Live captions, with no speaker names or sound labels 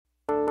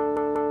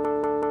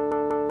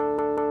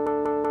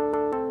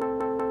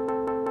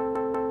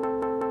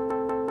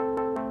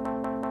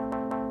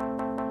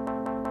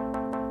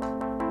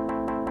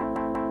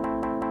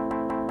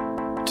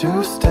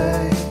to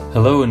stay.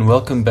 Hello and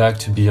welcome back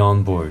to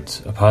Beyond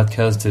Boards, a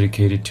podcast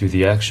dedicated to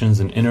the actions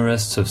and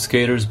interests of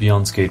skaters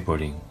beyond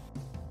skateboarding.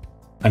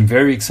 I'm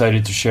very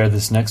excited to share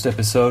this next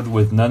episode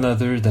with none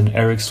other than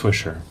Eric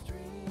Swisher.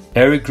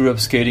 Eric grew up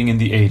skating in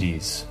the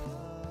 80s.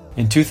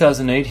 In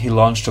 2008, he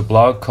launched a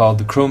blog called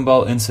The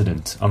Chromeball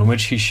Incident, on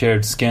which he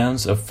shared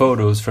scans of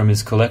photos from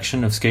his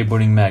collection of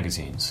skateboarding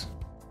magazines.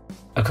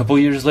 A couple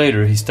years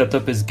later, he stepped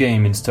up his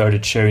game and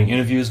started sharing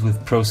interviews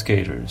with pro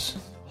skaters.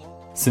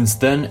 Since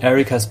then,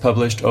 Eric has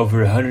published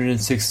over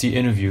 160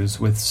 interviews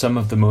with some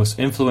of the most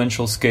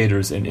influential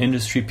skaters and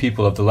industry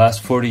people of the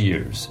last 40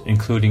 years,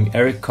 including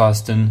Eric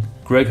Costin,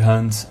 Greg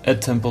Hunt,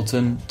 Ed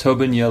Templeton,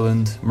 Tobin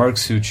Yelland, Mark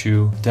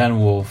Suciu, Dan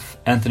Wolf,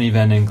 Anthony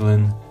Van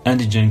Engelen,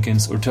 Andy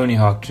Jenkins, or Tony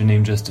Hawk, to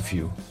name just a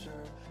few.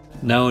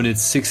 Now in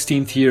its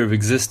 16th year of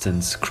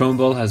existence,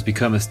 Chromeball has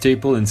become a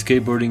staple in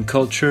skateboarding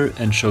culture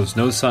and shows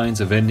no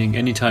signs of ending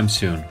anytime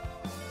soon.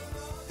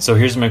 So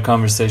here's my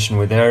conversation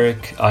with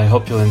Eric. I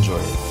hope you'll enjoy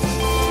it.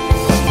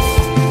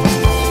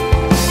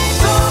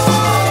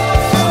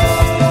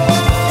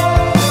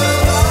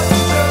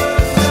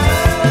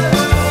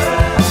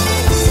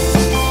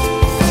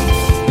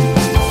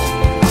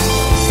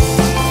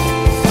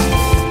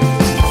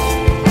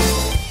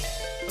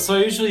 So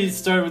I usually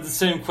start with the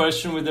same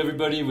question with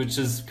everybody, which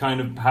is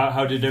kind of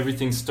how did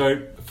everything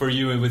start for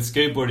you with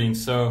skateboarding?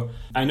 So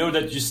I know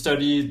that you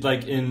studied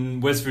like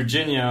in West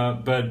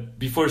Virginia, but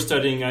before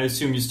studying, I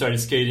assume you started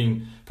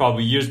skating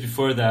probably years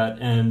before that.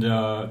 And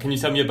can you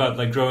tell me about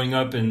like growing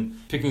up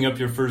and picking up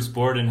your first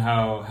board and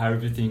how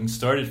everything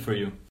started for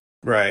you?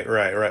 Right.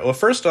 Well,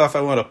 first off,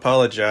 I want to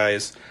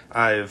apologize.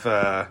 I've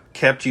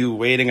kept you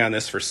waiting on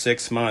this for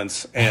 6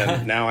 months,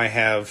 and now I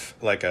have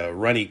like a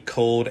runny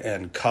cold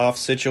and cough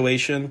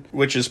situation,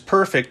 which is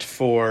perfect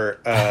for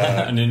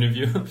an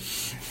interview.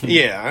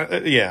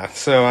 Yeah.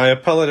 So I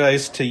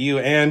apologize to you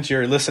and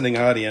your listening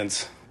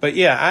audience. But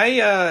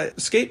yeah,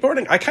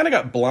 skateboarding, I kind of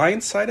got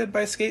blindsided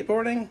by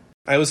skateboarding.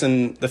 I was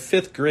in the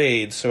 5th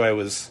grade, so I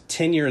was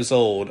 10 years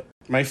old.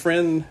 My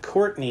friend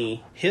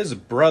Courtney, his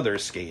brother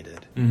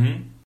skated.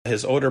 Mm-hmm.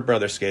 His older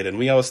brother skated, and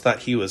we always thought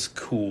he was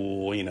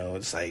cool,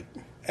 it's like...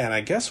 And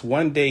I guess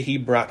one day he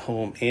brought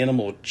home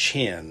Animal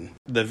Chin,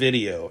 the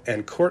video,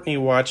 and Courtney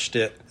watched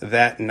it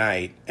that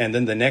night, and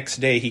then the next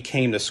day he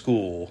came to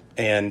school,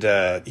 and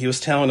he was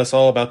telling us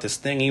all about this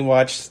thing he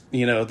watched,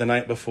 the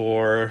night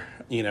before.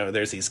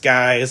 There's these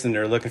guys, and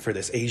they're looking for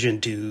this Asian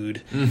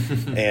dude,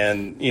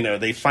 and,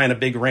 they find a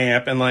big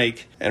ramp, and we're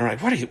like,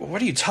 what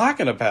are you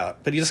talking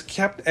about? But he just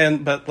kept,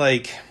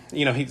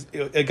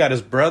 it got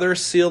his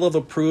brother's seal of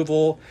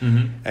approval,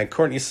 and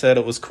Courtney said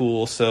it was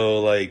cool,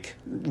 so,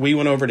 we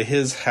went over to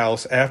his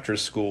house after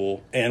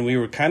school, and we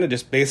were kind of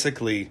just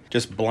basically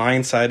just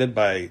blindsided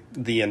by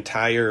the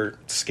entire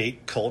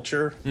skate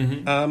culture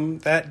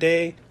that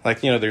day.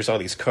 There's all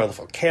these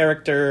colorful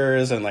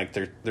characters, and,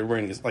 they're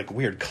wearing these,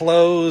 weird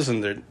clothes,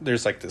 and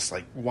there's, this,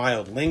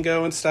 wild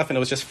lingo and stuff, and it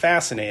was just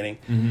fascinating.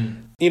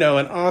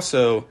 And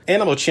also,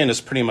 Animal Chin is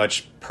pretty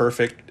much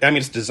perfect. I mean,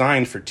 it's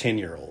designed for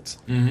 10-year-olds.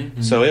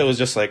 So it was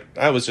just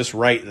I was just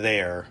right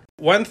there.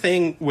 One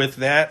thing with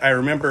that, I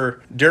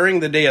remember during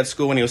the day at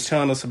school when he was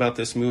telling us about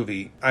this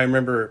movie, I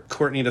remember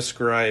Courtney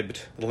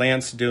described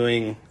Lance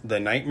doing the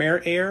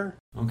Nightmare Air.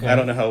 Okay. I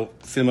don't know how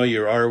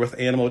familiar you are with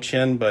Animal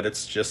Chin, but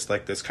it's just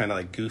this kind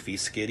of goofy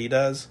skid he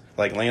does,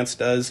 like Lance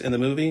does in the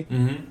movie.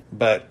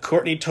 But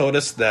Courtney told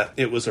us that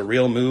it was a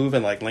real move,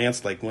 and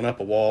Lance went up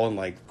a wall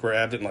and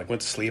grabbed it and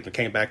went to sleep and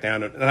came back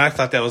down. And I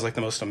thought that was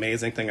the most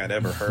amazing thing I'd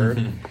ever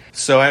heard.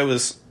 So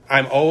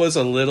I'm always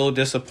a little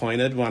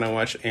disappointed when I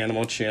watch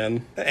Animal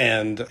Chin,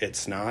 and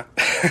it's not.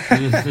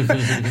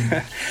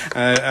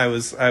 I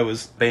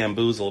was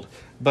bamboozled.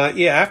 But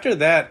yeah, after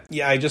that,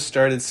 I just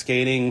started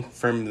skating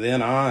from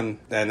then on,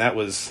 and that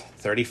was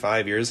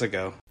 35 years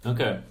ago.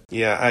 Okay.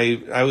 Yeah,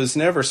 I was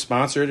never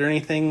sponsored or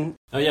anything.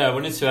 Oh yeah, I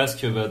wanted to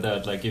ask you about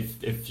that.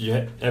 If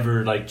you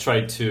ever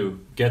tried to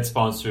get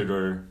sponsored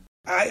or...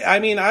 I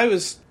mean, I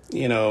was...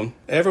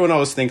 everyone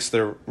always thinks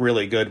they're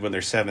really good when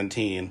they're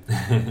 17.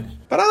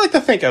 But I like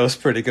to think I was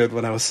pretty good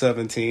when I was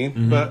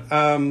 17. But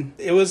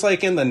it was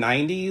in the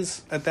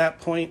 90s at that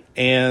point.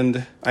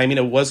 And I mean,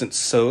 it wasn't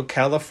so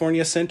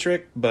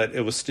California-centric, but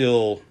it was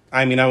still...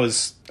 I mean,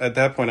 at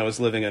that point, I was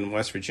living in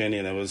West Virginia,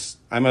 and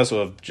I might as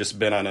well have just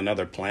been on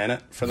another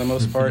planet for the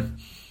most part.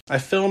 I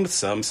filmed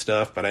some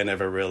stuff, but I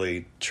never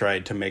really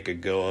tried to make a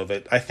go of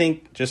it. I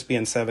think just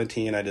being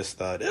 17, I just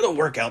thought, it'll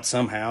work out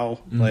somehow.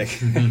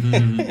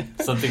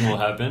 Something will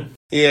happen.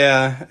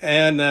 Yeah,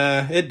 and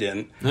it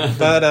didn't.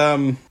 But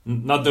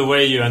not the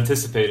way you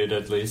anticipated,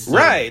 at least. So.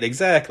 Right,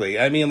 exactly.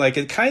 I mean, I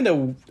kind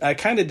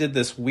of did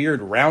this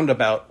weird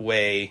roundabout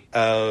way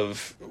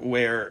of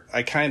where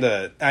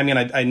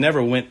I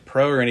never went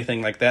pro or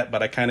anything like that,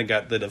 but I kind of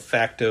got the de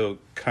facto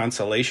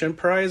consolation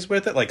prize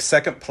with it,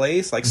 second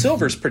place.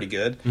 Silver's pretty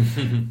good.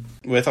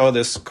 with all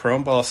this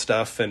chrome ball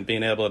stuff and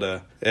being able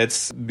to,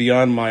 it's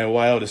beyond my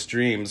wildest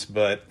dreams.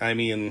 But I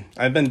mean,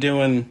 I've been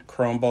doing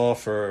chrome ball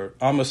for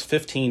almost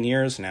 15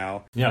 years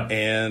now. Yeah.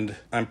 And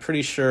I'm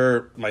pretty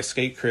sure my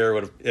skate career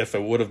would have, if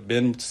it would have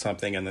been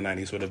something in the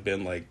 90s, would have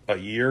been like a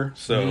year.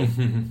 So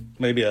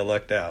maybe I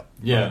lucked out.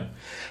 Yeah.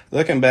 But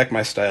looking back,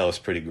 my style is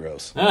pretty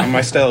gross. And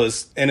my style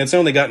is, and it's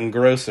only gotten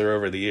grosser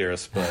over the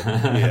years. But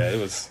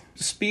yeah,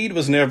 speed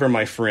was never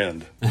my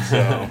friend.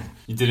 So.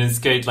 You didn't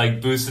skate like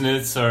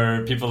Busenitz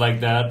or people like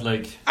that?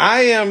 Like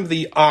I am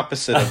the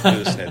opposite of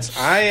Busenitz.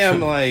 I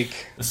am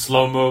like a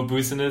slow-mo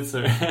Busenitz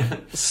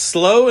or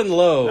slow and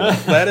low.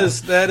 That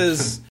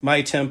is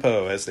my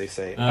tempo, as they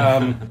say.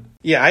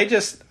 Yeah,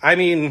 I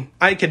mean,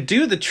 I could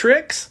do the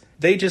tricks.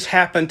 They just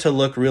happen to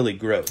look really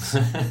gross.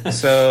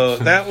 So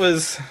that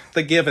was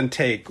the give and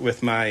take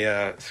with my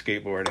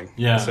skateboarding.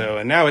 Yeah. So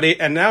and now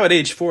at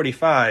age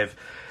 45,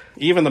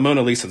 even the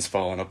Mona Lisa's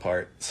falling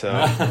apart.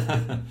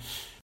 So.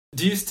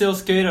 Do you still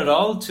skate at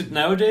all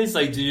nowadays?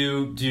 Like, do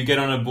you get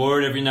on a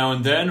board every now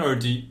and then, or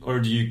do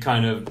you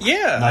kind of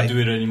not do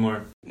it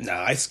anymore? No,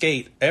 I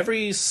skate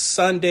every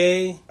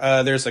Sunday.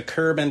 There's a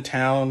curb in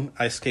town.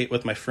 I skate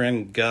with my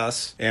friend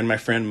Gus and my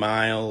friend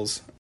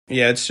Miles.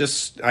 Yeah, it's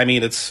just, I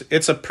mean,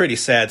 it's a pretty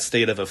sad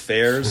state of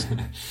affairs.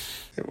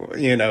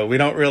 You know, we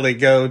don't really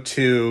go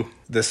to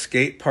the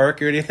skate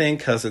park or anything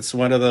because it's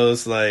one of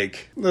those,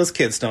 like, those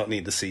kids don't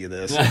need to see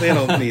this. They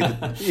don't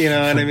need, you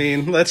know what I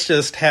mean? Let's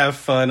just have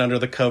fun under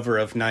the cover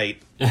of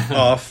night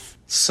off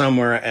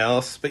somewhere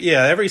else. But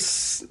yeah,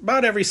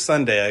 about every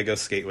Sunday I go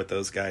skate with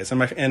those guys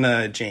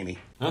and Jamie.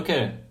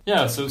 Okay.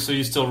 Yeah, so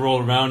you still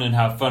roll around and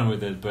have fun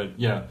with it, but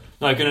yeah.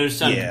 No, I can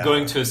understand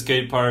going to a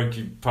skate park,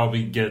 you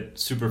probably get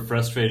super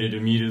frustrated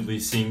immediately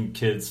seeing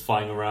kids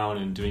flying around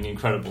and doing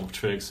incredible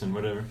tricks and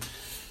whatever.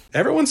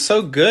 Everyone's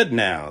so good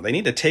now. They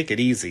need to take it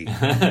easy.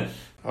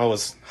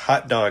 Always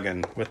hot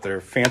dogging with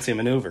their fancy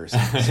maneuvers. So.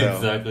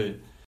 Exactly.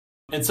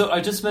 And so I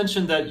just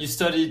mentioned that you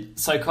studied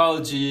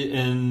psychology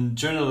and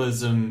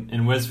journalism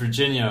in West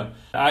Virginia.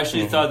 I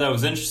actually thought that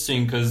was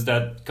interesting because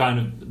that kind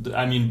of,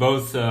 I mean,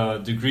 both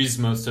degrees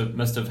must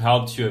have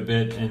helped you a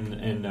bit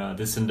in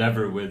this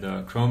endeavor with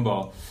chrome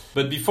ball.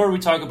 But before we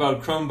talk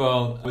about chrome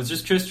ball, I was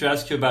just curious to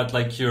ask you about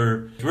like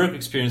your work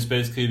experience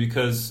basically,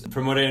 because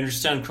from what I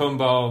understand, chrome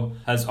ball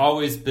has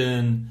always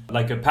been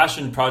like a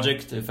passion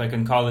project, if I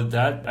can call it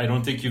that. I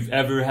don't think you've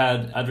ever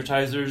had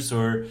advertisers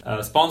or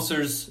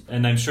sponsors,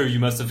 and I'm sure you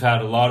must have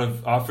had a lot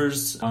of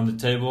offers on the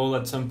table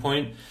at some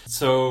point.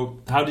 So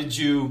how did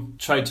you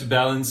try to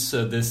balance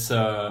this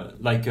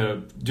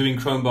doing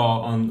chrome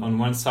ball on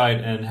one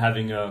side and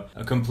having a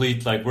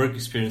complete like work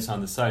experience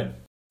on the side?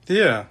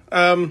 Yeah,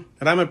 and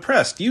I'm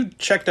impressed. You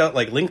checked out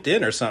like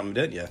LinkedIn or something,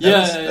 didn't you?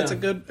 That's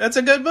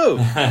a good move.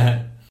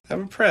 I'm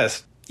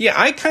impressed. Yeah,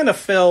 I kind of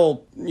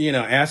fell,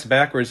 ass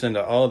backwards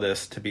into all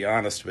this, to be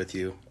honest with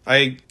you.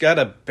 I got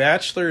a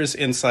bachelor's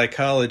in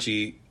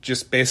psychology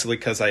just basically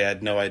because I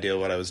had no idea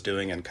what I was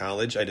doing in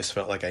college. I just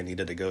felt like I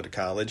needed to go to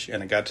college,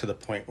 and it got to the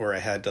point where I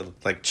had to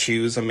like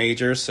choose a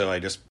major, so I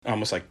just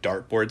almost like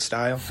dartboard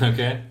style.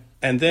 Okay.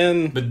 And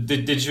then, but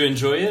did you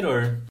enjoy it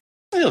or?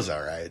 It was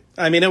all right.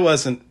 I mean, it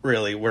wasn't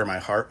really where my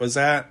heart was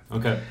at.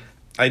 Okay.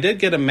 I did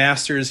get a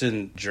master's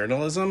in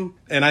journalism,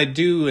 and I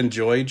do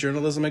enjoy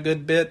journalism a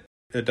good bit.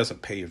 It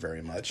doesn't pay you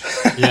very much.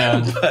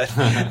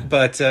 Yeah.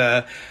 but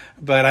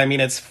I mean,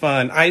 it's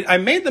fun. I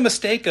made the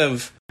mistake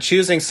of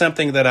choosing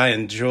something that I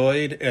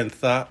enjoyed and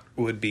thought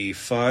would be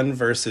fun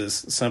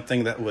versus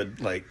something that would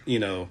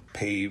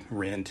pay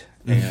rent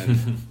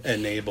and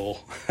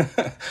enable,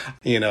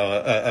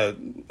 a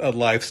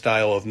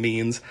lifestyle of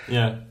means.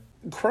 Yeah.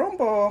 Chrome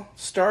ball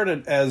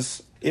started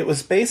as, it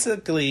was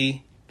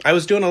basically, I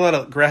was doing a lot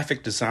of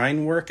graphic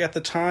design work at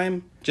the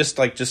time, just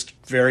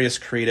various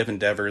creative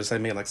endeavors. I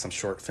made like some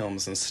short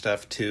films and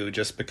stuff too,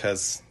 just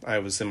because I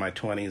was in my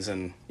 20s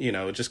and,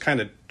 just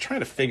kind of trying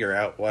to figure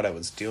out what I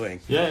was doing.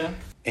 Yeah.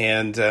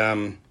 And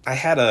I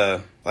had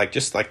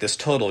this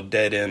total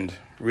dead end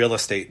real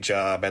estate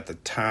job at the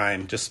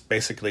time. It was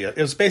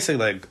basically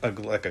like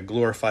a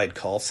glorified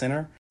call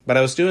center. But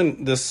I was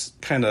doing this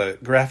kind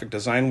of graphic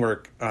design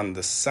work on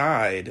the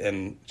side,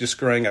 and just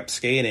growing up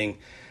skating,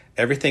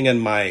 everything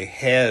in my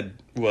head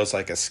was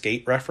like a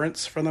skate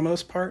reference for the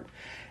most part.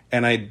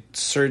 And I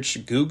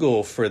searched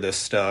Google for this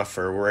stuff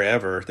or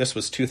wherever. This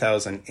was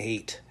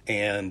 2008,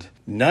 and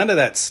none of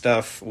that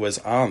stuff was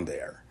on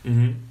there.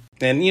 Mm-hmm.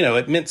 And,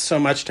 it meant so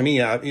much to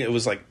me. It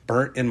was like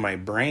burnt in my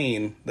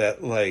brain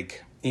that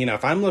like,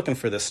 if I'm looking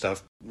for this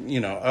stuff,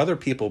 other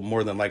people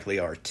more than likely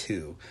are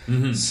too.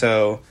 Mm-hmm.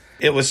 So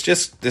it was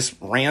just this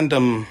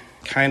random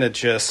kind of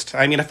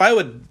I mean, if I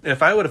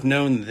would have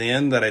known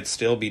then that I'd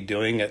still be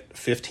doing it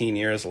 15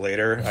 years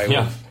later, I would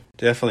have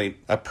definitely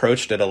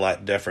approached it a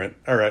lot different,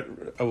 or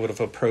I would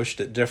have approached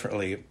it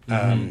differently,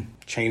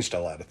 changed a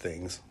lot of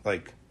things.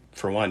 Like,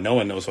 for one, no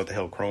one knows what the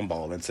hell chrome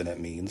ball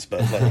incident means,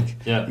 but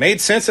like, made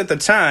sense at the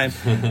time.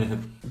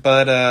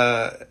 But,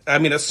 I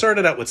mean, it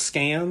started out with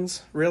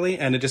scans, really,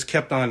 and it just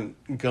kept on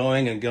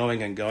going and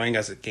going and going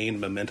as it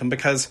gained momentum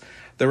because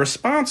the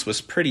response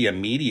was pretty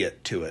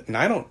immediate to it. And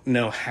I don't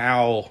know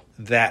how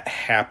that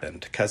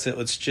happened because it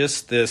was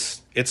just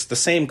this, it's the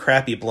same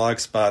crappy blog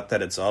spot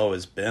that it's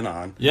always been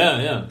on.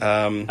 Yeah.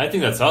 I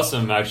think that's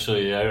awesome,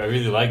 actually. I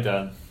really like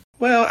that.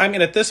 Well, I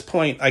mean, at this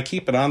point, I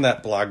keep it on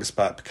that blog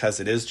spot because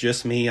it is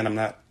just me and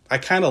I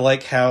kind of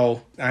like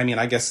how, I mean,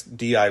 I guess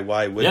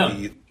DIY would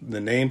be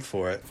the name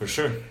for it. For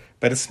sure.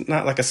 But it's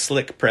not like a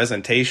slick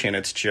presentation.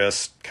 It's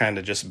just kind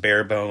of just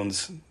bare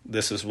bones.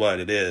 This is what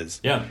it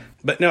is. Yeah.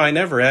 But no, I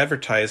never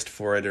advertised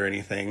for it or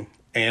anything.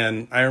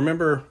 And I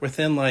remember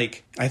within I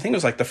think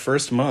it was the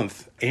first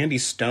month, Andy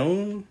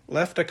Stone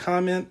left a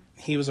comment.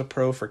 He was a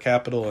pro for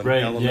Capital and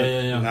Element.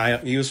 Yeah.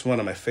 And he was one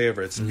of my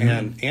favorites. Mm-hmm.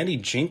 And Andy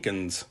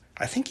Jenkins,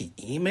 I think he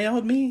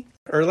emailed me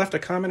or left a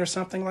comment or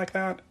something like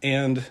that.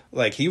 And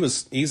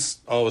he's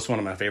always one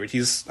of my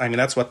favorites.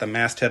 That's what the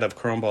masthead of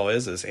Chromeball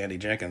is Andy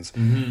Jenkins.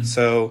 Mm-hmm.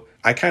 So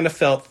I kind of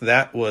felt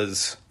that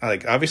was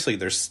obviously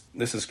this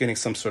is getting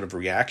some sort of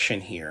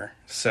reaction here.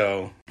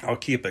 So I'll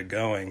keep it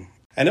going.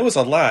 And it was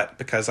a lot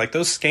because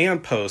those scan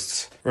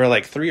posts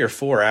were 3 or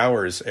 4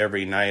 hours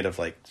every night of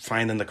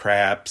finding the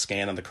crap,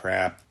 scanning the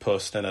crap,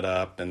 posting it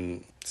up,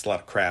 and it's a lot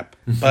of crap.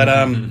 But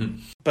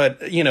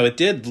it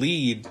did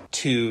lead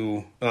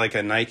to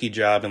a Nike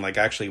job and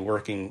actually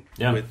working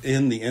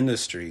within the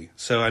industry.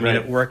 So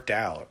it worked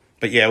out.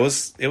 But yeah, it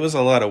was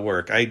a lot of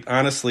work. I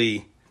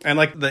honestly, and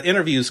the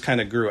interviews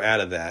kind of grew out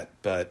of that,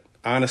 but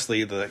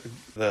honestly,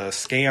 the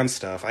scan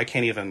stuff, I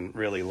can't even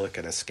really look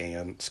at a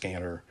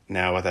scanner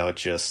now without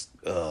just,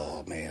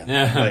 oh man.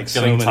 Yeah,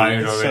 getting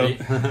tired already.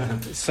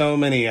 So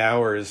many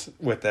hours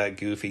with that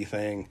goofy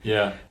thing.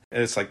 Yeah.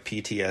 It's like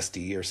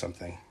PTSD or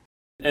something.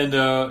 And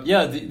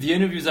the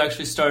interviews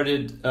actually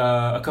started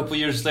a couple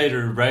years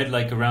later, right?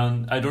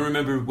 Around, I don't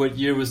remember what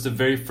year was the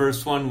very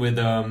first one with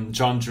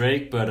John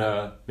Drake,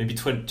 but maybe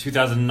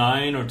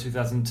 2009 or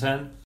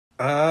 2010?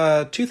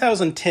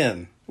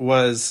 2010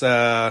 was...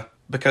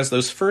 because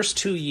those first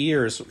 2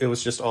 years, it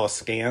was just all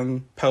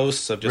scan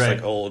posts of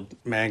just old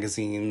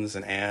magazines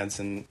and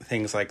ads and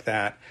things like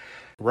that.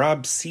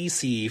 Rob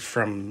Cece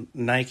from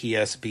Nike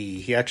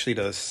SB, he actually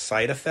does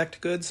side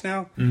effect goods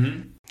now.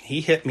 Mm-hmm.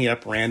 He hit me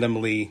up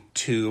randomly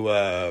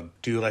to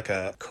do a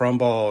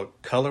Chromeball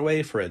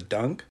colorway for a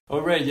dunk. Oh,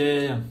 right.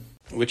 Yeah.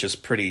 Which is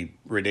pretty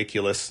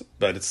ridiculous,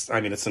 but it's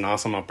an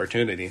awesome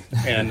opportunity.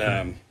 And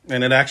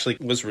and it actually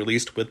was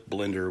released with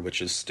Blender,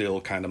 which is still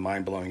kind of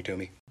mind-blowing to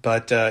me.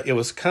 But it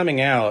was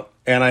coming out,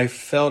 and I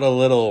felt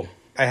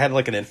I had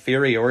an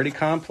inferiority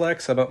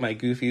complex about my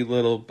goofy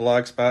little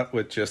blog spot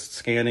with just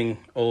scanning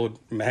old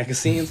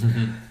magazines.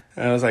 And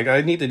I was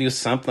I need to do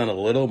something a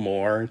little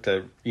more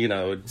to,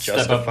 justify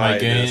step up my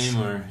this.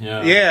 Game,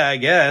 Yeah, I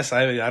guess.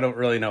 I don't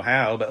really know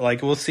how,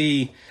 but we'll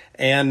see.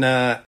 And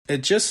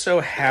it just so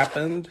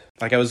happened,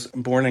 I was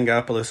born in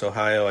Gallipolis,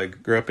 Ohio. I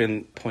grew up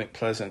in Point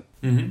Pleasant.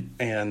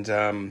 Mm-hmm.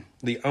 And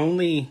the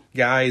only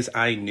guys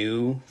I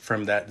knew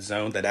from that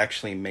zone that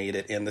actually made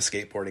it in the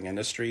skateboarding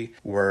industry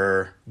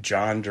were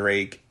John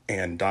Drake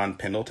and Don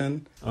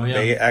Pendleton. Oh, yeah.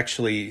 They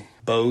actually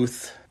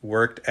both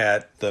worked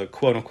at the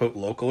quote-unquote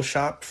local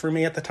shop for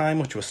me at the time,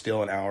 which was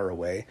still an hour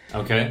away.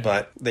 Okay.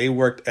 But they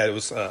worked at, it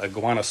was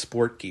Iguana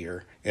Sport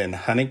Gear in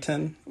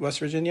Huntington, West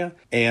Virginia.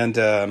 And,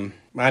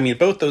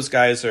 both those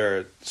guys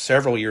are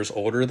several years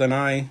older than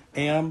I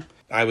am.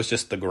 I was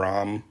just the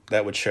Grom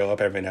that would show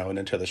up every now and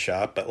then to the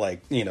shop. But,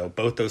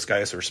 both those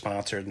guys were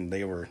sponsored, and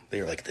they were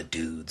the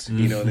dudes.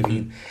 You know what I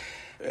mean?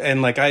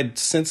 And, I'd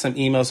sent some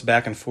emails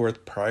back and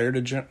forth prior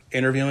to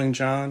interviewing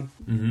John.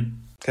 Mm-hmm.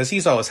 Because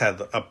he's always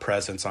had a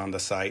presence on the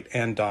site,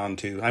 and Don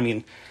too.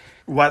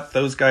 What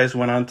those guys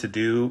went on to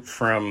do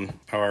from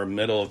our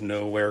middle of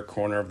nowhere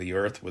corner of the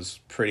earth was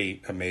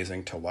pretty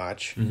amazing to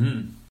watch.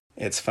 Mm-hmm.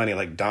 It's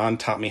funny, Don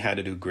taught me how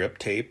to do grip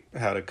tape,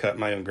 how to cut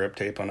my own grip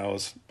tape when I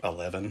was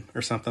 11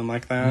 or something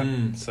like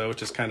that. So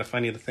which is kind of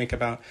funny to think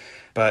about.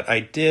 But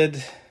I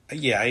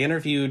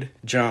interviewed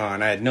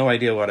John. I had no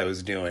idea what I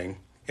was doing.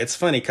 It's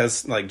funny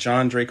because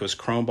John Drake was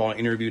Chromeball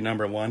interview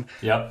number 1.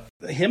 Yep.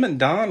 Him and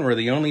Don were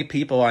the only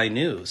people I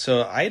knew.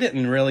 So I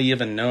didn't really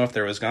even know if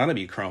there was going to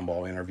be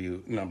Chromeball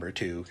interview number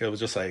 2. It was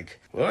just I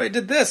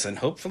did this and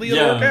hopefully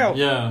it'll work out.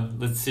 Yeah,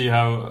 let's see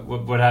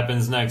what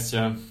happens next,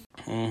 yeah.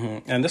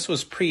 Mm-hmm. And this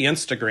was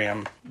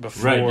pre-Instagram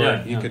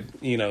before you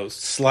could,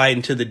 slide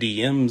into the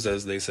DMs,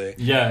 as they say.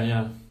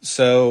 Yeah.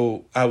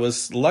 So I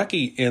was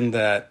lucky in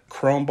that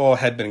Chromeball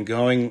had been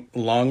going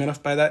long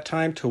enough by that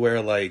time to where,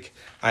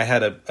 I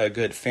had a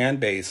good fan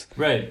base.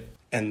 Right.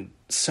 And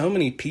so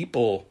many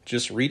people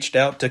just reached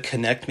out to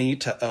connect me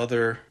to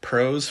other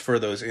pros for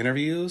those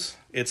interviews.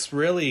 It's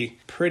really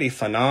pretty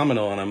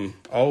phenomenal, and I'm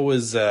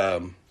always...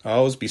 I'll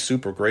always be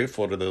super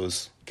grateful to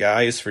those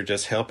guys for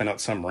just helping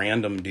out some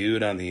random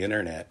dude on the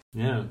internet.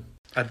 Yeah.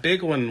 A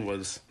big one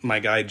was my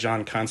guy,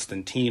 John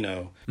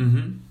Constantino.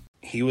 Mm-hmm.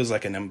 He was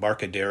an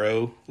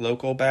Embarcadero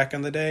local back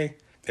in the day.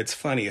 It's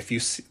funny, if you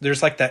see,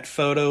 there's that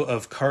photo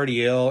of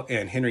Cardiel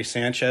and Henry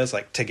Sanchez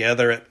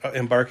together at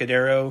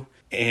Embarcadero,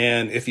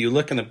 And if you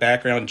look in the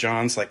background,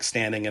 John's like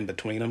standing in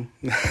between them.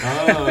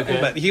 Oh,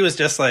 okay. But he was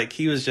just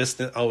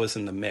always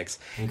in the mix.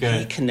 Okay.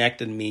 He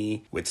connected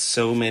me with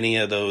so many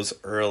of those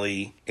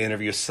early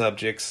interview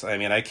subjects. I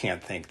mean, I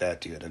can't thank that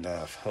dude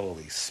enough.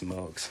 Holy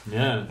smokes.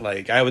 Yeah.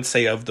 Like, I would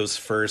say of those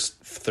first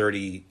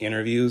 30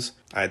 interviews,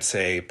 I'd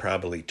say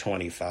probably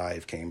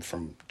 25 came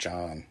from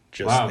John.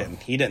 Wow. And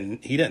he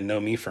didn't know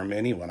me from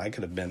anyone. I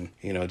could have been,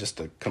 just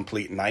a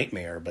complete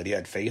nightmare, but he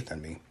had faith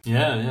in me.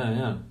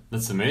 Yeah.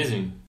 That's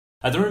amazing.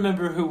 I don't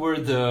remember who were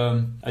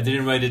I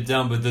didn't write it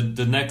down, but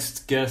the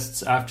next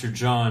guests after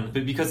John.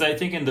 But because I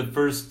think in the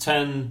first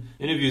 10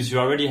 interviews, you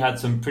already had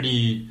some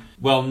pretty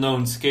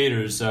well-known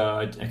skaters.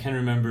 I can't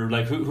remember,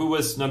 like, who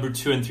was number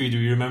 2 and 3? Do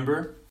you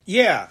remember?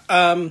 Yeah.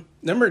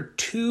 Number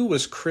 2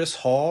 was Chris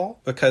Hall,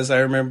 because I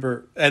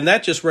remember, and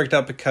that just worked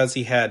out because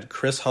he had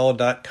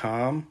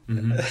chrishall.com.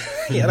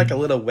 Mm-hmm. He had like a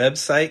little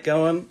website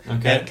going,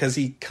 because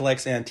he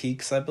collects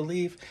antiques, I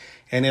believe.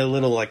 And a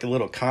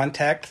little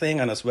contact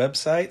thing on his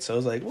website. So I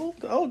was like,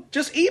 well,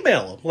 just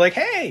email him. Like,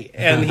 hey.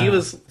 And he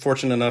was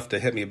fortunate enough to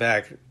hit me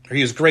back. Or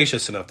he was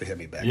gracious enough to hit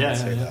me back.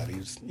 That.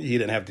 He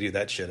didn't have to do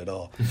that shit at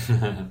all.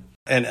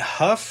 And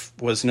Huff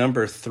was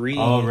number 3.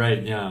 Oh,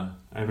 right, yeah.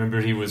 I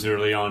remember he was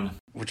early on.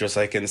 Which was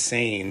like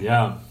insane.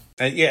 Yeah.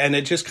 And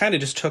it just kind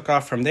of just took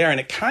off from there.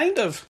 And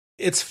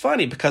it's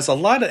funny because a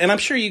lot of, and I'm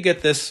sure you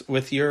get this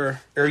with or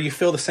you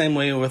feel the same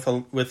way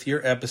with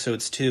your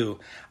episodes too.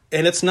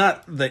 And it's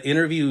not the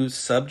interview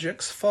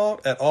subject's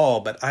fault at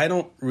all, but I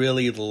don't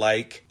really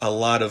like a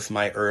lot of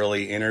my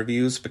early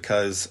interviews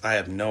because I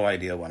have no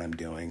idea what I'm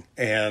doing.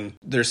 And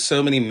there's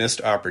so many missed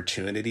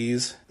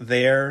opportunities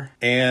there.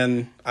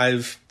 And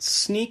I've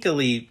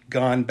sneakily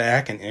gone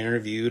back and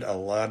interviewed a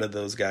lot of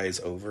those guys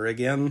over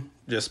again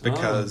just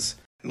because...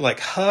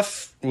 Like,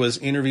 Huff was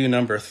interview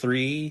number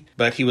 3,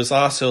 but he was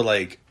also,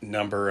 like,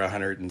 number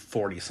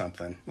 140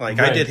 something. Like,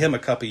 right. I did him a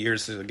couple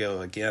years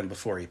ago again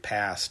before he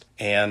passed.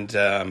 And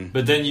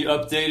but then you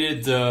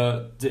updated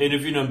the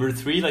interview number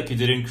 3, like you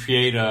didn't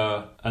create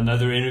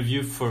another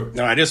interview for...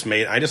 No, I just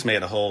made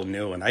a whole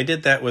new one. I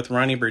did that with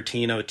Ronnie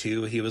Bertino,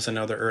 too. He was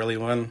another early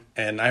one.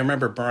 And I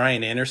remember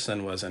Brian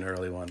Anderson was an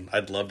early one.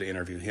 I'd love to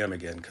interview him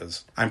again,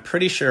 because I'm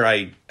pretty sure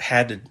I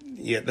had to...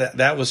 Yeah,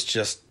 that was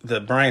just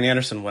the Brian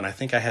Anderson one. I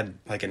think I had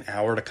like an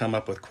hour to come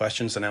up with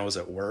questions, and I was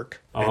at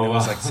work. And it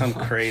was like some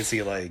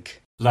crazy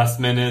like last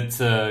minute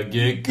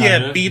gig.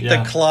 Beat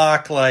the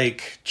clock,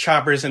 like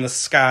choppers in the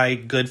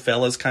sky,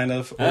 Goodfellas kind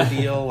of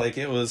ordeal. Like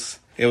it was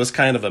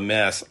kind of a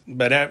mess.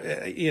 But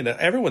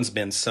everyone's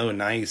been so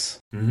nice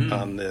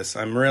on this.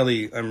 I'm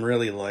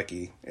really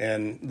lucky,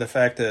 and the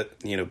fact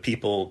that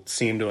people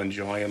seem to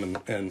enjoy them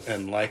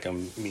and like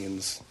them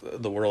means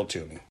the world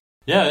to me.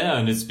 Yeah,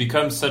 and it's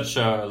become such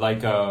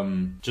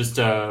just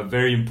a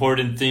very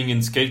important thing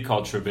in skate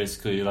culture,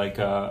 basically, like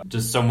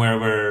just somewhere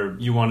where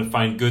you want to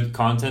find good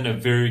content, a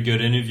very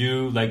good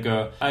interview. Like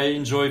I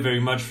enjoy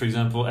very much, for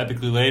example,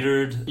 Epically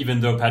Latered,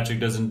 even though Patrick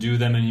doesn't do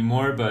them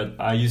anymore, but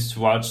I used to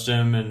watch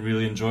them and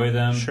really enjoy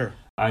them. Sure.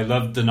 I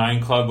loved the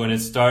 9 Club when it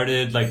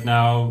started. Like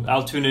now,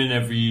 I'll tune in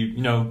every,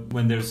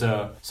 when there's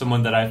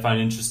someone that I find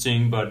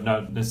interesting, but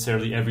not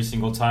necessarily every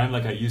single time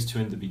like I used to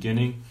in the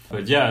beginning.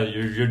 But yeah,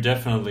 you're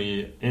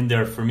definitely in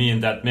there for me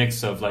in that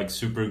mix of like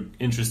super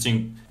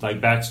interesting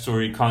like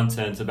backstory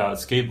content about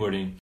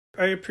skateboarding.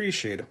 I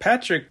appreciate it.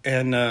 Patrick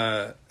and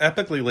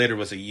Epically Latered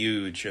was a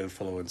huge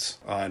influence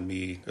on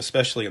me,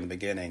 especially in the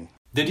beginning.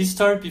 Did he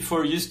start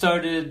before you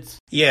started?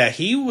 Yeah,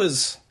 he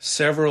was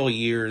several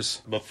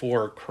years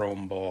before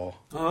Chrome Ball.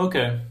 Oh,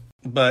 okay.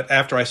 But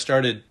after I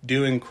started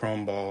doing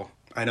Chrome Ball,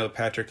 I know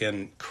Patrick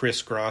and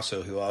Chris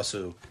Grosso, who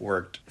also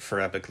worked for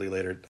Epically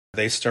Latered,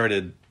 they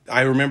started...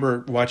 I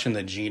remember watching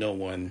the Gino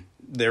one.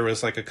 There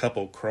was like a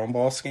couple Chrome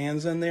Ball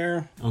scans in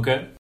there.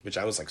 Okay. Which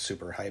I was like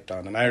super hyped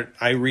on. And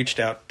I reached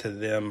out to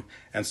them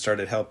and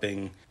started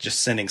helping, just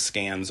sending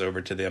scans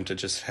over to them to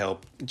just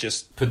help,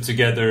 just... Put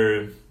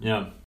together,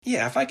 yeah.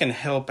 Yeah, if I can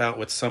help out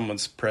with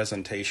someone's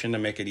presentation to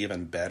make it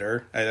even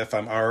better, if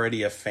I'm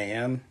already a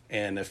fan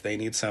and if they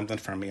need something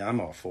from me,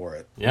 I'm all for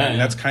it. Yeah, and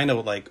that's kind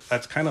of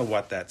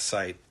what that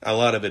site, a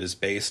lot of it is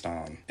based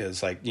on,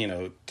 is like,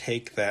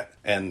 take that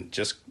and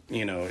just,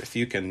 if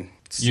you can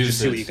just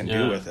see what you can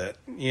do with it.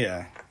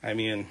 Yeah. I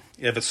mean,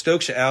 if it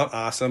stokes you out,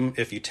 awesome.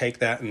 If you take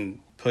that and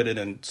put it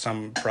in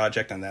some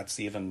project, and that's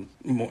even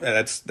more,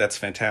 that's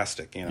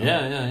fantastic,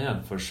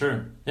 Yeah, for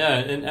sure. Yeah,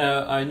 and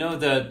I know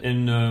that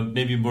in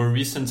maybe more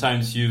recent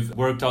times you've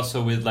worked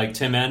also with like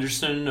Tim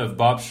Anderson of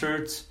Bob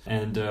Shirts,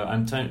 and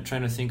I'm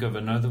trying to think of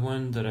another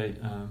one that I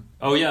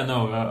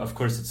of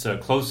course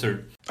it's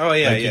Closer. Oh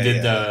yeah, like you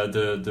did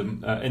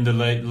the in the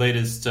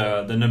latest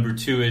the number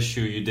 2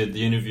 issue, you did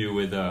the interview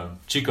with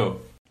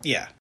Chico.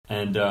 Yeah.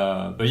 And,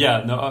 but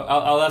yeah, no,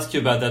 I'll ask you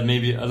about that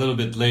maybe a little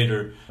bit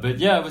later. But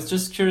yeah, I was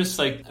just curious,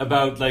 like,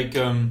 about, like,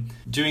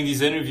 doing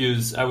these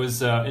interviews. I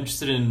was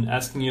interested in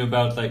asking you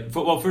about, like,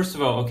 well, first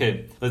of all,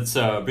 okay, let's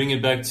bring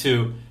it back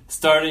to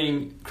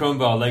starting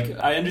Cronball. Like,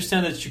 I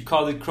understand that you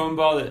call it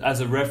Cronball as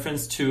a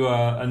reference to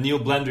a Neil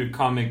Blender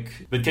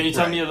comic, but can you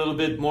tell me a little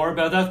bit more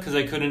about that? Because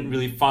I couldn't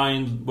really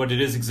find what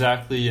it is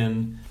exactly,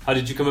 and how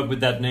did you come up with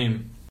that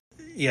name?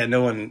 Yeah,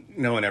 no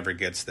one ever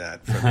gets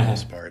that for the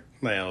most part.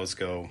 They always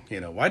go,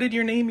 why did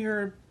you name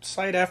your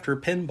site after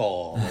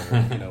pinball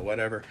or,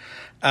 whatever.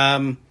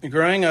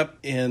 Growing up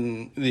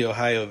in the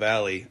Ohio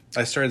Valley,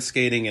 I started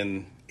skating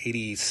in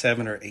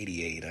 87 or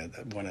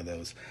 88, one of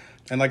those.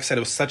 And like I said,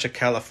 it was such a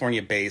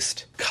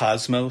California-based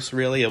cosmos,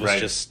 really. It was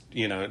just,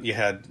 you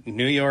had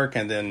New York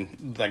and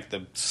then like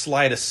the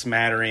slightest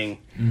smattering.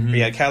 Mm-hmm.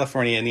 You had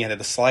California and you had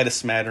the slightest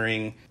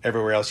smattering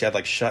everywhere else. You had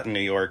like Shut in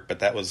New York, but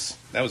that was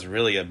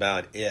really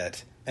about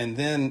it. And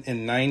then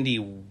in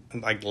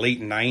late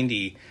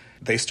 90,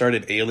 they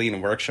started Alien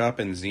Workshop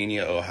in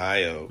Xenia,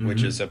 Ohio,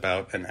 which is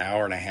about an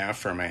hour and a half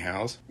from my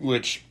house,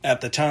 which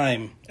at the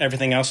time,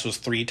 everything else was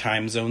 3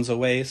 time zones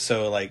away.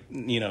 So like,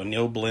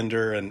 Neil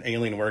Blender and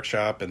Alien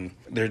Workshop, and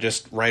they're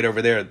just right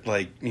over there.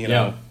 Like,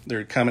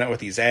 they're coming out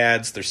with these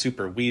ads. They're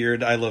super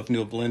weird. I love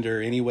Neil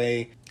Blender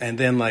anyway. And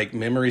then like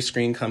Memory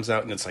Screen comes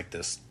out and it's like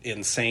this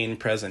insane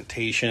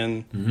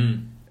presentation.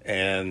 Mm-hmm.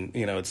 And,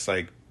 it's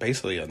like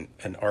basically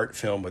an art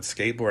film with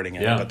skateboarding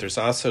in it. But there's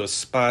also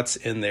spots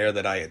in there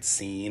that I had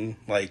seen,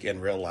 like in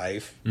real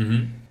life,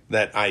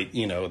 that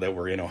that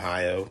were in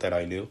Ohio that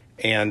I knew.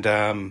 And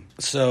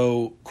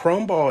so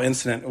Cronball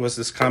Incident was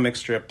this comic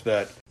strip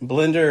that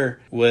Blender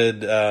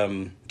would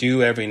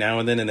do every now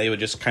and then, and they would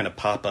just kind of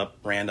pop up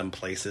random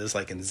places,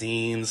 like in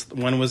zines.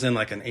 One was in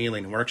like an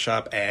Alien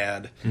Workshop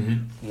ad.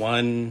 Mm-hmm.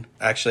 One,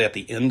 actually at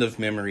the end of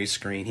Memory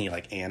Screen, he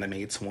like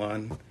animates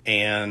one.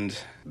 And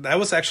that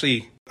was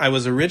actually, I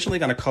was originally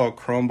going to call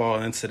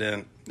Cronball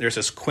Incident. There's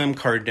this Quim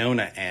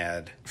Cardona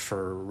ad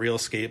for Real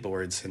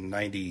Skateboards in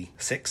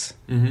 96.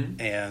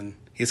 Mm-hmm. And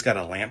he's got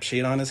a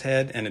lampshade on his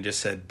head, and it just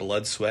said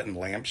Blood, Sweat, and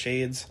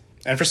Lampshades.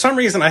 And for some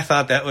reason, I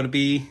thought that would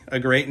be a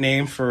great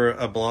name for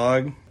a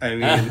blog. I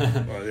mean,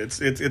 well,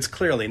 it's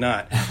clearly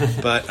not.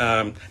 But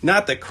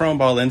not that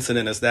Cronball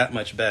Incident is that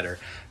much better.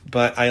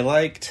 But I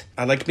liked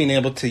being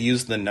able to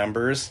use the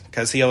numbers,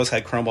 because he always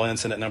had Cronball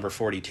Incident number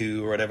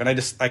 42 or whatever.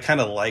 And I kind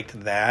of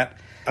liked that.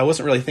 I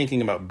wasn't really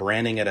thinking about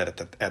branding it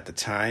at the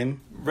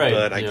time. Right.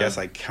 But I guess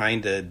I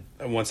kind of,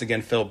 once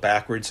again, fell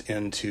backwards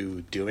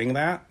into doing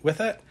that with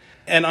it.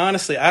 And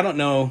honestly, I don't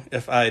know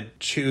if I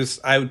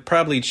would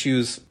probably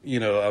choose,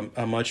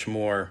 a much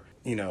more,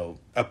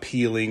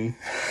 appealing,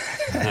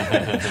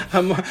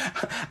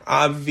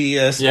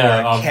 obvious,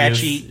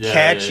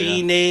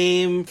 catchy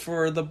name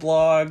for the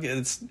blog.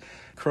 It's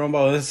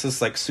Cronball. This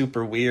is like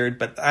super weird,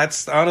 but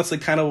that's honestly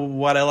kind of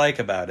what I like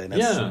about it.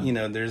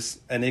 It's, there's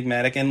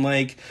enigmatic, and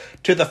like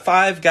to the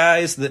 5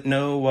 guys that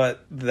know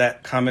what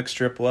that comic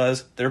strip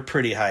was, they're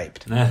pretty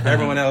hyped.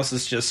 Everyone else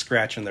is just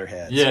scratching their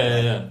heads.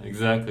 Yeah,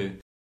 exactly.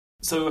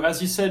 So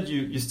as you said,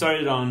 you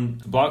started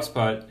on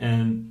Blogspot,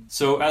 and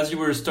so as you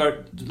were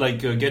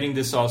getting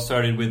this all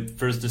started with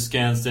first the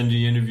scans, then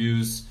the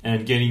interviews,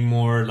 and getting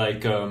more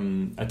like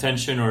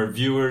attention or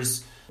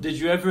viewers, did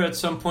you ever at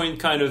some point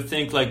kind of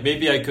think like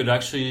maybe I could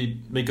actually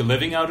make a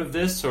living out of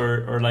this,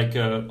 or like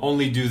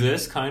only do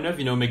this kind of,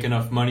 make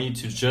enough money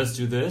to just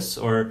do this,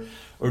 or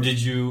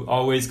did you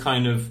always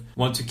kind of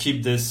want to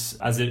keep this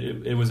as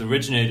it was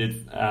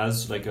originated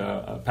as like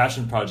a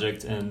passion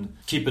project and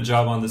keep a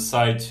job on the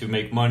side to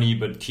make money,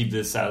 but keep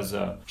this as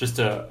just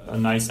a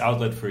nice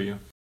outlet for you?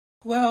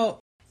 Well,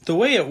 the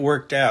way it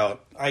worked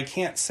out, I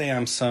can't say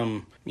I'm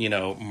some,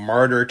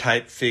 martyr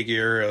type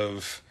figure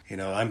of,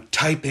 I'm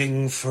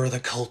typing for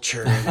the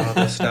culture and all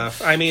this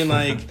stuff. I mean,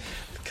 like,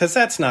 because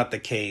that's not the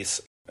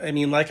case. I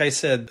mean, like I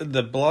said,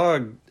 the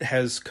blog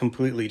has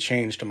completely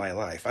changed my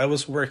life. I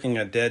was working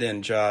a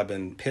dead-end job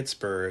in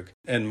Pittsburgh,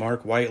 and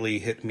Mark Whiteley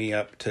hit me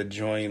up to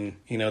join,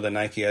 the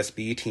Nike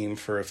SB team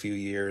for a few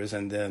years.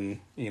 And then,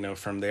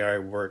 from there I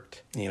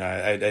worked,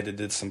 I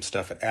did some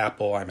stuff at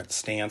Apple. I'm at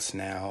Stance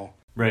now.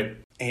 Right.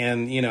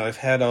 And, I've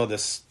had all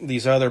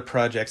these other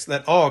projects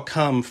that all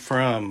come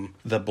from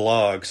the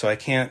blog. So I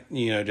can't,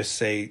 just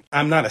say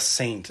I'm not a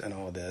saint in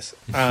all this.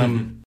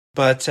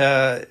 But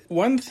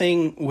one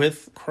thing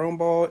with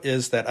Cronball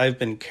is that I've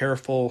been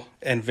careful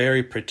and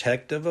very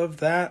protective of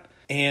that.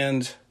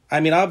 And I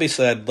mean,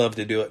 obviously, I'd love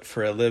to do it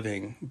for a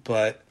living,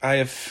 but I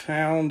have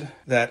found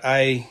that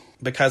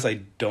because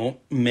I don't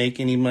make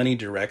any money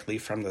directly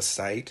from the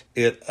site,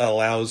 it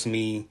allows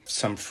me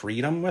some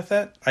freedom with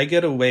it. I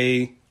get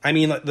away. I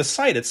mean, the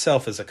site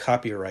itself is a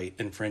copyright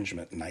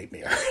infringement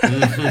nightmare.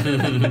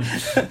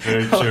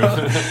 Very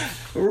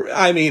true.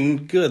 I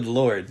mean, good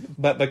Lord.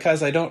 But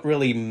because I don't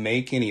really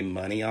make any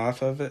money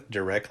off of it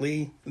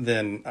directly,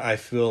 then I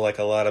feel like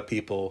a lot of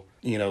people,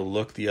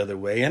 look the other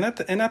way. And at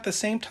the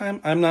same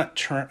time, I'm not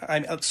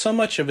trying. So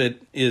much of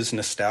it is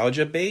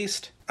nostalgia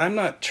based. I'm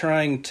not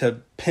trying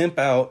to pimp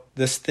out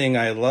this thing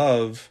I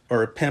love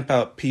or pimp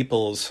out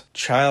people's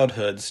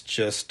childhoods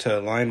just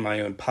to line my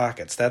own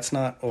pockets. That's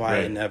not why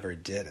I never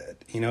did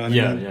it. You know what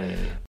I mean? Yeah.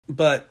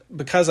 But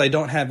because I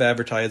don't have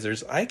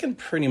advertisers, I can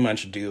pretty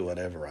much do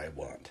whatever I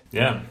want.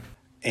 Yeah.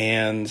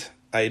 And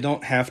I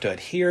don't have to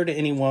adhere to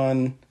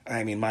anyone.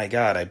 I mean, my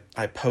God,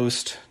 I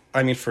post,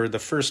 I mean, for the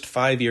first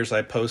 5 years,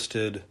 I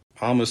posted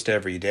almost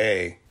every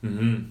day.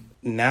 Mm-hmm.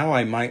 Now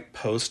I might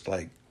post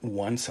like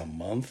once a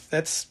month.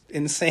 That's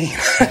insane.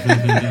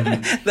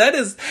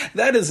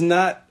 That is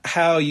not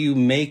how you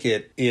make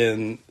it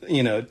in,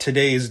 you know,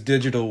 today's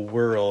digital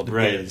world.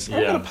 Right.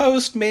 I'm going to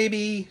post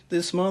maybe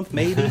this month,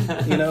 maybe,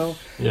 you know.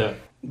 Yeah.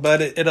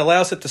 But it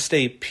allows it to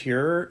stay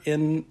pure,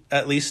 in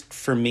at least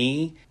for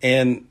me,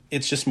 and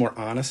it's just more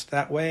honest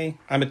that way.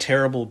 I'm a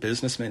terrible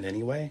businessman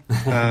anyway.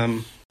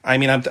 I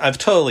mean,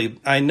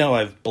 I know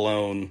I've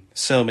blown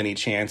so many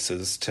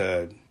chances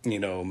to, you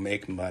know,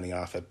 make money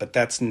off it, but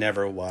that's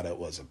never what it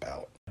was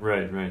about.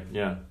 Right,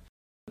 yeah.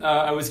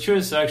 I was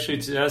curious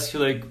actually to ask you,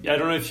 like, I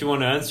don't know if you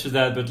want to answer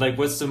that, but like,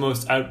 what's the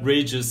most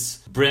outrageous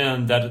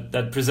brand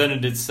that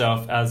presented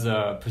itself as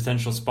a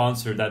potential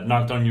sponsor, that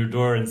knocked on your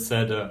door and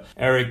said,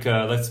 Eric,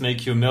 let's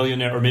make you a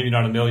millionaire, or maybe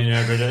not a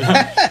millionaire,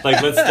 but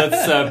like,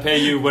 let's pay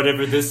you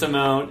whatever this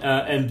amount,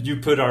 and you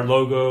put our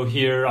logo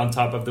here on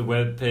top of the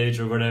web page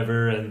or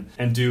whatever,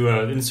 and do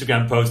an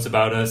Instagram post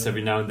about us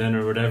every now and then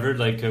or whatever.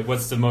 Like,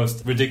 what's the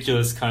most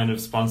ridiculous kind of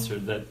sponsor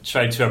that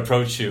tried to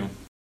approach you?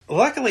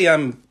 Luckily,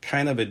 I'm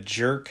kind of a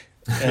jerk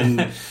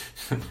in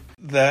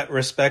that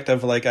respect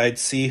of, like, I'd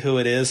see who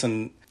it is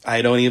and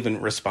I don't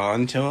even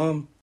respond to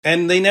them.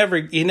 And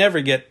you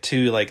never get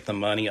to, like, the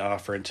money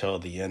offer until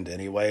the end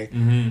anyway.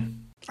 Mm-hmm.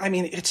 I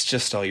mean, it's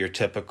just all your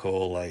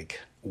typical, like,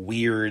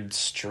 weird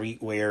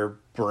streetwear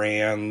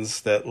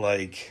brands that,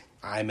 like,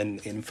 I'm an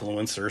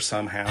influencer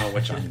somehow,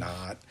 which I'm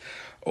not.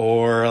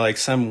 Or, like,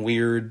 some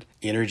weird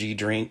energy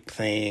drink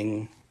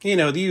thing. You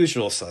know, the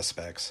usual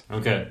suspects.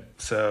 Okay.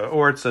 So,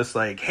 or it's just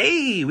like,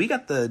 hey, we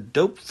got the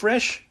dope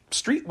fresh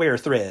streetwear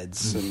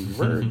threads, and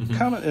we're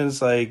coming. And it's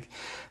like,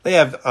 they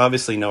have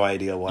obviously no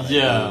idea what I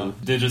do.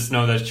 They just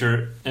know that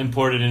you're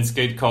imported in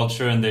skate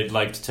culture, and they'd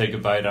like to take a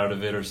bite out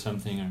of it or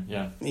something.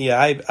 Or,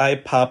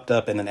 I popped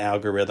up in an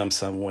algorithm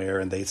somewhere,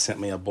 and they sent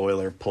me a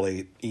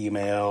boilerplate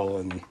email,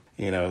 and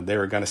you know, they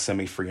were going to send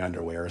me free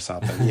underwear or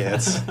something. Yeah,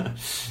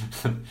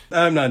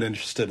 I'm not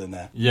interested in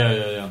that.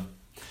 Yeah.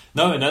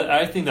 No, and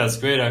I think that's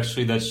great,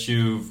 actually, that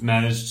you've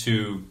managed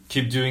to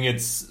keep doing it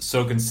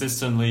so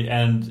consistently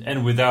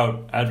and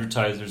without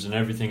advertisers and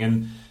everything,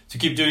 and to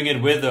keep doing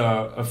it with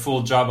a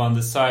full job on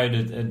the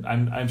side.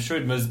 I'm sure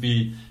it must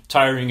be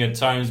tiring at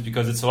times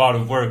because it's a lot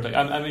of work. Like,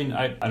 I mean,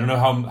 I don't know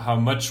how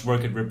much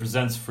work it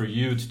represents for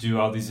you to do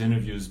all these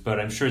interviews, but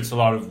I'm sure it's a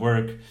lot of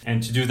work,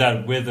 and to do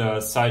that with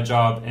a side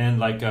job and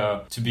like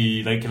to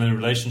be like in a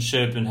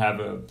relationship and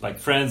have like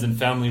friends and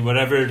family,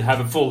 whatever, to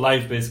have a full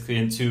life basically,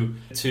 and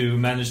to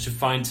manage to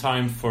find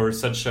time for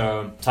such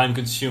a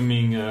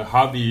time-consuming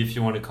hobby, if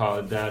you want to call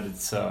it that.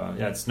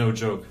 It's no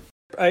joke.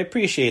 I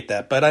appreciate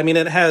that, but I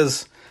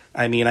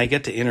mean, I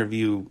get to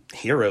interview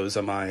heroes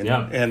of mine,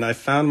 and I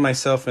found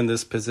myself in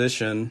this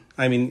position.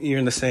 I mean, you're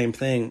in the same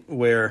thing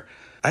where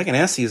I can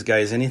ask these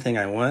guys anything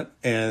I want,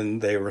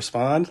 and they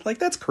respond. Like,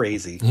 that's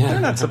crazy.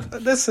 Yeah.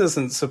 This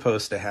isn't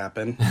supposed to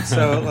happen.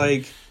 So,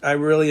 like, I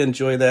really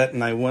enjoy that,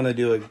 and I want to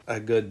do a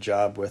good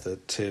job with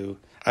it, too.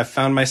 I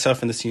found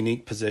myself in this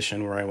unique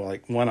position where I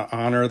want to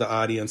honor the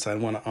audience. I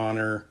want to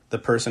honor the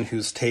person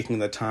who's taking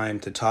the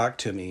time to talk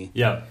to me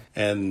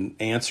and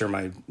answer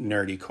my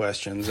nerdy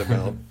questions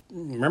about,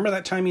 remember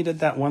that time you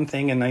did that one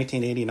thing in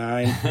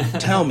 1989?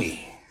 Tell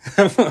me.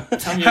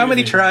 How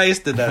many tries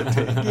did that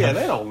take? Yeah,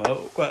 they don't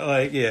know. But,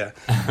 like, yeah.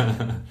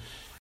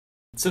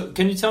 So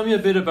can you tell me a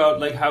bit about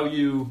like how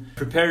you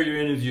prepare your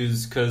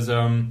interviews? Because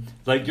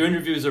like your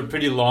interviews are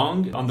pretty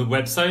long on the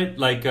website,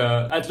 like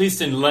at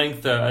least in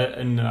length,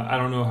 and I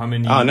don't know how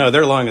many. Oh no,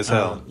 they're long as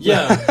hell.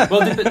 Yeah,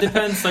 well, it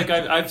depends. Like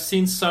I've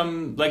seen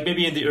some, like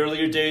maybe in the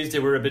earlier days they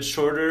were a bit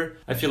shorter.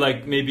 I feel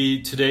like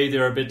maybe today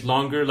they're a bit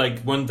longer. Like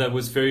one that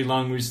was very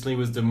long recently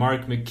was the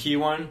Mark McKee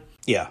one.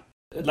 Yeah.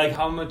 Like,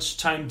 how much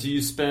time do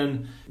you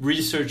spend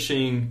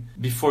researching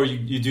before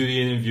you do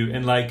the interview?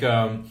 And like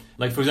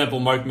for example,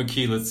 Mark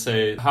McKee, let's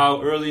say,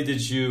 how early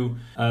did you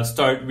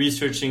start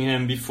researching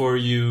him before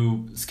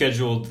you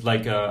scheduled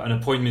like an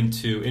appointment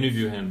to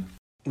interview him?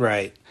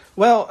 Right.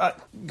 Well,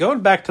 going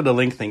back to the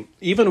length thing,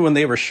 even when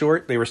they were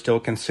short, they were still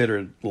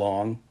considered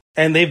long.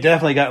 And they've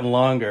definitely gotten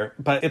longer.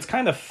 But it's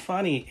kind of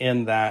funny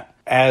in that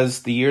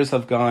as the years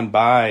have gone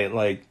by,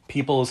 like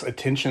people's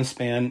attention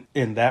span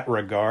in that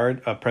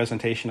regard, a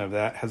presentation of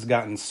that has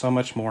gotten so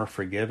much more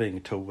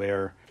forgiving to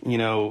where, you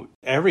know,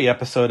 every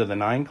episode of the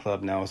 9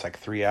 Club now is like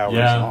 3 hours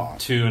long.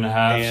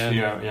 2.5.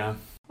 Yeah.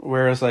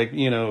 Whereas, like,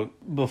 you know,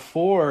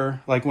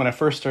 before, like when I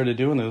first started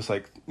doing those,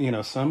 like, you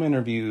know, some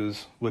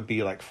interviews would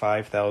be like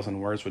 5,000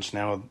 words, which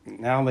now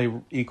they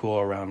equal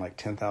around like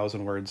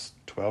 10,000 words,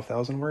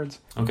 12,000 words.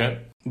 Okay.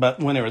 But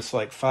when it was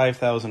like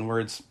 5,000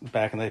 words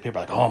back in the day,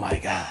 people were like, oh my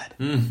God,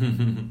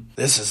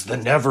 this is the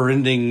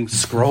never-ending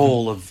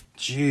scroll of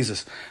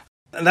Jesus.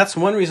 And that's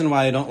one reason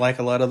why I don't like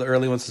a lot of the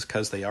early ones, is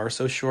because they are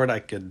so short. I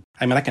can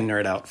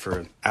nerd out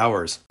for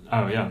hours.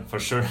 Oh, yeah, for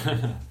sure.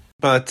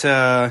 But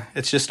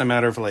it's just a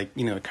matter of, like,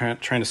 you know,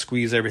 trying to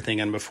squeeze everything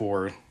in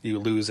before you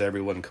lose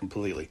everyone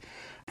completely.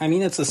 I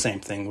mean, it's the same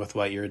thing with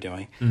what you're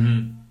doing.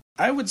 Mm-hmm.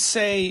 I would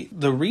say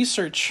the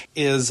research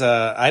is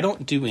I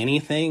don't do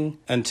anything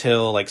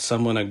until like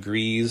someone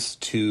agrees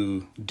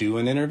to do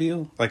an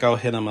interview. Like I'll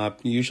hit them up.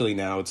 Usually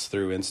now it's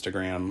through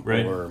Instagram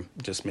or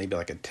just maybe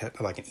like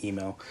an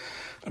email.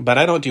 But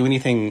I don't do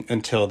anything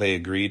until they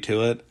agree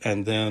to it.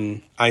 And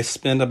then I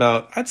spend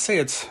I'd say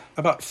it's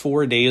about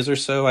 4 days or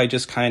so. I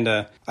just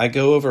I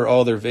go over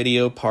all their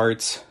video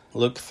parts,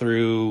 look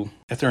through,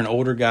 if they're an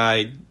older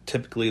guy,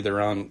 typically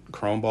they're on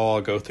Chromeball,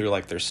 I'll go through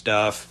like their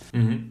stuff.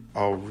 Mm-hmm.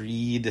 I'll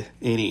read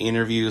any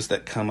interviews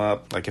that come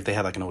up, like if they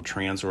had like an old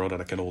Transworld or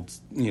like an old,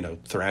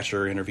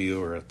 Thrasher interview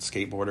or a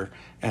skateboarder.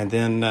 And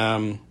then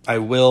I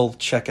will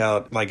check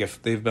out, like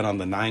if they've been on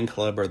the 9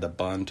 Club or the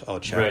Bunt, I'll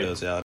check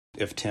those out.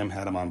 If Tim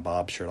had them on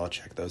Bob's shirt, I'll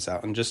check those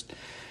out. And just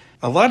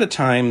a lot of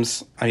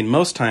times,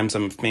 most times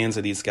I'm fans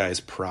of these guys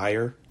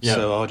prior. Yeah.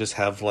 So I'll just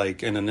have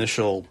like an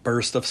initial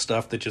burst of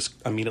stuff that just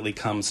immediately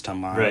comes to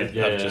mind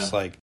just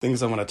like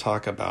things I want to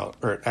talk about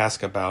or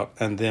ask about.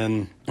 And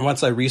then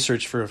once I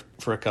research for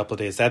a couple of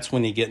days, that's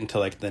when you get into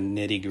like the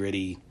nitty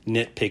gritty,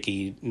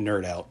 nitpicky,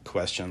 nerd out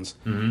questions.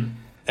 Mm-hmm.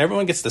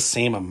 Everyone gets the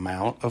same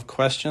amount of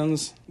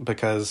questions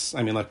because,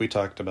 I mean, like we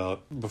talked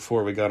about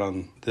before we got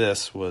on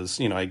this was,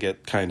 I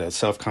get kind of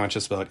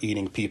self-conscious about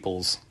eating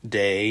people's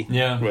day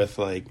with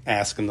like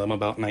asking them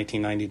about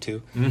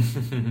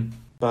 1992.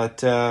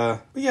 But,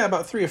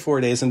 about 3 or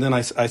 4 days. And then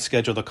I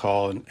schedule the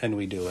call and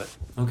we do it.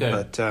 Okay.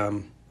 But,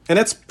 and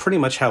that's pretty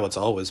much how it's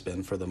always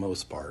been for the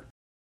most part.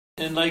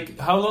 And like,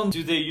 how long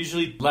do they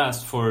usually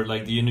last for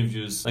like the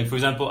interviews? Like, for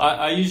example,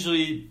 I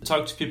usually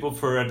talk to people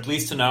for at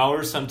least an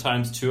hour,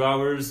 sometimes 2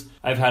 hours.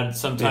 I've had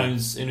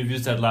sometimes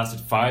interviews that lasted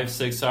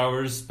 5-6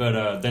 hours,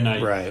 but then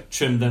I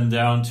trim them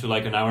down to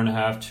like an hour and a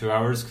half, 2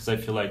 hours, because I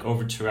feel like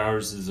over 2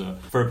 hours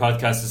for a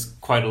podcast is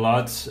quite a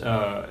lot.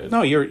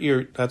 No,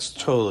 you're that's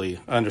totally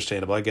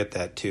understandable. I get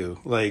that too.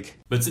 Like,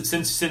 but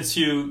since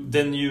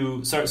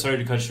you sorry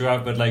to cut you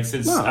off, but like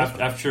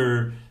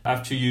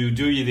after you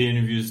do the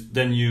interviews,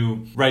 then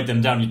you write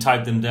them down, you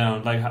type them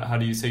down. Like, how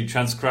do you say,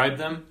 transcribe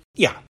them?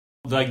 Yeah.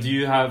 Like, do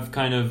you have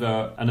kind of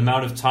an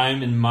amount of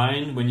time in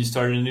mind when you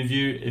start an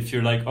interview? If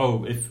you're like,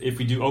 oh, if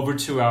we do over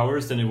 2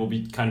 hours, then it will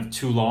be kind of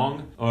too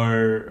long?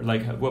 Or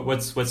like,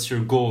 what's your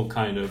goal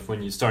kind of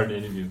when you start an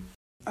interview?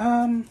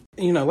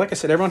 Like I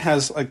said, everyone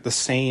has like the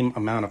same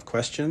amount of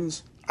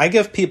questions. I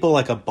give people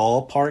like a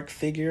ballpark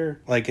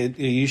figure. Like it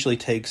usually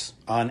takes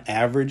on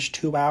average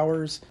 2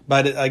 hours.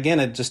 But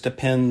it just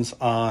depends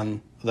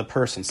on the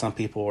person. Some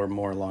people are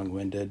more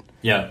long-winded.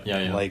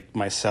 Yeah. Like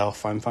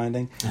myself, I'm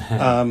finding.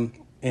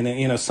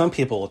 And some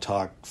people will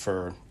talk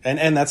for,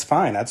 and that's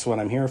fine. That's what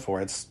I'm here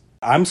for.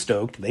 I'm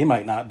stoked. They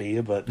might not be,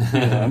 but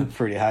I'm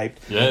pretty hyped.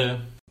 Yeah.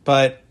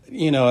 But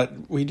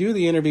we do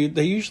the interview.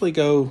 They usually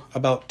go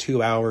about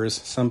 2 hours.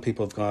 Some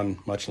people have gone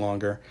much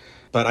longer.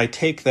 But I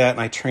take that and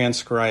I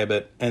transcribe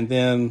it. And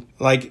then,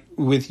 like,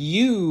 with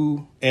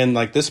you and,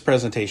 like, this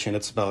presentation,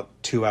 it's about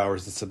 2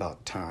 hours. It's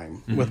about time.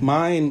 Mm-hmm. With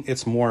mine,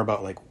 it's more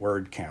about, like,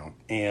 word count.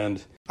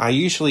 And I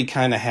usually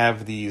kind of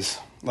have these,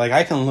 like,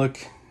 I can look,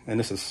 and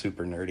this is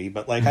super nerdy,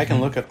 but, like, I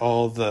can look at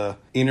all the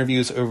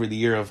interviews over the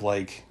year of,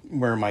 like,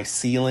 where my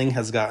ceiling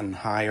has gotten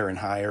higher and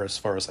higher as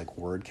far as, like,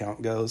 word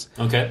count goes.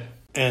 Okay.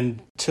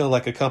 Until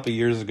like a couple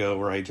years ago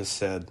where I just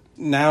said,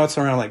 now it's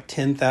around like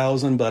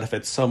 10,000, but if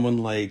it's someone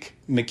like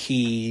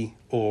McKee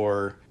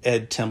or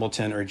Ed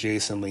Templeton or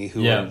Jason Lee,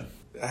 who are,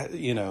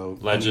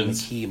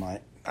 legends.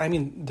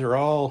 McKee, they're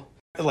all,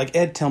 like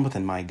Ed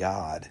Templeton, my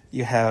God.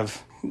 You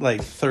have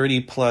like 30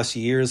 plus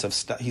years of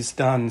stuff. He's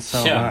done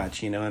so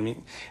much,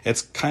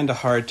 It's kind of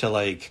hard to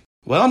like,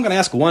 well, I'm going to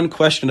ask one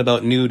question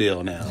about New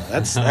Deal now.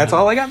 That's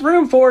all I got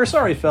room for.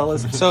 Sorry,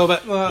 fellas.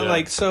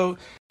 So,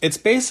 it's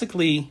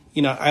basically,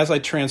 as I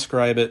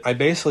transcribe it, I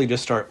basically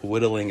just start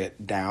whittling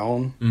it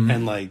down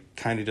and like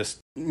kind of just,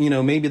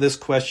 maybe this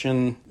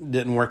question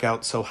didn't work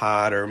out so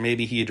hot, or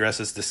maybe he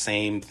addresses the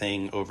same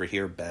thing over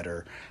here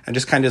better, and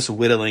just kind of just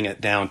whittling it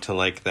down to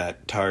like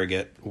that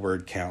target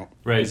word count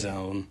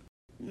zone.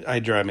 I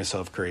drive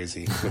myself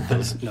crazy with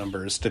those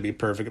numbers, to be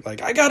perfect.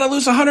 Like, I got to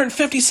lose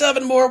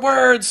 157 more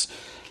words.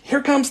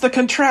 Here comes the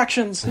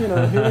contractions, here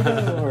we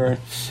go.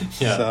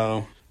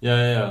 So.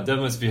 Yeah, that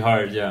must be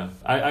hard, yeah.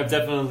 I've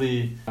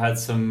definitely had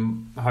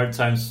some hard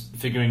times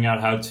figuring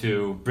out how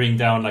to bring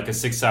down like a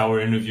 6-hour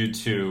interview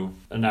to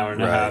an hour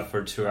and a half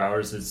or 2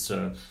 hours. It's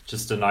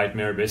just a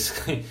nightmare,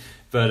 basically.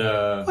 But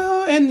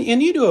well, and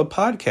you do a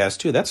podcast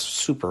too. That's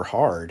super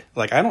hard.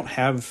 Like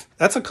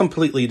that's a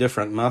completely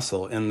different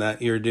muscle in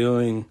that you're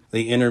doing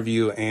the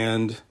interview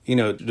and,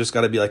 just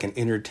got to be like an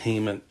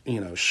entertainment,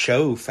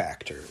 show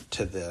factor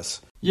to this.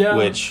 Yeah.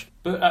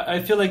 But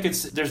I feel like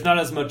there's not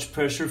as much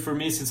pressure for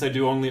me since I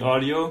do only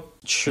audio.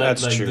 Sure,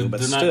 that's true, but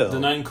still. The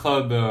 9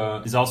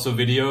 Club is also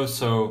video,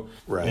 so...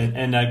 Right.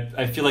 And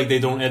I feel like they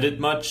don't edit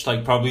much.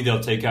 Like, probably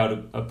they'll take out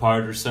a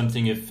part or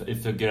something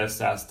if a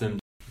guest asks them.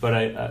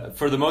 But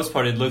for the most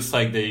part, it looks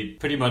like they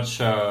pretty much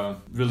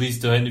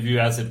released the interview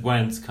as it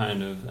went,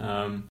 kind of.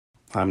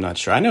 I'm not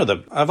sure. I know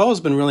I've always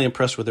been really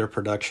impressed with their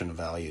production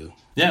value.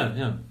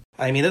 Yeah.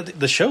 I mean,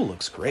 the show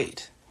looks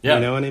great. Yeah.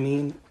 You know what I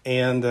mean?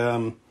 And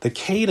the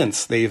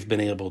cadence they've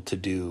been able to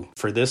do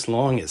for this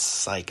long is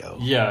psycho.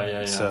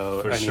 Yeah.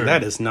 So, for I mean, sure.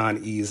 that is not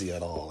easy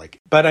at all.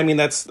 But I mean,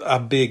 that's a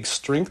big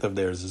strength of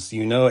theirs is,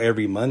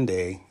 every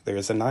Monday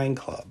there's a 9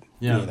 Club.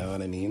 Yeah. You know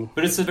what I mean?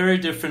 But it's a very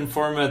different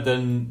format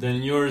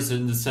than yours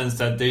in the sense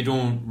that they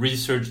don't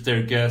research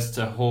their guests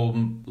a whole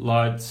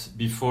lot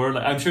before.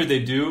 Like, I'm sure they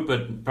do,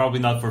 but probably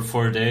not for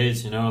 4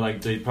 days,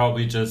 like they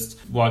probably just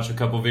watch a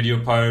couple video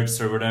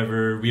parts or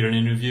whatever, read an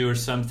interview or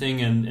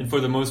something. And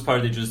for the most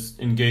part, they just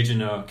engage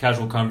in a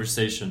casual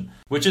conversation,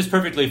 which is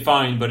perfectly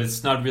fine, but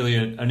it's not really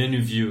an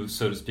interview,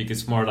 so to speak.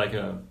 It's more like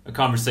a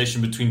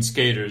conversation between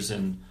skaters.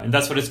 And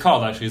that's what it's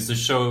called, actually. It's a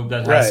show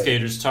that has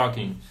skaters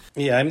talking.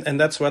 Yeah, and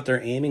that's what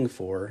they're aiming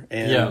for.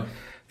 And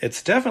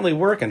it's definitely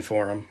working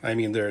for them. I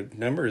mean, their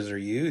numbers are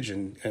huge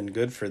and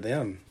good for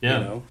them.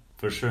 Yeah,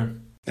 for sure.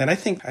 And I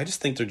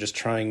just think they're just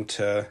trying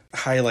to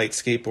highlight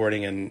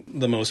skateboarding in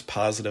the most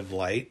positive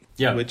light.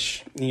 Yeah.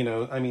 Which,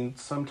 I mean,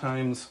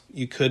 sometimes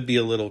you could be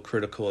a little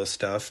critical of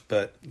stuff,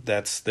 but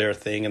that's their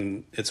thing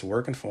and it's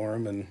working for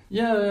them. And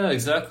yeah,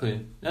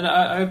 exactly. And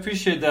I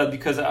appreciate that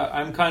because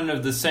I'm kind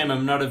of the same.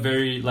 I'm not a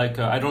very,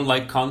 I don't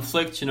like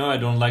conflict, I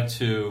don't like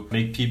to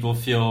make people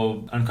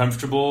feel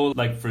uncomfortable.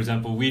 Like, for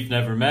example, we've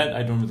never met.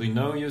 I don't really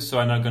know you, so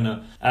I'm not going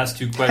to ask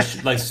you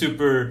questions, like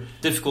super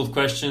difficult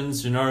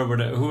questions, or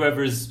whatever.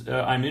 Whoever's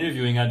I'm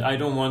interviewing, I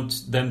don't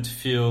want them to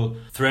feel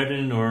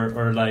threatened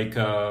or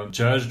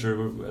judged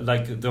or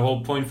like the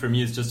whole point for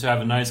me is just to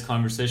have a nice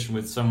conversation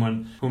with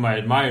someone whom I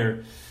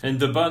admire. And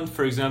The Bund,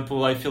 for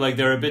example, I feel like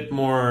they're a bit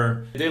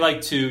more, they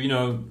like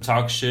to,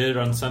 talk shit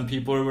on some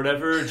people or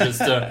whatever.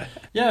 Just, and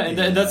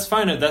that's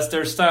fine. That's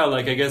their style.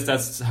 Like, I guess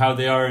that's how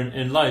they are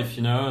in life,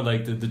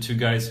 like the two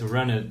guys who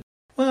run it.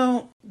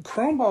 Well,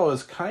 Chromeball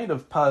is kind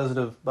of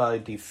positive by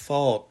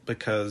default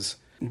because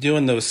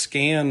doing those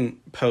scan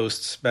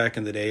posts back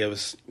in the day, it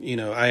was,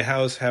 I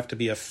always have to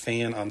be a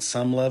fan on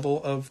some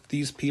level of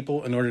these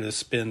people in order to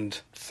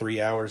spend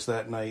 3 hours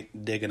that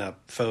night digging up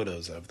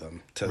photos of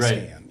them to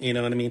scan. You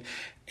know what I mean?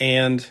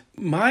 And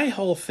my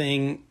whole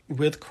thing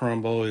with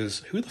Chromeball is,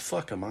 who the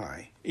fuck am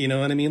I? You know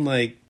what I mean?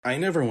 Like, I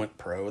never went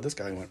pro. This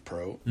guy went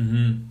pro.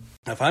 Mm-hmm.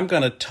 If I'm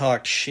going to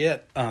talk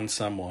shit on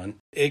someone,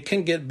 it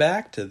can get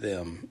back to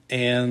them.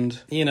 And,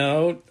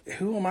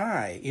 who am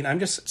I? I'm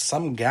just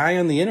some guy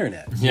on the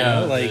internet.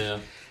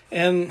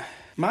 And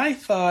my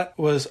thought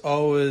was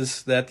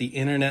always that the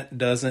internet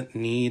doesn't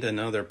need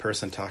another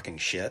person talking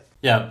shit.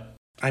 Yeah.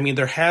 I mean,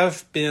 there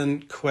have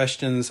been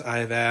questions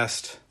I've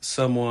asked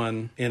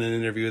someone in an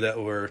interview that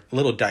were a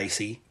little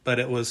dicey, but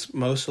it was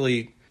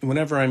mostly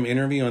whenever I'm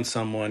interviewing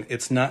someone,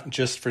 it's not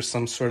just for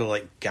some sort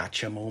of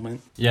gotcha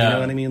moment. Yeah. You know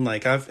what I mean?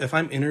 If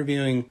I'm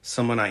interviewing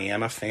someone I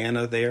am a fan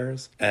of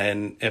theirs,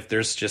 and if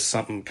there's just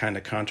something kind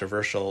of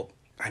controversial,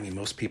 I mean,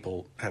 most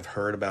people have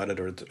heard about it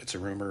or it's a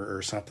rumor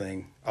or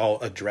something, I'll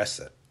address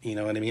it. You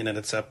know what I mean? And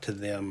it's up to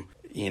them,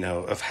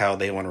 of how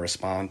they want to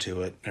respond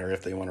to it or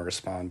if they want to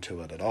respond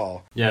to it at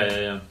all.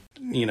 Yeah.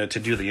 To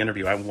do the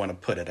interview, I want to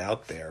put it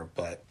out there,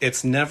 but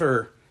it's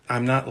never...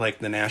 I'm not like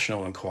the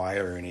National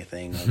Enquirer or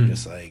anything. I'm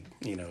just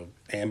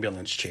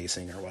ambulance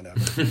chasing or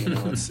whatever.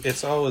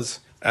 It's always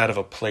out of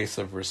a place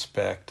of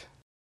respect.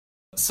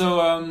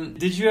 So,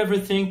 did you ever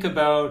think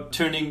about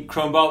turning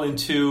Chromeball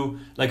into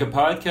a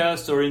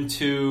podcast or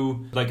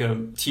into a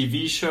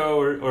TV show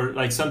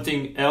or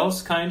something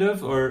else kind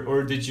of?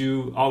 Or did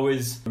you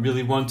always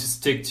really want to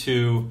stick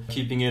to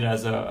keeping it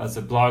as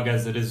a blog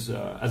as it is,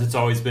 as it's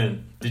always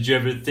been? Did you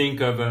ever think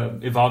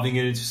of evolving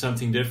it into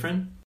something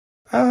different?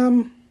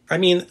 I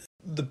mean,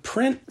 the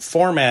print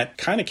format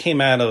kind of came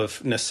out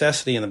of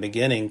necessity in the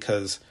beginning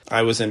because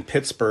I was in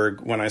Pittsburgh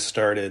when I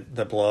started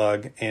the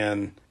blog,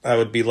 and I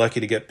would be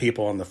lucky to get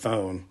people on the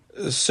phone.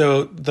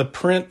 So the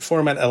print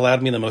format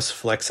allowed me the most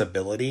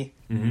flexibility.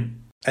 Mm-hmm.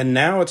 And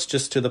now it's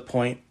just to the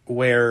point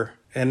where,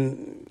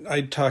 and I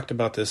talked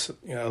about this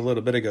a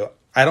little bit ago,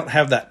 I don't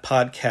have that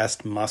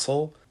podcast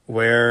muscle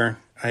where,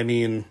 I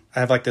mean, I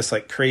have this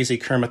crazy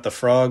Kermit the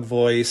Frog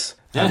voice.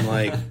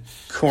 I'm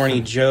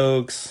corny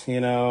jokes,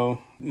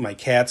 my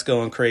cat's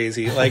going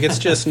crazy. It's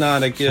just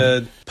not a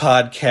good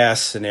podcast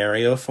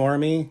scenario for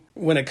me.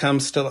 When it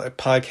comes to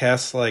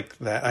podcasts like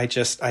that,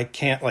 I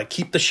can't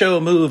keep the show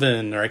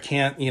moving, or I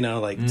can't,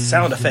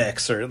 sound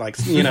effects or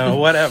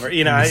whatever.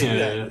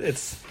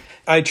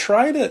 I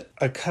tried it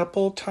a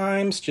couple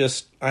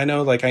times. I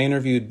know I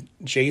interviewed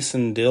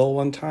Jason Dill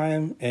one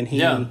time, and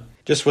he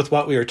just with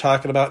what we were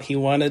talking about, he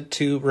wanted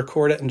to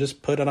record it and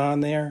just put it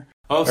on there.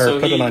 Oh, so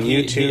put it on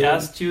YouTube. He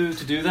asked you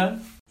to do that?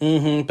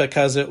 Mm-hmm,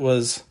 because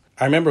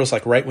I remember it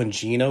was right when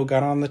Gino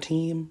got on the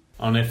team.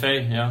 On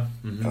FA, yeah.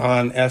 Mm-hmm.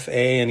 On FA,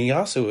 and he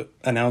also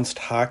announced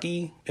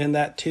hockey in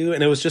that too.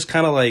 And it was just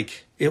kind of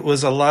it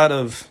was a lot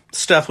of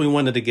stuff we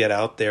wanted to get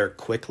out there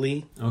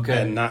quickly.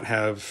 Okay. And not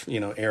have,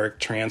 Eric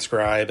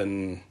transcribe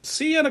and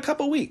see you in a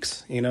couple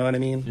weeks. You know what I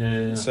mean?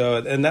 Yeah. So,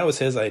 and that was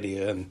his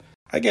idea. And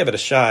I gave it a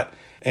shot.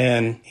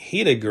 And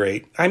he did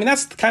great. I mean,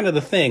 that's kind of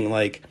the thing.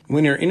 Like,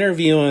 when you're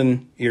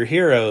interviewing your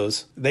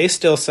heroes, they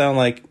still sound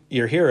like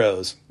your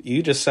heroes.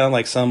 You just sound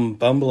like some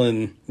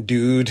bumbling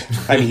dude.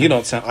 I mean, you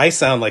don't sound... I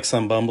sound like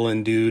some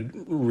bumbling dude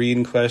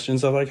reading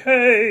questions of like,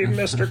 hey,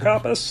 Mr.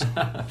 Coppice,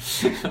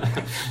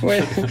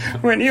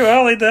 when you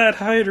ollied that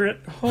hydrant,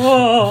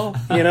 oh...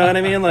 You know what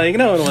I mean? Like,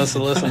 no one wants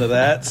to listen to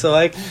that. So,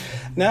 like,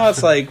 now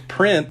it's like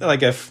print.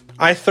 Like, if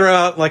I throw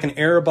out, like, an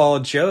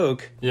airball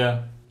joke...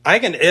 Yeah. I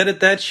can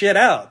edit that shit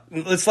out.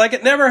 It's like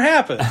it never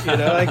happened, you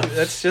know. Like,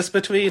 that's just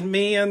between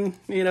me and,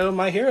 you know,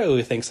 my hero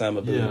who thinks I'm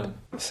a boob.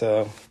 Yeah.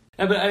 So,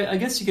 yeah, but I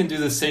guess you can do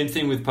the same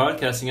thing with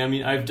podcasting. I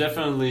mean, I've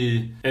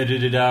definitely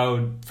edited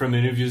out from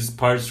interviews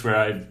parts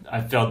where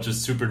I felt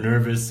just super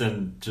nervous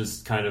and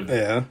just kind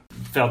of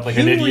felt like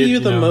an idiot. Who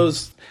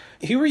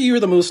were you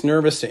the most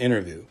nervous to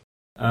interview?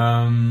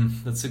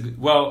 That's a good...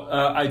 Well,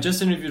 I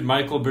just interviewed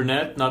Michael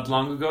Burnett not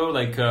long ago,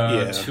 like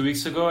 2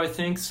 weeks ago, I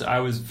think. So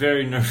I was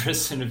very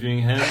nervous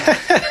interviewing him.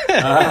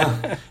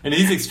 And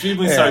he's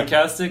extremely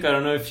sarcastic. I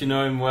don't know if you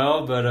know him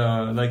well, but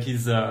like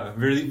he's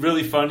really,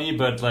 really funny.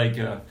 But like,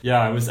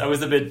 I was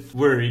a bit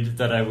worried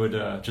that I would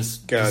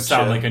just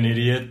sound like an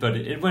idiot. But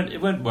it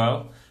went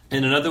well.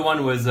 And another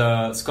one was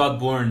Scott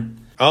Bourne.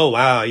 Oh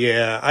wow,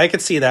 yeah, I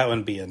could see that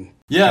one being.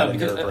 Yeah,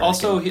 because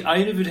also I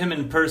interviewed him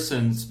in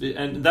person,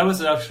 and that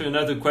was actually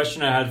another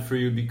question I had for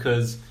you,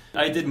 because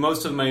I did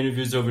most of my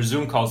interviews over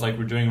Zoom calls like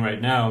we're doing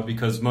right now,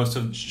 because a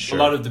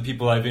lot of the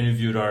people I've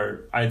interviewed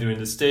are either in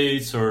the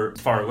States or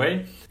far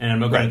away, and I'm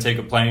not going to take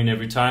a plane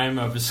every time,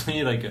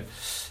 obviously.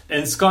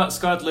 And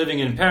Scott living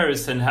in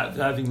Paris and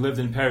having lived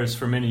in Paris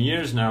for many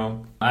years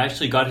now, I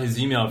actually got his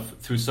email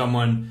through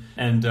someone,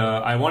 and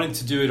I wanted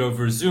to do it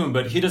over Zoom,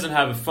 but he doesn't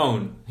have a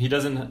phone. He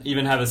doesn't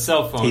even have a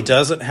cell phone. He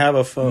doesn't have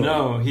a phone?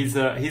 No, he's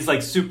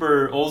like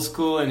super old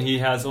school, and he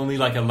has only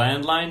like a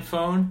landline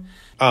phone.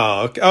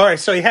 Oh, okay. All right.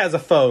 So he has a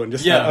phone.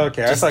 Just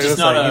okay. Just, I thought it was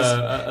not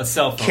like a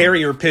cell phone.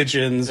 Carrier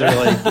pigeons, or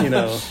like, you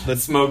know, the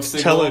smoke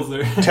signals,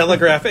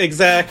 telegraph.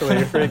 Exactly.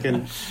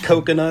 Freaking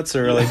coconuts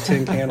or like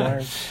tin can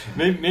wires.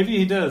 Maybe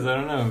he does. I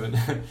don't know.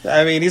 But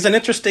I mean, he's an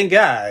interesting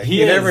guy.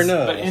 You never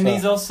know. And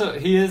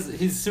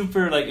he's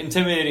super like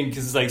intimidating,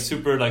 because he's like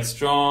super like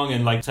strong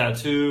and like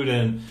tattooed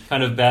and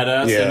kind of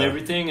badass and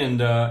everything. And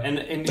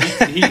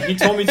he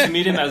told me to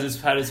meet him at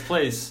his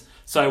place.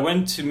 So I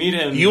went to meet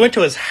him. You went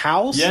to his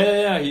house?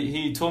 Yeah.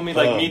 He told me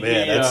meet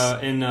me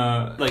in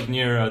like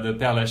near the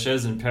Père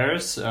Lachaise in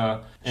Paris.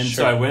 So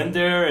I went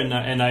there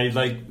and I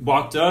like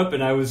walked up,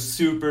 and I was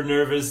super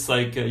nervous,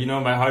 like you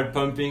know, my heart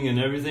pumping and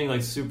everything,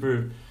 like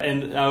super.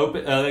 And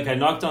I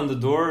knocked on the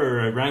door, or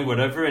I rang,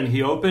 whatever, and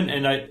he opened,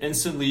 and I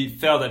instantly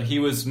felt that he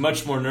was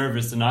much more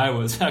nervous than I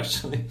was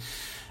actually.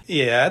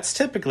 Yeah, that's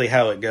typically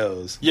how it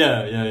goes.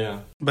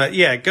 Yeah. But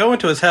yeah, going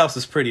to his house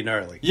is pretty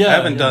gnarly. Yeah, I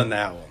haven't done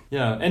that one.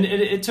 Yeah, and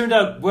it turned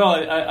out well.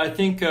 I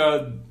think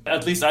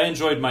at least I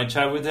enjoyed my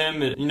chat with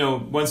him. You know,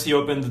 once he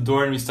opened the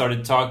door and we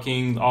started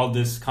talking, all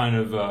this kind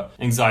of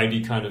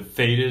anxiety kind of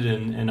faded,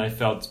 and I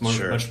felt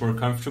much more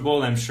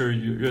comfortable. I'm sure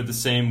you're the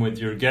same with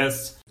your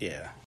guests.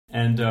 Yeah.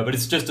 And but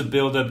it's just a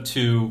build up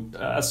to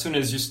as soon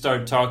as you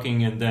start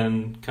talking, and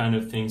then kind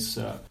of things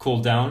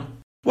cool down.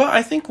 Well,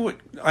 I think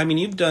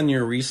you've done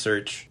your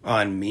research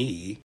on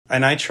me,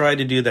 and I try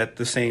to do that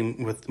the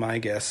same with my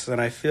guests,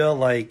 and I feel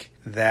like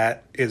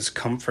that is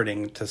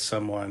comforting to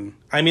someone.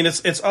 I mean,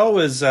 it's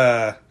always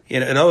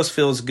it always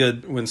feels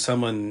good when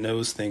someone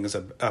knows things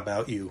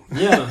about you.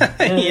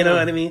 Yeah. You know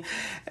what I mean?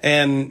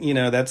 And you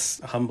know,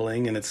 that's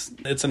humbling, and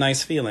it's a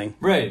nice feeling.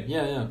 Right.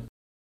 Yeah.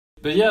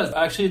 But yeah,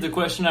 actually the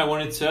question I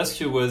wanted to ask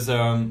you was,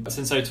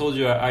 since I told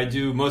you I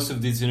do most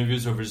of these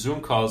interviews over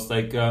Zoom calls,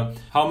 like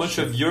how much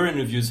of your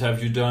interviews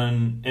have you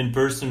done in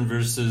person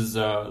versus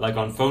like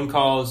on phone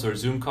calls or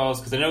Zoom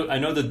calls? Because I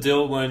know the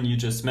Dill one you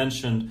just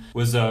mentioned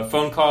was a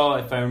phone call,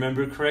 if I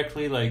remember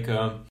correctly. Like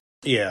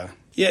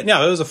Yeah,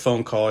 no, it was a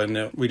phone call,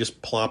 and we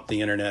just plopped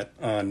the internet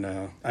on.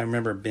 I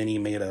remember Benny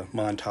made a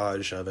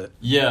montage of it.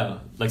 Yeah,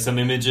 like some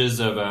images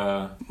of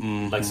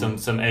like some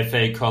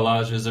FA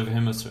collages of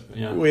him.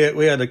 Yeah,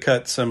 we had to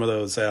cut some of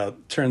those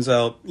out. Turns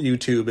out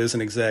YouTube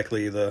isn't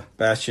exactly the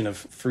bastion of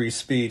free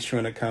speech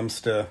when it comes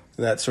to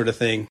that sort of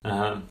thing.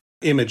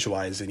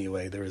 Image-wise,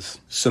 anyway, there was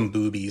some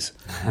boobies.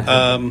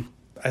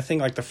 I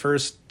think like the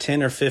first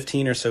 10 or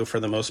 15 or so, for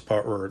the most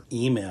part, were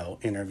email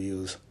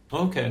interviews.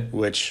 Okay.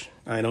 Which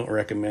I don't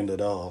recommend at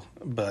all.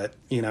 But,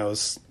 you know,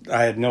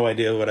 I had no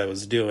idea what I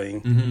was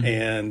doing.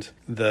 And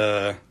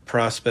the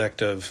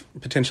prospect of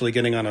potentially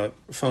getting on a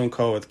phone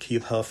call with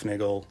Keith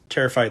Huffnagel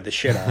terrified the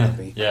shit out of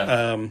me.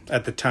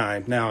 At the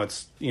time. Now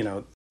it's, you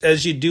know,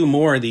 as you do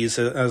more of these,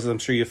 as I'm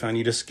sure you found,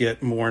 you just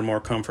get more and more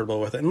comfortable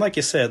with it. And like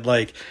you said,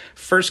 like,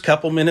 first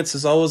couple minutes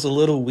is always a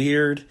little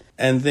weird.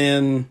 And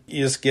then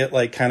you just get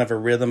like kind of a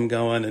rhythm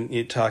going, and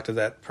you talk to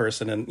that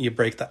person and you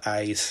break the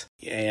ice.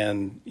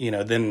 And, you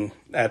know, then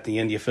at the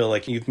end you feel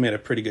like you've made a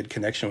pretty good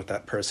connection with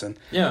that person.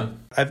 Yeah.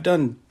 I've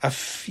done a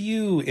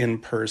few in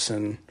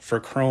person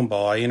for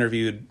Chromeball. I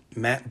interviewed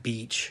Matt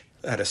Beach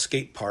at a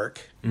skate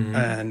park,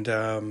 and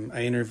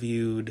I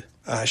interviewed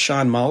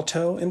Sean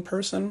Malto in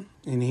person,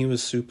 and he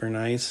was super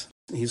nice.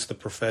 He's the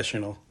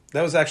professional.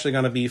 That was actually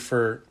going to be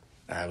for...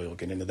 we won't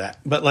get into that.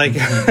 But like,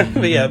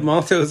 but yeah,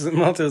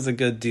 Malto's a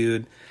good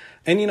dude.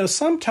 And,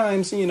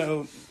 sometimes,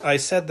 I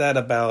said that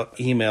about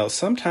email.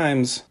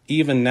 Sometimes,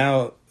 even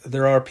now,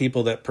 there are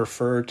people that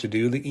prefer to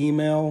do the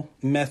email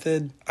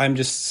method. I'm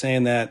just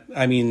saying that,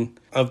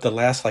 of the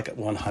last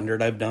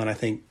 100 I've done, I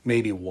think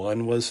maybe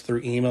one was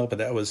through email, but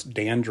that was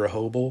Dan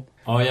Drahobel.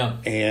 Oh, yeah.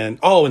 And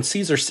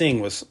Caesar Singh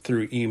was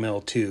through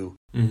email too.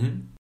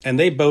 Mm-hmm. And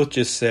they both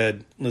just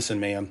said, listen,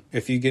 man,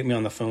 if you get me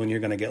on the phone,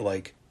 you're going to get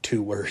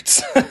 2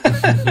 words.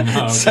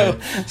 Okay.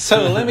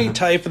 So let me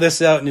type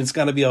this out, and it's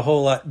going to be a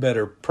whole lot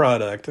better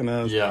product. And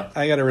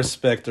I got to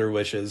respect their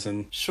wishes.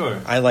 And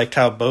sure, I liked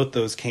how both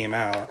those came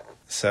out.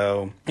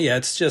 So yeah,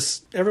 it's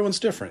just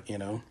everyone's different,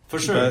 For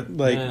sure.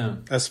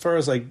 But as far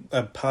as a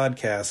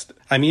podcast,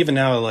 I'm even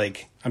now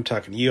I'm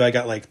talking to you. I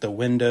got the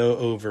window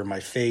over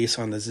my face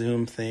on the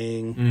Zoom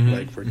thing.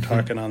 Mm-hmm. We're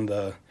talking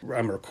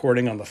I'm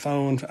recording on the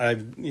phone.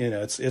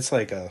 It's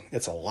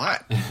a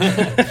lot.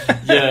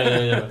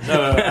 Yeah.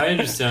 No, I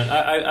understand.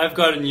 I've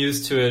gotten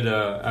used to it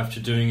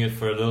after doing it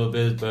for a little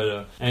bit,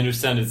 but I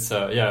understand it's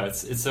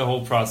a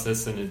whole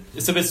process, and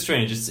it's a bit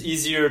strange. It's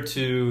easier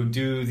to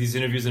do these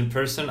interviews in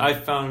person. I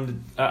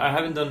found I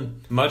haven't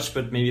done much,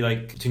 but maybe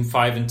between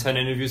 5 and 10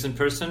 interviews in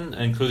person,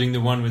 including the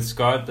one with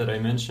Scott that I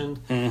mentioned.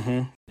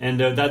 Mm-hmm. And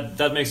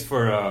that makes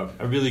for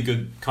a really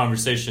good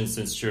conversation,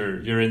 since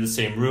you're in the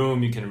same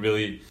room. You can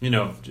really,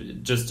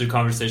 just the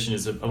conversation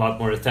is a lot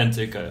more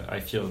authentic,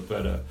 I feel.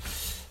 But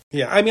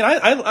yeah,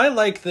 I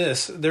like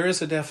this. There is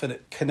a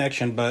definite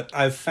connection, but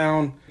I've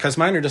found, because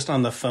mine are just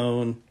on the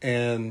phone,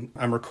 and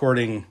I'm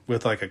recording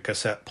with a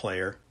cassette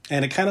player.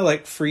 And it kind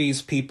of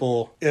frees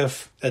people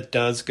if it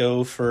does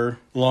go for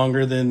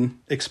longer than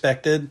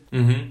expected.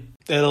 Mm-hmm.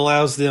 It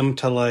allows them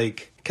to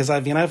because I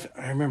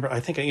remember, I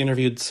think I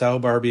interviewed Sal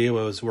Barbier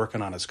while I was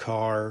working on his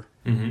car.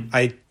 Mm-hmm.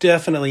 I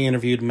definitely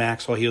interviewed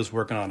Max while he was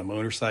working on a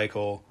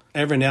motorcycle.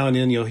 Every now and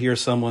then you'll hear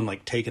someone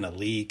taking a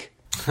leak.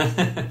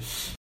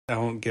 I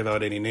won't give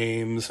out any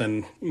names,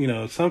 and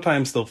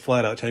sometimes they'll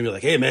flat out tell me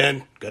hey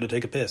man, gotta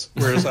take a piss.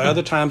 Whereas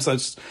other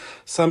times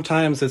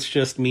sometimes it's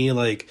just me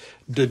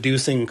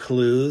deducing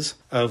clues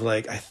of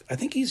I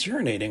think he's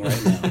urinating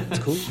right now.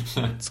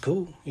 It's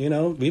cool.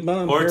 We've been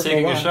on or here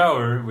taking for a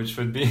shower, which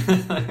would be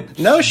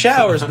no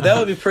showers, but that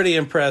would be pretty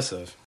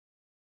impressive.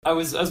 I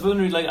was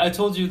wondering, I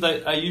told you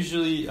that I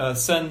usually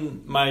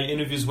send my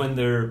interviews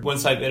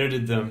once I've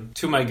edited them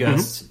to my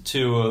guests, mm-hmm.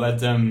 to let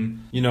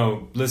them,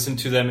 listen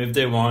to them if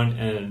they want.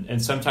 And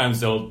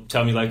sometimes they'll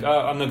tell me I'm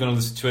not going to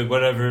listen to it,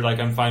 whatever,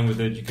 I'm fine with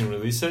it, you can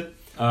release it.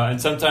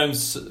 And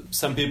sometimes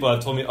some people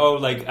have told me,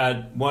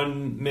 at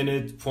 1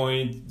 minute,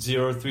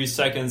 0.03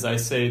 seconds, I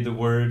say the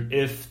word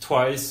if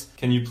twice.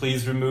 Can you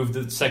please remove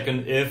the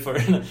second if?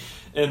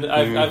 And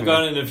I've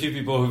gotten a few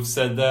people who've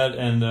said that,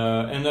 and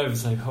I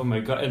was oh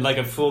my god, and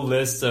a full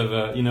list of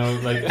I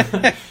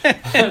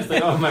was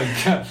oh my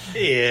god,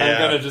 yeah,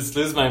 I'm gonna just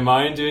lose my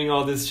mind doing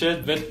all this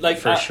shit. But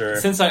for sure,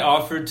 since I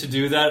offered to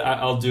do that,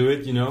 I'll do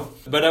it,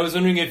 But I was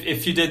wondering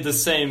if you did the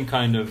same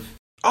kind of.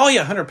 Oh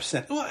yeah,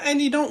 100%. Well,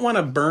 and you don't want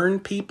to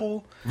burn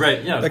people,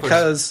 right? Yeah,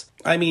 because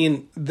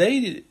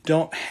they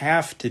don't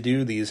have to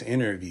do these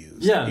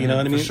interviews. Yeah, you know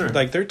what I mean. Sure.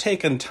 They're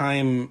taking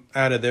time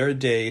out of their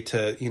day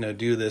to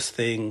do this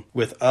thing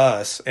with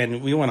us,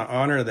 and we want to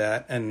honor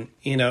that. And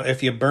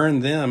if you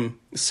burn them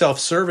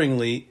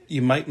self-servingly,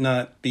 you might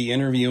not be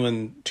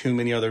interviewing too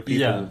many other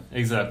people. Yeah,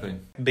 exactly.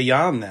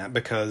 Beyond that,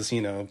 because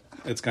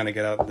it's going to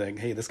get out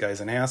hey, this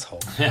guy's an asshole.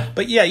 Yeah.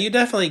 But yeah, you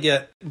definitely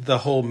get the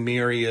whole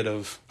myriad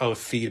of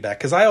feedback.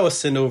 Because I always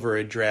send over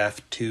a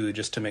draft too,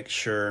 just to make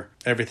sure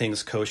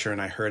everything's kosher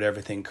and I heard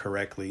everything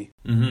correctly.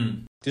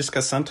 Mm-hmm. Just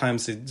because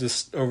sometimes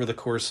over the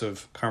course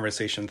of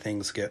conversation,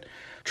 things get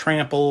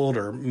trampled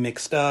or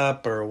mixed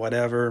up or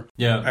whatever.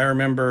 Yeah. I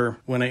remember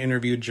when I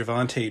interviewed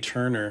Javante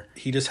Turner,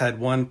 he just had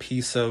one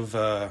piece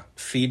of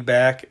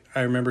feedback.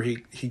 I remember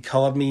he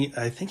called me,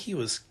 I think he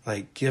was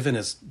giving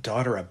his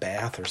daughter a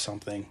bath or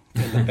something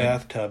in the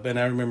bathtub. And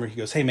I remember he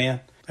goes, hey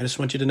man, I just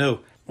want you to know,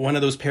 one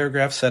of those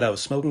paragraphs said I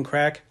was smoking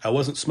crack. I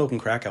wasn't smoking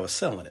crack, I was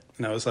selling it.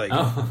 And I was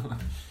oh.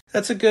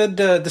 That's a good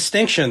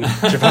distinction,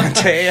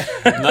 Javante.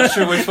 Not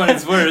sure which one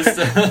is worse.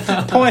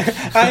 Point.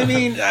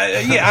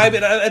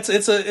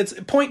 It's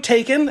point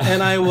taken,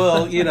 and I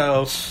will,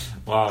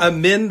 wow.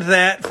 amend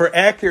that for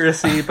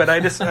accuracy. But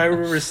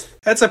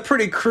that's a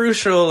pretty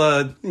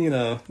crucial,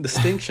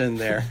 distinction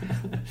there.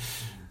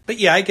 But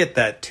yeah, I get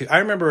that too. I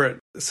remember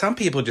some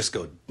people just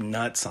go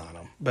nuts on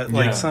them,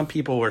 but some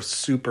people were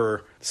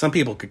some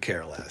people could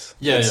care less.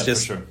 Yeah, it's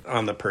just for sure.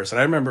 On the person.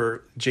 I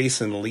remember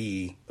Jason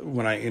Lee,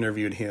 when I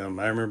interviewed him,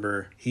 I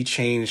remember he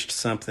changed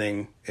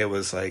something. It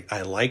was I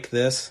like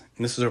this.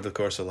 And this was over the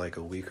course of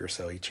a week or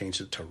so. He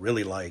changed it to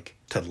really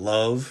to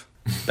love,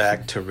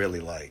 back to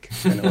really like.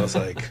 And it was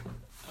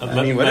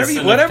I mean,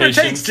 whatever it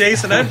takes,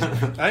 Jason.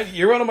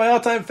 You're one of my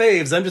all-time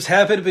faves. I'm just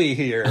happy to be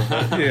here.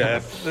 But, yeah,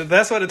 if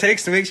that's what it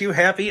takes to make you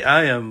happy,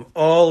 I am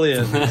all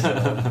in.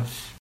 So.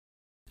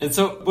 And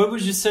so what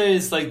would you say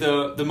is like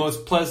the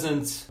most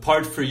pleasant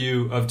part for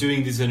you of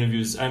doing these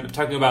interviews? I'm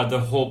talking about the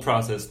whole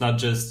process, not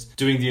just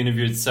doing the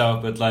interview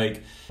itself, but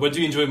like what do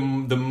you enjoy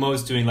the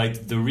most doing?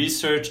 Like the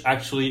research,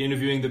 actually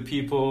interviewing the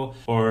people,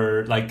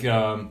 or like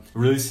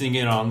releasing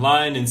it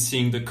online and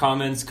seeing the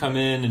comments come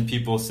in and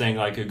people saying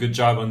like a good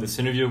job on this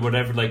interview,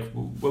 whatever. Like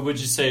what would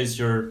you say is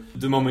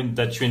the moment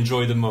that you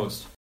enjoy the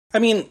most? I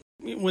mean,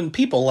 when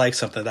people like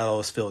something, that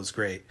always feels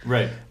great.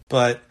 Right.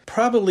 But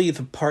probably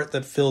the part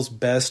that feels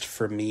best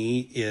for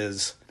me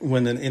is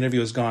when an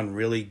interview has gone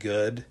really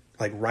good,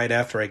 like right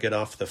after I get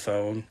off the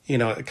phone. You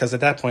know, because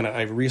at that point,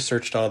 I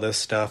researched all this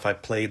stuff. I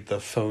played the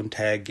phone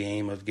tag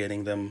game of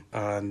getting them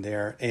on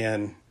there.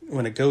 And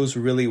when it goes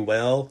really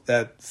well,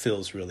 that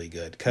feels really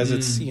good. Because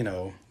it's, you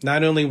know,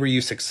 not only were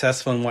you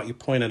successful in what you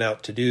pointed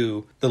out to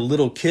do, the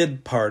little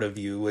kid part of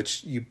you,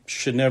 which you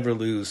should never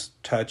lose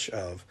touch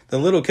of. The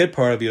little kid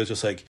part of you is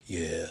just like,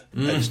 yeah,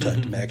 I just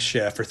talked to Max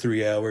Schaff for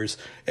 3 hours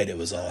and it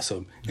was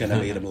awesome. And I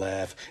made him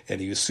laugh and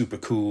he was super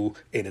cool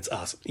and it's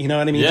awesome. You know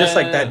what I mean? Just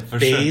like that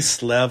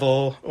base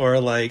level, or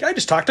like, I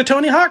just talked to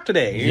Tony Hawk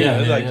today.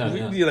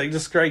 You like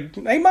just like,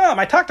 hey mom,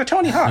 I talked to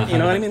Tony Hawk. You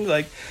know what I mean?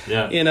 Like,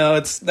 you know,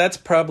 that's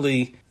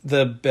probably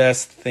the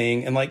best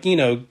thing. And like, you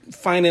know,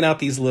 finding out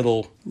these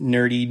little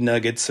nerdy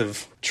nuggets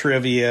of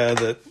trivia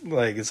that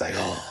like, it's like,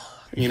 oh,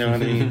 you know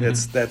what I mean?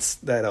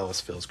 That always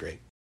feels great.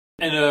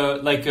 And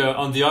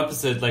on the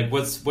opposite, like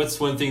what's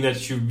one thing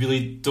that you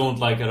really don't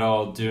like at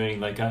all doing?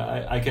 Like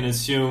I can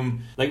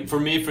assume, like for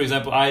me, for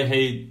example, I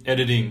hate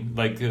editing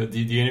like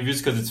the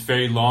interviews because it's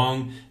very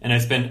long and I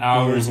spend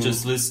hours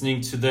just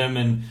listening to them.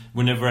 And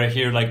whenever I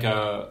hear like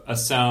a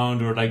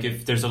sound or like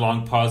if there's a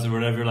long pause or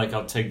whatever, like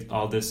I'll take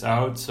all this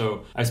out.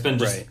 So I spend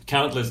just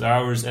countless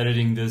hours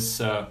editing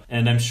this.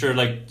 And I'm sure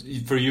like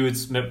for you,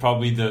 it's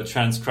probably the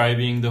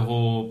transcribing the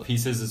whole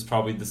pieces is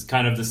probably this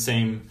kind of the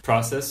same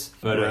process.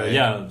 But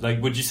like,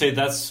 would you say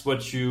that's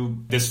what you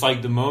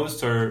dislike the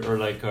most, or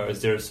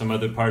is there some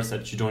other parts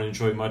that you don't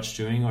enjoy much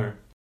doing, or?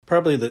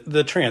 Probably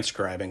the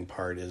transcribing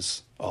part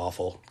is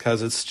awful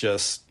because it's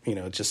just, you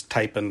know, just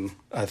typing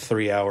a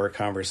 3-hour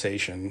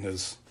conversation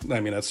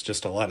that's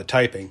just a lot of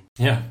typing.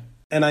 Yeah.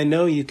 And I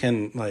know you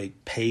can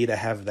like pay to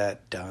have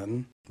that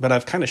done, but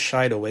I've kind of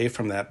shied away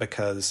from that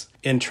because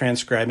in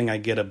transcribing, I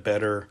get a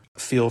better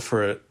feel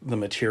for the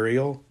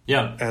material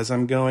as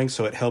I'm going.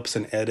 So it helps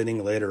in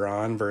editing later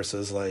on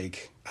versus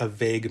like a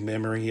vague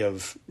memory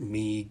of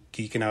me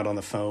geeking out on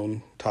the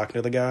phone talking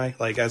to the guy.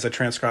 Like as a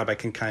transcribe, I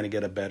can kind of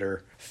get a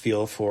better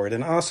feel for it.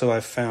 And also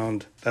I've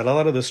found that a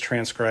lot of those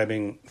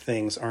transcribing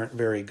things aren't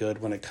very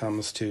good when it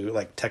comes to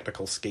like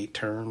technical skate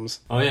terms.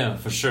 Oh yeah,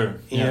 for sure.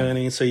 You know what I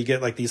mean? So you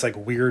get like these like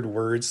weird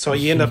words. So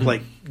you end up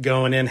like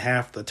going in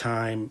half the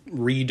time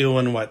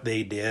redoing what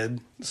they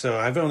did. So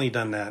I've only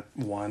done that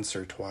once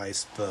or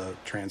twice, the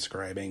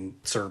transcribing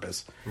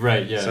service.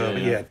 Right, yeah.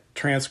 So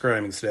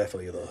transcribing is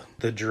definitely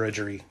the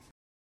drudgery.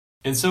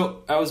 And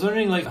so I was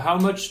wondering, like, how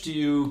much do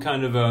you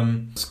kind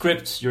of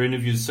script your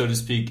interviews, so to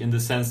speak, in the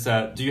sense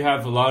that do you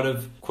have a lot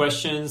of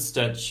questions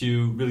that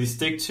you really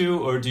stick to,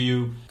 or do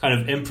you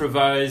kind of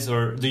improvise,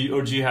 or do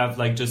you have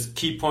like just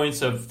key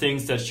points of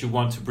things that you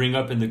want to bring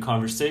up in the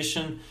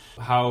conversation?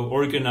 How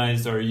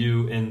organized are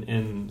you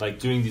in like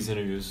doing these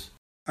interviews?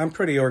 I'm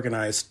pretty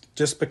organized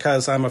just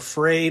because I'm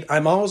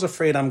always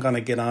afraid I'm going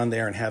to get on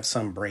there and have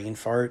some brain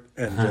fart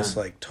and just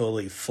like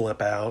totally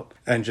flip out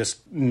and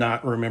just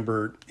not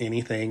remember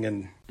anything.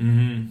 And,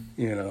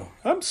 you know,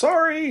 I'm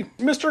sorry,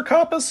 Mr.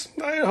 Compass,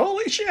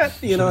 holy shit.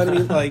 You know what I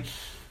mean? Like,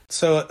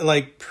 so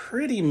like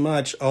pretty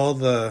much all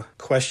the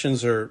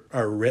questions are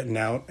written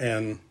out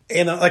and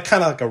like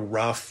kind of like a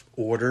rough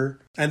order.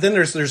 And then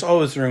there's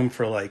always room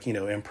for like, you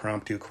know,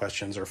 impromptu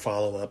questions or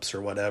follow-ups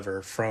or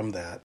whatever from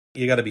that.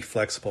 You got to be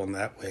flexible in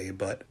that way,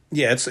 but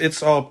yeah,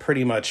 it's all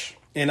pretty much,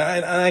 and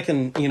I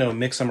can, you know,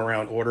 mix them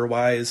around order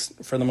wise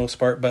for the most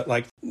part, but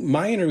like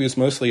my interviews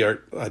mostly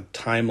are a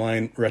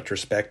timeline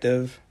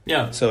retrospective.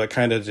 Yeah. So it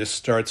kind of just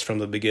starts from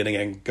the beginning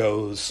and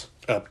goes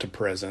up to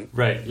present.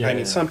 Right. Yeah. I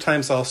mean,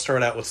 sometimes I'll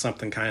start out with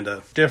something kind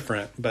of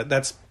different, but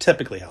that's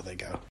typically how they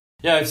go.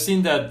 Yeah, I've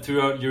seen that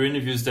throughout your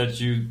interviews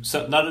that you,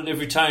 not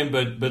every time,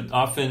 but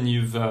often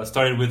you've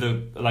started with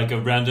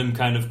a random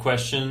kind of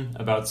question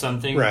about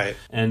something. Right.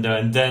 And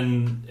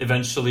then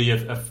eventually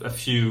a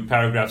few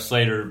paragraphs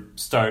later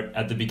start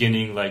at the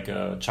beginning, like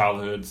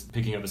childhood,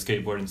 picking up a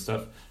skateboard and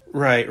stuff.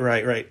 Right.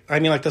 I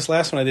mean, like this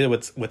last one I did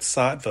with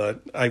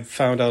Sattva, I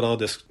found out all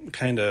this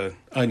kind of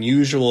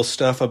unusual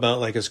stuff about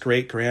like his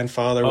great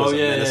grandfather was a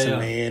medicine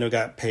man who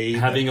got paid,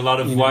 having a lot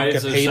of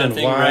wives or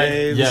something,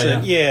 right?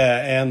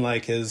 Yeah, and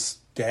like his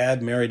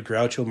dad married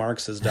Groucho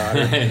Marx's daughter.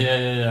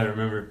 yeah, I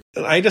remember.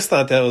 I just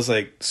thought that was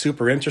like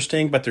super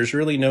interesting, but there's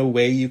really no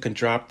way you can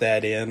drop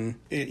that in,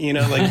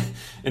 like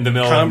in the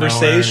middle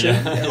conversation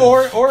of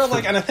nowhere, yeah. or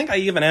like, and I think I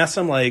even asked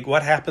him like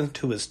what happened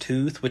to his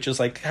tooth, which is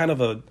like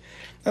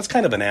that's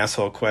kind of an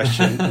asshole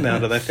question now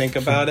that I think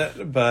about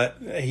it, but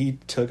he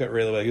took it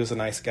really well. He was a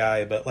nice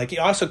guy, but like you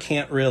also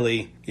can't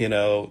really,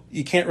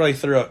 you can't really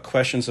throw out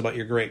questions about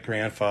your great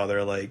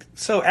grandfather. Like,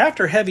 so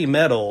after heavy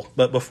metal,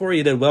 but before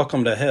you did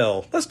Welcome to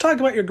Hell, let's talk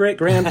about your great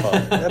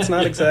grandfather. That's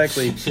not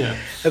exactly,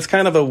 that's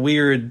kind of a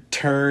weird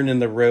turn in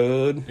the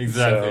road.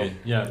 Exactly. So,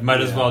 yeah.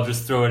 Might as well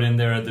just throw it in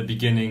there at the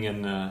beginning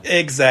and,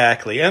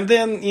 exactly. And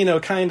then,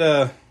 kind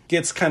of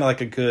gets kind of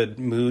like a good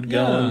mood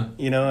going,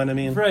 you know what I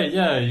mean? Right,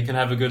 yeah, you can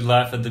have a good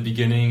laugh at the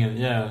beginning, and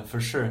yeah,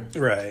 for sure.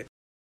 Right.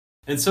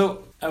 And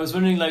so I was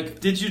wondering,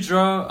 like, did you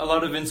draw a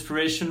lot of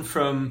inspiration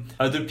from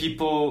other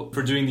people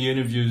for doing the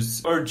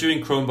interviews or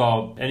during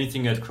Chromeball,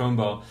 anything at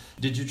Chromeball?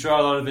 Did you draw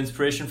a lot of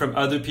inspiration from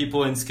other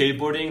people in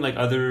skateboarding, like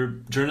other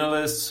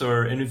journalists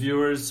or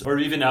interviewers, or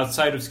even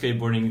outside of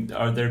skateboarding?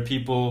 Are there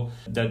people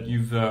that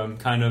you've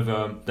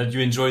that you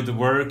enjoyed the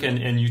work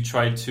and you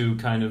tried to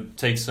kind of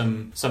take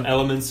some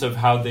elements of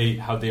how they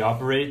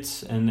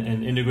operate and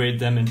integrate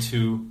them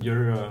into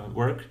your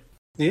work?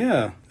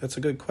 Yeah, that's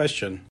a good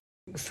question.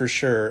 For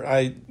sure.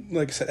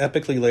 Like I said,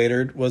 Epically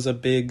Latered was a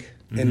big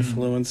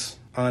influence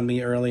on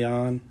me early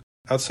on.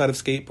 Outside of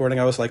skateboarding,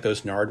 I was like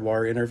those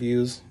Nardwuar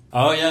interviews.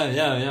 Oh,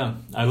 yeah.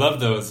 I love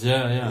those.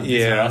 Yeah.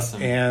 These are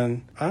awesome.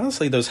 And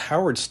honestly, those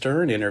Howard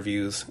Stern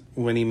interviews,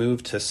 when he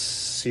moved to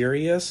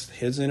Sirius,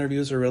 his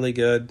interviews are really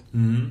good.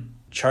 Mm-hmm.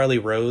 Charlie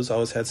Rose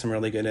always had some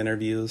really good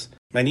interviews.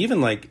 And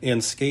even like in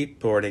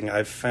skateboarding,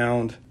 I've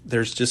found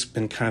there's just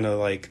been kind of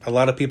like a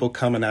lot of people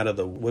coming out of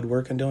the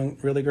woodwork and doing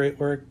really great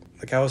work.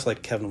 Like I was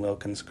like Kevin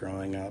Wilkins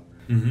growing up.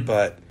 Mm-hmm.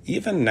 But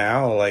even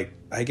now, like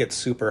I get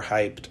super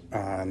hyped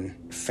on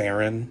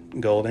Farron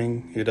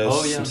Golding, who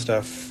does some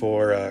stuff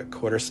for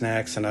Quarter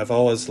Snacks. And I've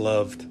always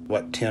loved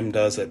what Tim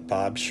does at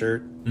Bob's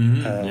Shirt.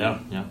 Mm-hmm.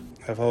 Yeah.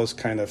 I've always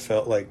kind of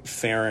felt like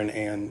Farron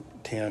and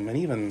Tim, and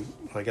even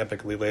like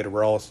Epically Later,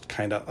 we're all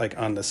kind of like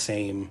on the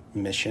same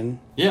mission.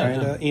 Yeah,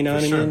 kinda, you know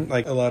what I mean?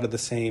 Like a lot of the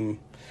same.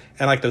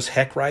 And like those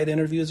Heck Ride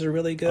interviews are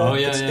really good. Oh,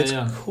 yeah,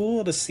 it's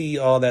cool to see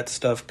all that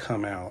stuff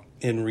come out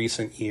in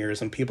recent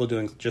years and people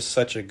doing just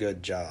such a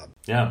good job.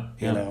 Yeah.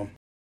 You know?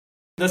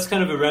 That's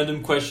kind of a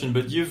random question,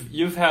 but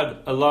you've had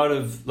a lot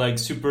of like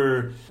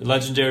super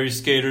legendary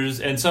skaters,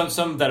 and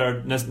some that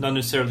are not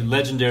necessarily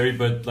legendary,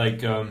 but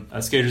like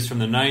skaters from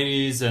the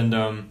 90s,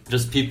 and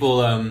just people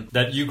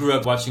that you grew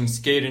up watching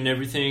skate and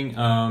everything.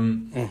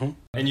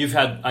 And you've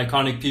had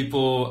iconic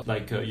people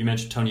like you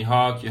mentioned Tony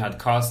Hawk, you had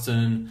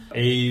Costin,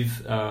 Ave,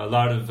 a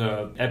lot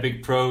of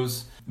epic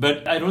pros.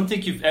 But I don't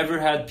think you've ever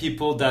had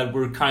people that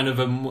were kind of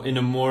in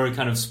a more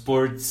kind of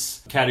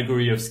sports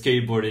category of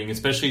skateboarding,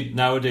 especially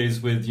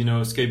nowadays with,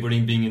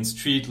 skateboarding being in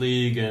Street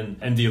League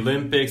and the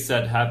Olympics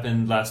that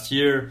happened last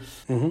year.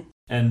 Mm-hmm.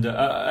 And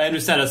I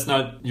understand that's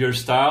not your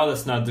style.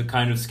 That's not the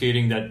kind of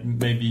skating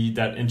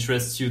that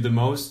interests you the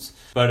most.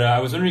 But I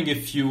was wondering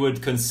if you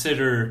would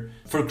consider,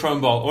 for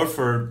Chromeball or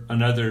for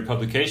another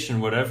publication,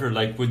 whatever,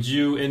 like would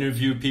you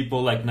interview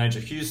people like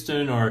Nigel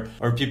Houston or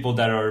people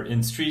that are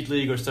in Street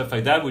League or stuff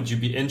like that? Would you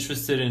be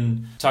interested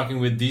in talking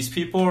with these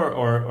people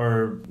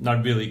or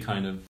not really,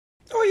 kind of?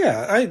 Oh,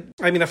 yeah.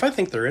 I mean, if I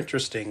think they're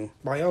interesting,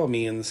 by all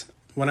means.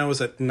 When I was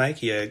at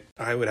Nike,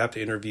 I would have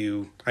to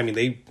interview. I mean,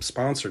 they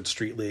sponsored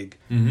Street League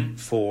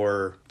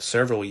for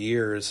several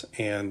years,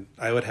 and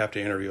I would have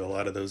to interview a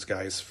lot of those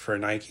guys for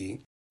Nike.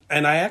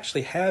 And I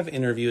actually have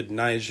interviewed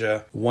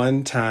Nyjah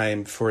one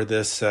time for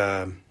this.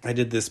 I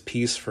did this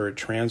piece for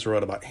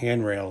Transworld about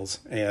handrails,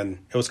 and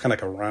it was kind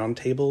of like a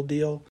roundtable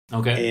deal.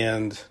 Okay.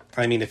 And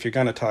I mean, if you're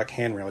going to talk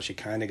handrails, you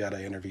kind of got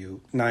to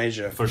interview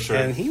Nyjah. For sure.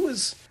 And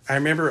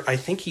I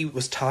think he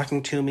was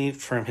talking to me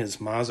from his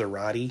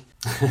Maserati.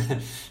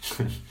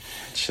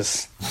 It's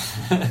just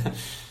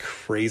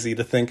crazy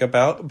to think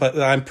about,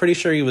 but I'm pretty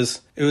sure it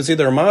was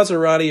either a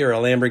Maserati or a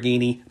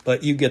Lamborghini,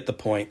 but you get the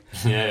point.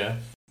 Yeah.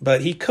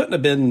 But he couldn't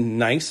have been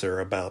nicer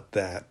about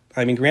that.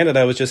 I mean, granted,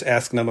 I was just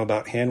asking him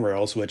about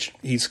handrails, which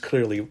he's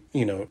clearly,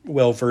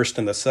 well versed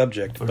in the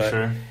subject. For but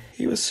sure.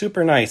 He was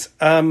super nice.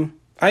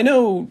 I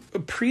know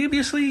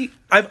previously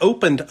I've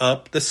opened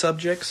up the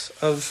subjects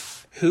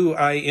of who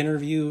I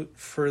interview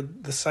for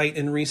the site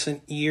in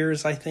recent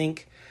years, I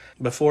think.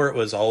 Before it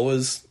was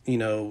always,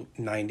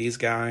 90s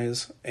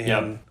guys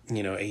and,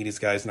 80s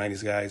guys,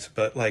 90s guys.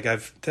 But like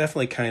I've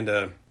definitely kind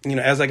of,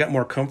 as I got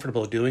more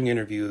comfortable doing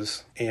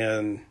interviews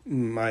and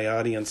my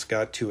audience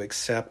got to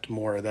accept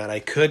more that I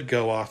could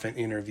go off and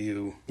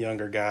interview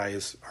younger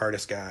guys,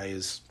 artist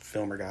guys,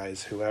 filmer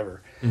guys,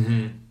 whoever.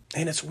 Mm-hmm.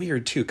 And it's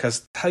weird, too,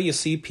 because how you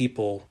see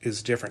people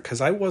is different.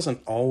 Because I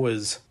wasn't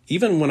always,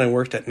 even when I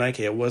worked at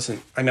Nike, I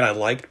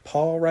liked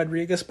Paul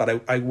Rodriguez,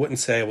 but I wouldn't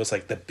say I was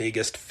like the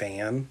biggest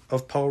fan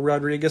of Paul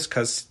Rodriguez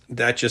because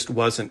that just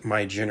wasn't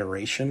my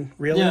generation,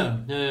 really.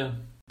 Yeah.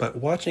 But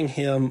watching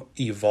him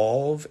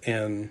evolve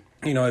and,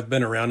 I've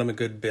been around him a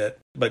good bit,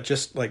 but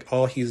just like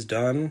all he's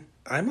done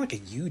I'm like a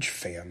huge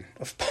fan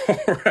of Paul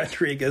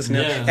Rodriguez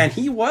now. Yeah. And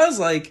he was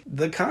like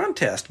the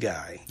contest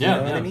guy. You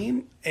know what I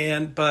mean?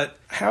 But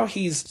how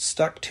he's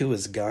stuck to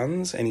his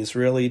guns and he's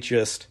really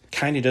just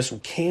kind of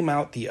just came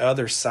out the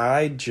other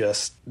side,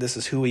 just this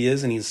is who he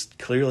is and he's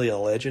clearly a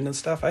legend and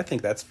stuff. I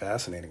think that's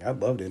fascinating.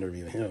 I'd love to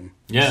interview him.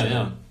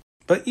 Yeah.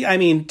 But I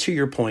mean, to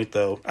your point,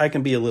 though, I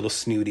can be a little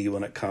snooty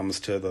when it comes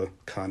to the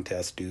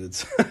contest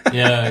dudes.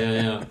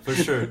 yeah, for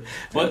sure.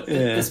 Well,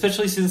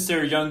 especially since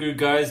they're younger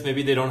guys,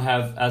 maybe they don't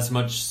have as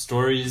much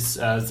stories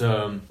as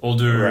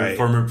older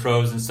former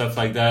pros and stuff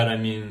like that. I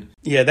mean...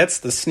 Yeah, that's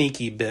the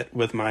sneaky bit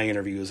with my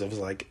interviews. I was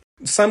like,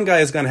 some guy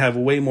is going to have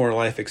way more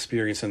life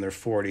experience in their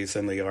 40s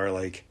than they are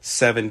like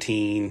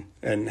 17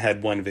 and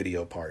had one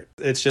video part.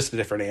 It's just a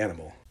different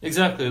animal.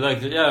 Exactly.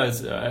 Like,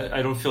 yeah,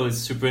 I don't feel it's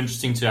super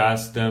interesting to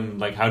ask them,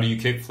 like, how do you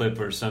kickflip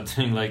or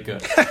something? Like,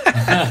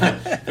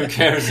 who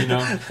cares, you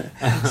know?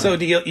 So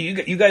do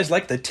you guys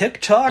like the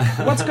TikTok?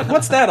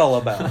 What's that all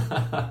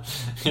about?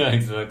 Yeah,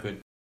 exactly.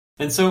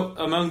 And so,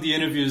 among the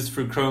interviews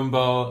for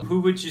Chromeball, who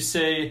would you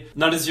say,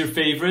 not as your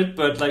favorite,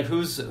 but like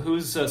who's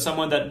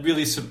someone that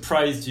really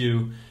surprised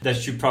you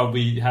that you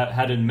probably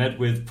hadn't met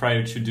with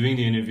prior to doing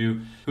the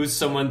interview? Who's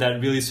someone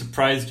that really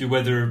surprised you,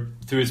 whether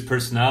through his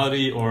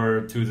personality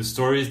or through the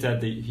stories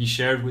that he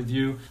shared with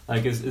you?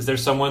 Like, is there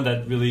someone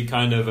that really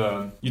kind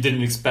of you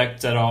didn't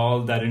expect at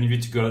all that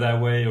interview to go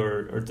that way,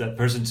 or that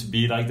person to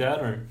be like that?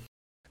 Or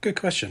good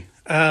question.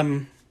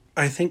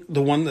 I think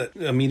the one that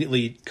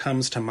immediately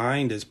comes to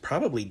mind is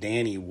probably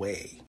Danny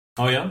Way.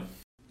 Oh, yeah?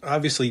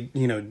 Obviously,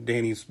 you know,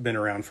 Danny's been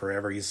around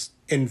forever. He's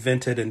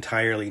invented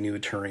entirely new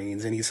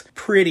terrains, and he's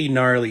pretty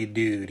gnarly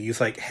dude. He's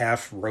like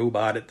half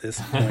robot at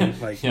this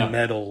point, like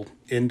metal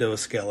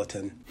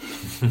endoskeleton.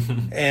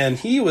 And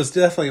he was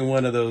definitely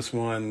one of those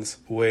ones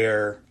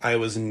where I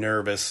was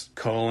nervous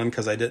calling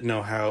because I didn't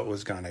know how it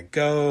was going to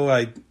go.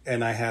 I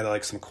had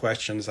like some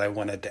questions I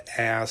wanted to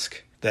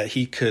ask that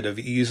he could have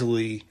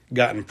easily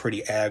gotten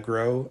pretty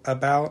aggro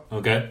about.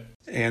 Okay.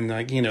 And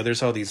like, you know,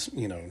 there's always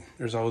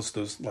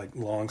those like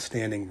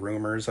long-standing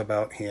rumors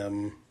about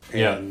him.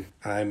 And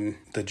I'm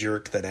the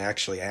jerk that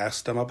actually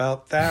asked him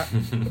about that.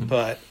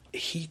 But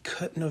he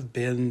couldn't have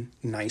been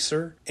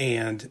nicer.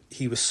 And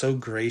he was so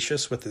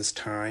gracious with his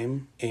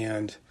time.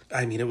 And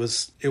I mean,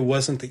 it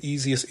wasn't the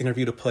easiest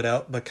interview to put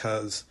out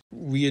because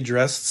we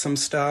addressed some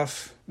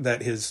stuff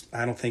that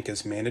I don't think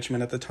his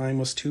management at the time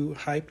was too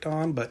hyped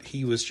on, but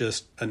he was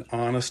just an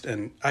honest,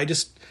 and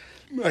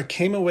I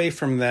came away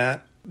from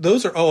that.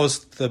 Those are always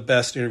the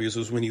best interviews,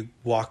 was when you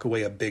walk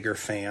away a bigger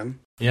fan.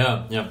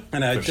 Yeah.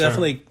 And I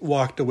definitely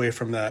walked away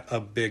from that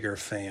a bigger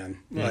fan.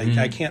 Like,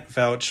 I can't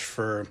vouch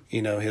for,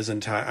 you know,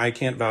 I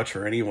can't vouch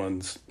for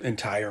anyone's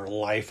entire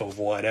life of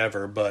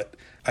whatever, but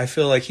I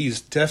feel like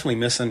he's definitely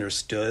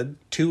misunderstood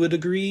to a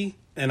degree.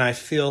 And I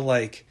feel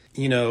like,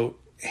 you know,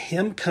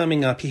 him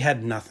coming up, he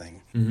had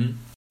nothing. Mm-hmm.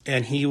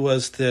 And he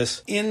was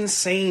this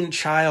insane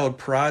child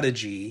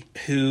prodigy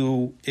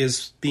who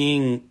is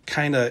being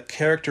kind of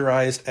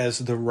characterized as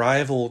the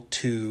rival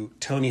to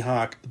Tony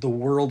Hawk, the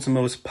world's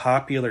most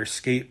popular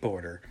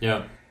skateboarder.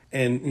 Yeah.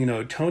 And, you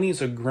know,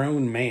 Tony's a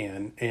grown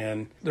man,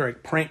 and they're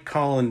like prank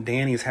calling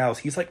Danny's house.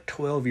 He's like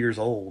 12 years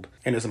old,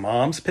 and his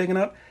mom's picking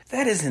up.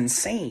 That is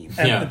insane.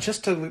 And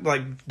just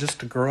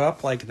to grow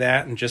up like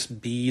that and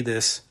just be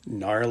this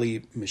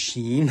gnarly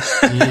machine.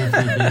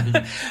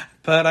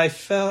 But I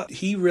felt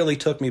he really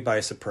took me by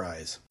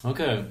surprise.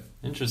 Okay,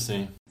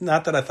 interesting.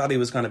 Not that I thought he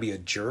was going to be a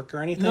jerk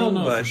or anything, no,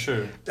 but for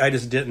sure. I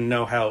just didn't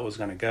know how it was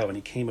going to go, and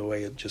he came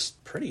away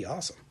just pretty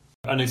awesome.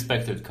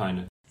 Unexpected, kind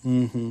of.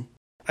 Mm-hmm.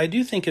 I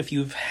do think if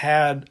you've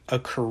had a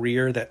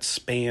career that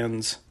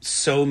spans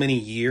so many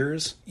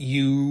years,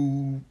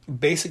 you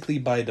basically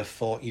by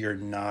default, you're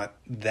not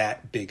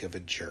that big of a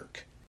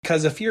jerk.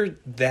 Because if you're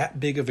that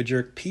big of a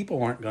jerk,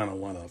 people aren't going to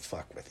want to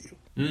fuck with you.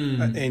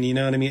 And you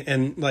know what I mean?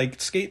 And like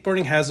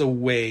skateboarding has a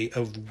way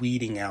of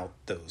weeding out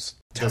those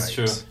types.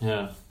 That's true,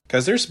 yeah.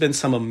 Because there's been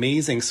some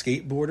amazing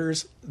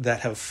skateboarders that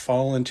have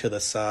fallen to the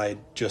side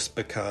just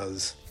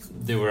because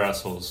they were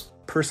assholes.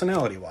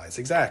 Personality-wise,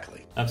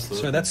 exactly.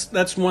 Absolutely. So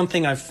that's one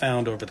thing I've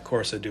found over the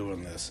course of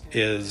doing this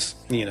is,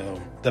 you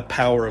know, the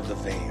power of the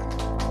van.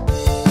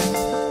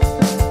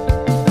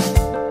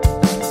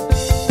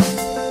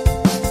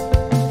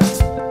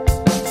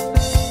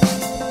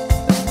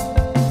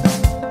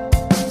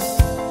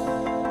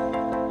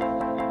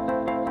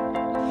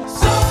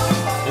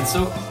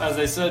 So, as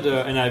I said,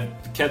 and I've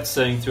kept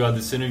saying throughout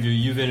this interview,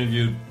 you've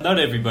interviewed not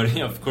everybody.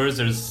 Of course,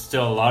 there's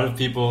still a lot of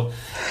people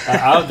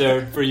out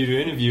there for you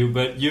to interview,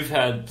 but you've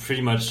had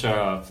pretty much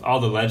all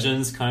the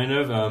legends, kind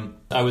of.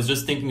 I was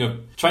just thinking of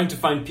trying to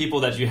find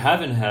people that you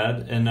haven't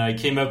had, and I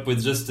came up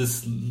with just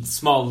this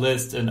small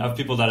list of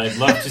people that I'd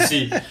love to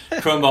see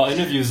Chromeball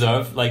interviews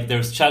of. Like,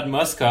 there's Chad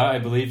Muska, I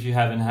believe you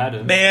haven't had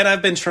him. Man,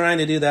 I've been trying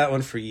to do that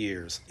one for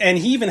years. And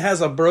he even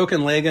has a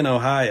broken leg in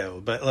Ohio,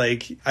 but,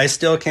 like, I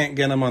still can't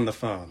get him on the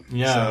phone. fun.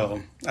 Yeah.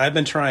 So I've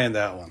been trying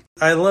that one.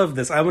 I love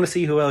this. I want to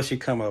see who else you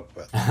come up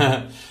with.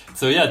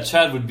 So yeah,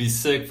 Chad would be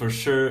sick for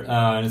sure,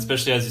 and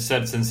especially as you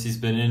said, since he's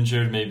been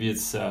injured, maybe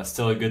it's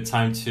still a good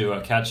time to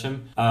catch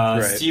him.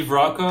 Right. Steve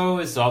Rocco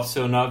is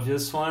also an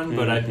obvious one,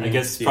 but I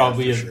guess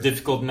probably a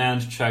difficult man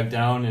to track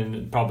down,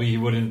 and probably he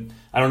wouldn't.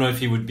 I don't know if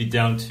he would be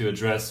down to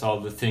address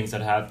all the things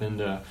that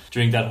happened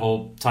during that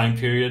whole time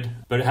period.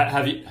 But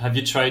have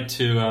you tried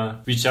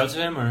to reach out to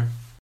him or?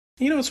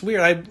 You know, it's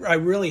weird. I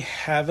really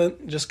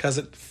haven't, just because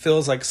it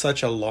feels like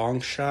such a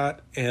long shot.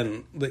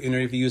 And the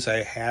interviews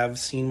I have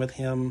seen with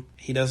him,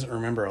 he doesn't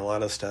remember a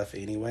lot of stuff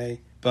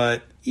anyway.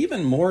 But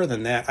even more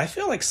than that, I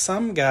feel like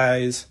some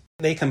guys,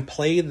 they can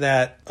play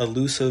that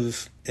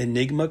elusive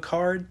enigma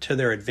card to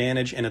their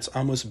advantage, and it's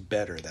almost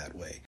better that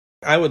way.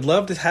 I would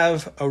love to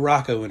have a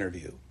Rocco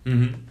interview,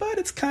 but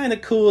it's kind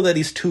of cool that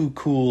he's too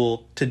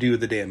cool to do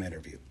the damn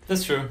interview.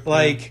 That's true.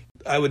 Like,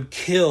 I would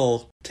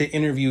kill to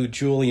interview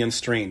Julian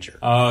Stranger.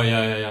 Oh,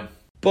 yeah.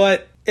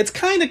 But it's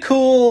kind of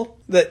cool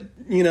that,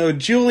 you know,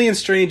 Julian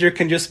Stranger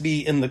can just be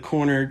in the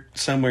corner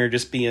somewhere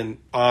just being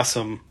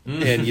awesome,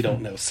 and you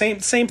don't know. Same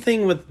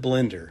thing with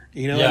Blender.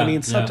 You know what I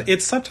mean?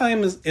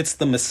 Sometimes it's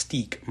the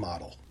mystique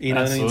model. You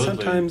know what I mean?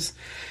 Sometimes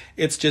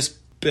it's just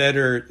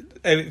better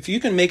if you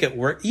can make it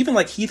work. Even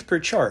like Heath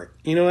Pritchard.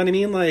 You know what I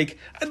mean? Like,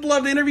 I'd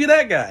love to interview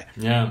that guy.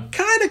 Yeah.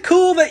 Kind of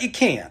cool that you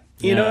can't.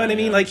 You know what I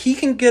mean? Like, he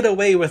can get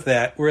away with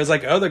that, whereas,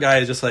 like, other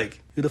guys just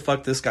like, who the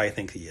fuck this guy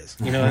think he is?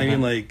 You know what I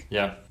mean? Like,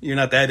 you're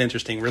not that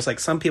interesting. Whereas,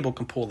 like, some people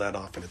can pull that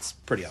off, and it's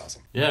pretty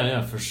awesome.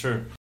 Yeah, for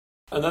sure.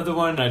 Another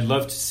one I'd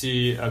love to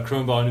see a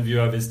Croneball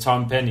interview of is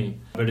Tom Penny,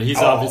 but he's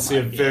obviously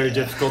a very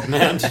difficult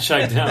man to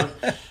track down.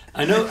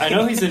 I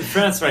know he's in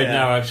France right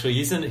now. Actually,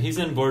 he's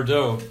in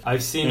Bordeaux.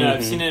 I've seen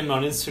him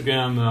on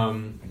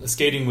Instagram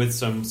skating with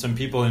some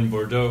people in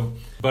Bordeaux.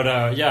 But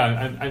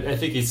I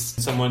think he's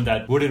someone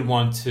that wouldn't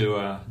want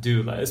to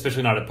do,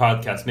 especially not a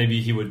podcast.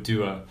 Maybe he would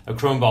do a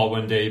Croneball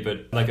one day,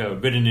 but like a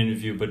written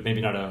interview, but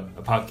maybe not a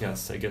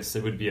podcast. I guess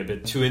it would be a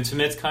bit too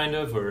intimate, kind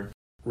of, or.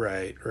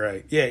 Right.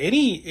 Yeah,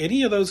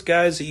 any of those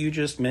guys that you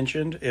just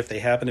mentioned, if they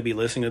happen to be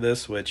listening to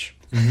this, which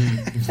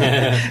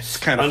it's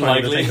kind of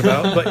funny to think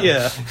about, but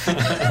yeah,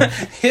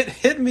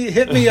 hit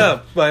me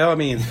up by all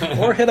means,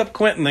 or hit up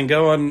Quentin and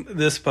go on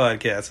this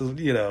podcast.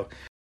 You know.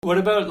 What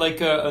about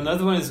like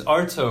another one is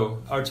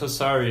Arto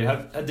Sari?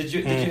 Did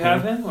you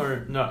have him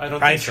or no? I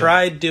don't. I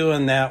tried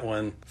doing that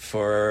one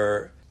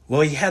for.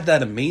 Well, he had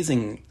that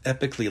amazing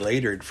Epically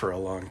Latered for a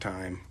long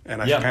time,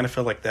 and I kind of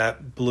feel like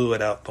that blew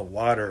it out the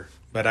water.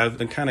 But I've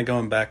been kind of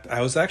going back.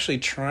 I was actually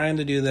trying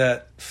to do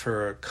that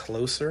for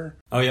Closer.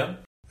 Oh yeah.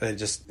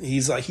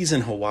 He's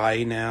in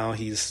Hawaii now.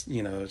 He's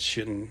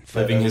shooting,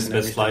 living his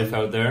best life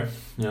out there.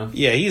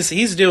 Yeah.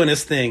 He's doing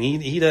his thing.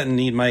 He doesn't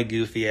need my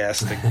goofy ass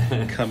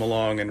to come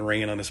along and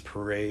rain on his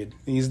parade.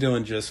 He's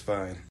doing just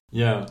fine.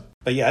 Yeah.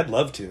 But yeah, I'd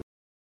love to.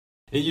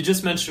 You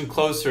just mentioned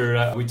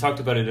Closer. We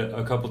talked about it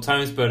a couple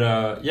times,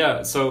 but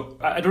So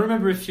I don't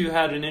remember if you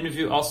had an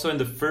interview also in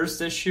the first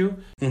issue.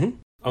 Mm-hmm.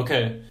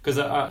 Okay, because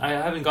I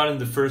haven't gotten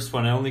the first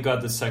one. I only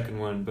got the second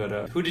one.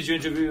 But who did you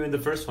interview in the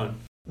first one?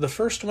 The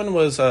first one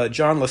was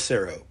John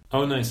Lucero.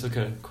 Oh, nice.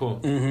 Okay, cool.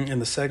 Mm-hmm.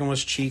 And the second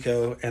was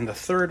Chico. And the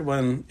third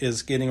one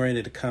is getting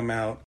ready to come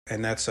out,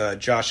 and that's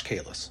Josh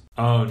Kalis.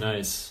 Oh,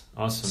 nice.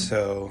 Awesome.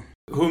 So,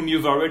 whom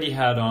you've already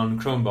had on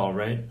Croneball,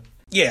 right?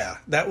 Yeah,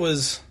 that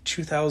was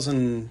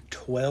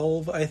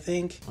 2012, I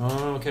think.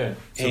 Oh, okay.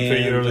 So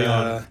pretty early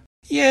on.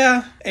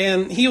 Yeah,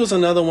 and he was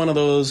another one of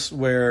those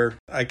where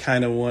I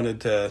kind of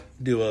wanted to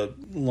do a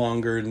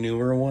longer,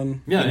 newer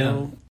one. Yeah, you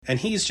know? And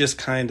he's just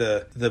kind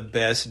of the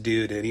best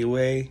dude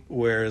anyway,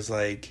 whereas,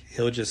 like,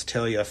 he'll just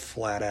tell you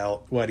flat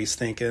out what he's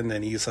thinking,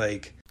 and he's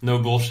like... No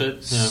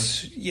bullshit?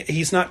 Yeah.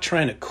 He's not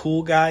trying to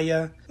cool guy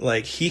you.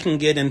 Like, he can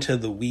get into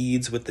the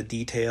weeds with the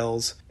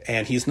details,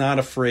 and he's not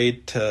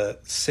afraid to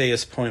say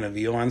his point of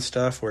view on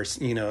stuff where,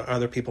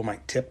 other people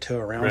might tiptoe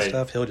around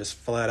stuff. He'll just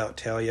flat out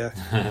tell you.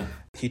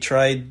 He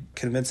tried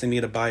convincing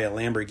me to buy a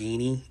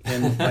Lamborghini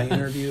in my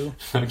interview.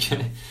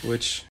 Okay.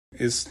 Which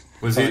is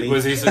was funny.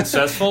 he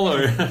successful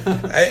or?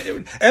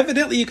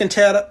 Evidently, you can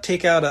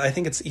take out.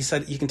 He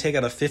said you can take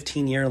out a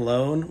 15-year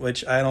loan,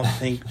 which I don't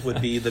think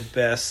would be the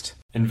best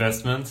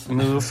investment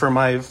move for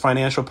my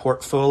financial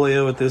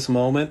portfolio at this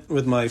moment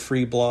with my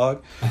free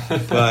blog.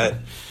 But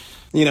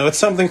it's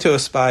something to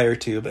aspire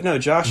to. But no,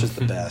 Josh is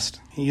the best.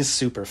 He's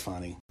super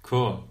funny.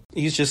 Cool.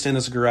 He's just in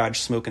his garage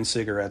smoking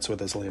cigarettes with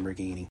his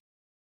Lamborghini.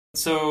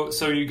 So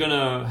you're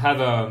gonna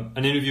have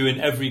an interview in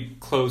every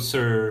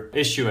Closer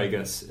issue, I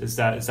guess. Is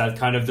that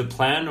kind of the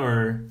plan,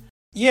 or?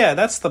 Yeah,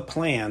 that's the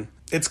plan.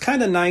 It's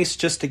kind of nice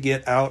just to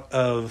get out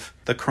of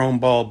the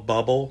Croneball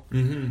bubble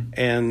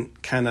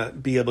and kind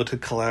of be able to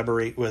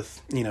collaborate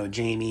with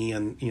Jamie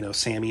and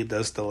Sammy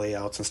does the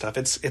layouts and stuff.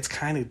 It's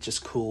kind of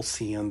just cool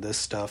seeing this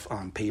stuff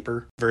on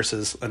paper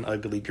versus an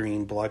ugly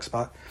green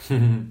blogspot.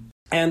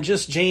 And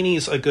just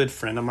Jamie's a good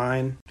friend of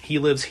mine. He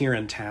lives here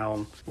in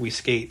town. We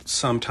skate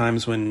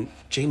sometimes when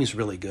Jamie's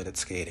really good at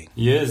skating.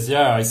 He is,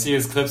 yeah. I see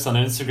his clips on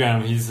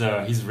Instagram.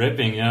 He's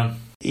ripping, yeah.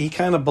 he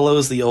kind of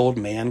blows the old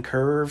man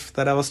curve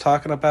that I was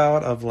talking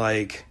about of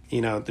like,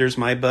 there's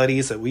my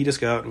buddies that we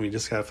just go out and we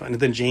just have fun. And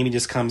then Jamie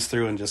just comes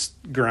through and just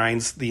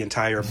grinds the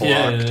entire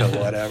block to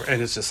whatever. And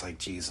it's just like,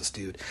 Jesus,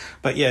 dude.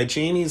 But yeah,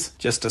 Jamie's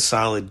just a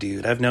solid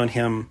dude. I've known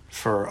him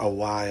for a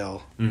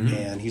while,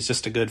 and he's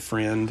just a good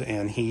friend.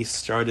 And he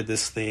started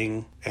this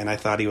thing, and I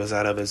thought he was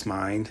out of his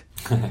mind.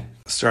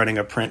 Starting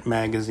a print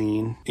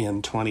magazine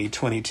in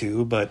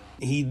 2022, but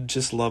he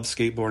just loves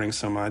skateboarding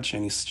so much,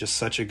 and he's just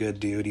such a good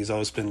dude. He's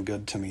always been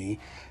good to me,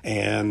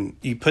 and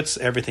he puts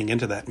everything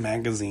into that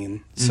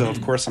magazine. So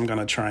of course I'm going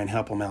to try and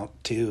help him out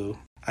too.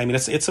 I mean,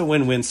 it's a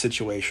win-win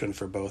situation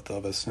for both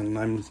of us,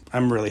 and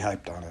I'm really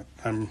hyped on it.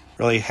 I'm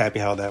really happy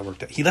how that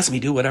worked out. He lets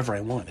me do whatever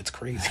I want. It's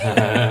crazy.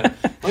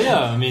 Well,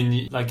 yeah, I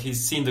mean, like,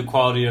 he's seen the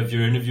quality of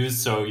your interviews,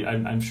 so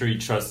I'm sure he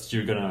trusts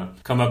you're gonna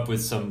come up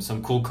with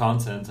some cool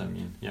content. I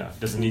mean, yeah,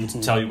 doesn't need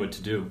to tell you what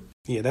to do.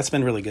 Yeah, that's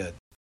been really good.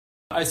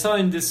 I saw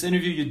in this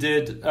interview you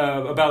did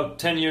about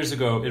 10 years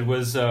ago. It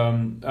was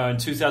in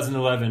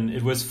 2011.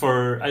 It was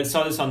I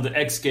saw this on the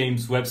X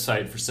Games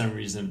website for some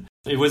reason.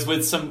 It was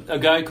with a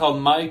guy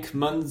called Mike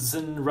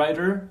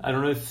Munzenreiter. I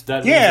don't know if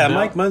that. Yeah,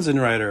 Mike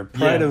Munzenreiter,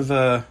 Pride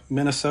of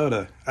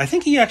Minnesota. I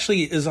think he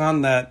actually is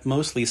on that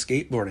Mostly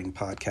Skateboarding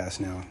podcast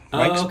now.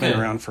 Mike's been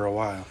around for a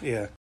while.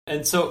 Yeah.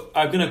 And so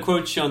I'm going to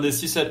quote you on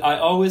this. You said, "I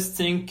always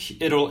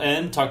think it'll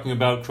end," talking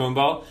about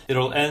Chromeball,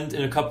 "it'll end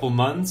in a couple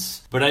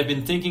months, but I've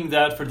been thinking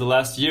that for the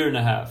last year and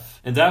a half."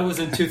 And that was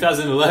in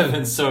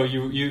 2011, so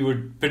you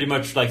were pretty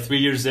much like 3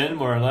 years in,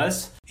 more or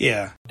less.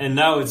 Yeah. And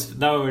now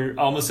we're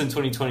almost in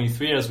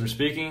 2023 as we're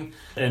speaking,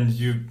 and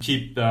you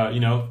keep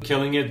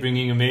killing it,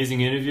 bringing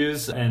amazing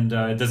interviews, and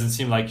it doesn't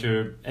seem like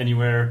you're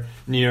anywhere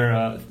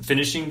near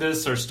finishing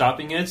this or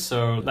stopping it.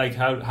 So like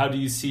how do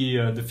you see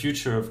the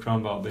future of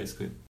Chromeball,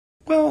 basically?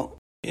 Well,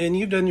 and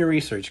you've done your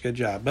research, good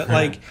job. But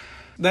like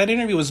that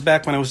interview was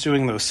back when I was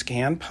doing those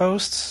scan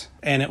posts,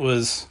 and I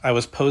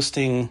was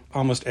posting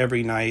almost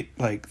every night,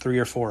 like 3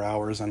 or 4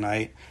 hours a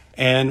night.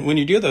 And when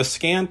you do those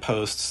scan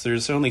posts,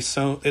 there's only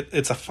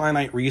it's a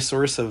finite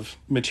resource of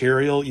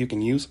material you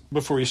can use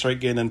before you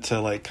start getting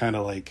into like kind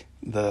of like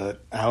the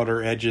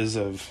outer edges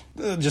of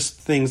just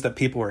things that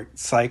people are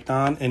psyched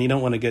on, and you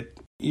don't want to get.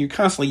 You're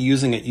constantly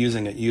using it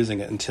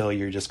until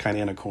you're just kind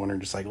of in a corner,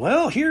 just like,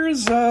 well,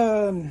 here's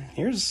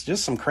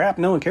just some crap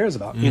no one cares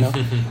about,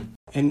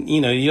 And,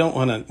 you don't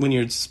want to, when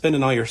you're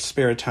spending all your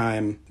spare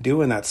time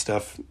doing that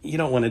stuff, you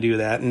don't want to do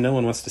that, and no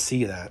one wants to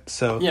see that.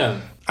 So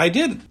yeah. I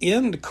did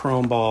end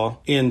Chromeball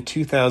in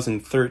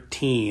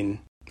 2013.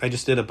 I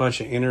just did a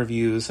bunch of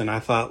interviews, and I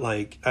thought,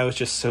 like, I was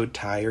just so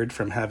tired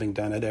from having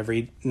done it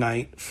every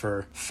night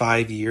for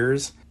 5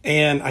 years.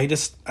 And I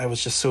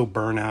was just so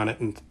burnt out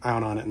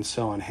on it and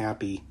so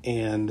unhappy.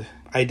 And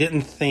I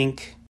didn't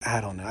think,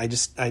 I don't know, I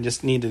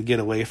just needed to get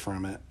away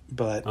from it.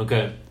 But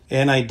okay.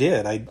 And I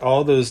did.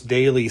 All those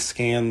daily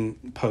scan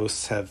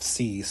posts have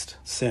ceased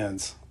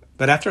since.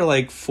 But after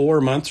like 4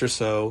 months or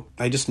so,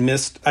 I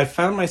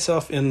found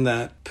myself in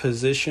that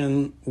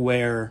position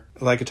where,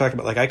 like I talked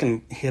about, like I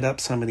can hit up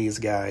some of these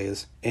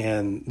guys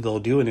and they'll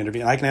do an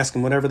interview. I can ask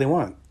them whatever they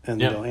want and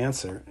they'll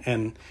answer.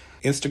 And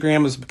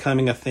Instagram was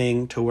becoming a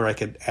thing to where I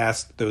could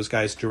ask those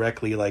guys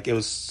directly. Like, it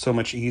was so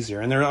much easier.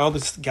 And there are all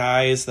these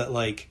guys that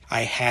like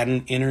I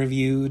hadn't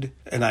interviewed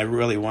and I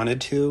really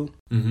wanted to.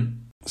 Mm-hmm.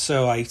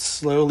 So I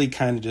slowly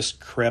kind of just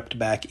crept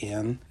back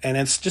in. And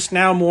it's just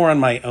now more on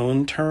my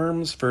own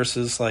terms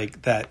versus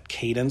like that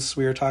cadence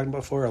we were talking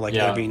about before, like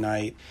every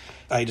night.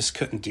 I just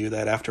couldn't do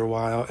that after a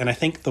while. And I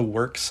think the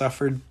work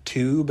suffered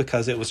too,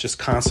 because it was just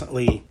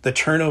constantly, the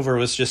turnover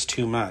was just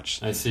too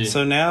much. I see.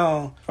 So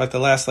now, like the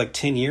last like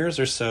 10 years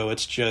or so,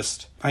 it's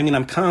just, I mean,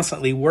 I'm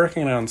constantly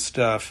working on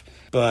stuff,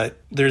 but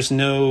there's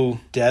no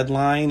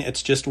deadline.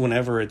 It's just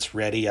whenever it's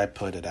ready, I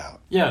put it out.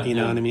 Yeah. You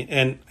know what I mean?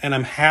 And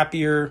I'm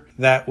happier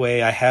that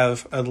way. I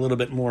have a little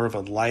bit more of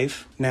a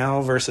life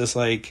now versus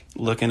like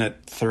looking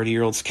at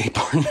 30-year-old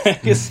skateboard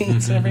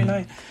magazines every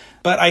night.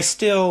 But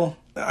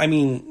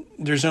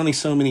there's only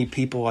so many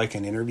people I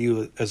can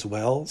interview as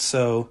well.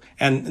 So,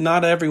 and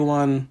not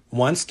everyone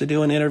wants to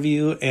do an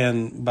interview,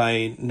 and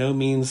by no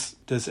means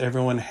does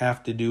everyone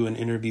have to do an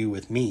interview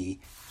with me.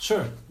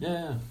 Sure.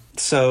 Yeah.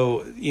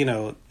 So,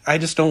 I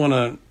just don't want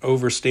to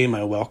overstay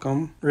my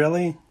welcome,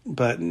 really.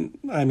 But,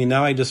 I mean,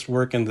 now I just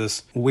work in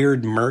this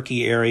weird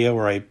murky area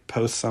where I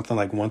post something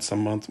like once a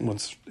month,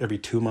 once every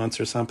 2 months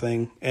or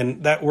something.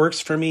 And that works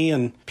for me,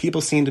 and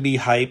people seem to be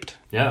hyped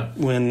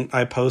when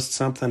I post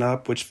something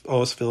up, which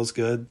always feels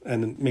good,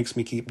 and it makes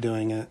me keep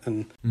doing it.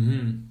 And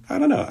I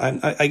don't know.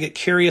 I get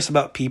curious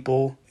about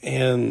people,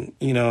 and,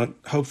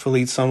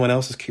 hopefully someone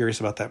else is curious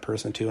about that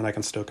person too, and I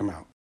can stoke them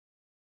out.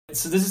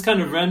 So this is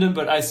kind of random,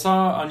 but I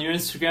saw on your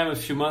Instagram a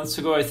few months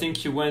ago, I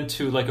think you went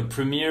to like a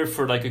premiere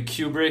for like a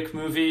Kubrick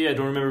movie. I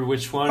don't remember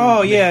which one.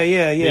 Oh, yeah.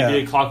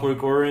 Maybe a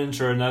Clockwork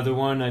Orange or another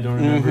one. I don't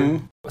remember.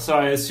 Mm-hmm. So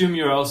I assume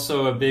you're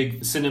also a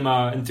big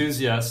cinema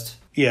enthusiast.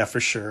 Yeah,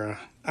 for sure.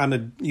 I'm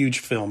a huge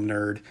film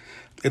nerd.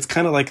 It's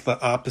kind of like the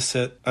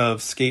opposite of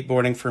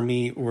skateboarding for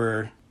me,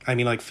 where I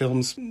mean, like,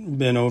 film's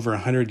been over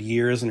 100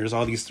 years, and there's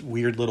all these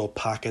weird little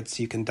pockets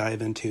you can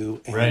dive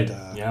into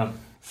and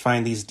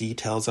find these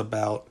details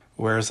about.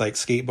 Whereas, like,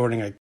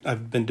 skateboarding,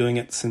 I've been doing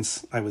it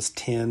since I was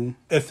 10.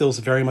 It feels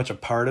very much a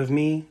part of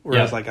me.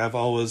 Whereas, like, I've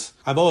always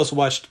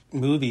watched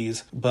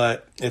movies,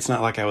 but it's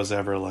not like I was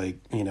ever, like,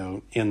 you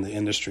know, in the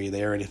industry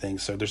there or anything.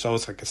 So there's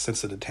always, like, a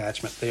sense of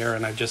attachment there.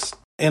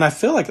 And I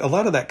feel like a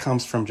lot of that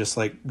comes from just,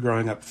 like,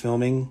 growing up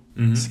filming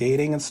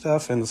skating and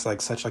stuff. And it's,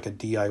 like, such, like, a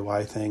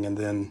DIY thing. And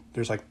then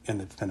there's, like,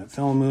 independent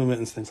film movement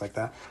and things like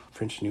that.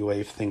 French New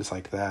Wave, things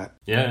like that.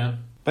 Yeah.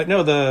 But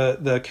no,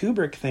 the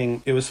Kubrick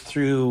thing, it was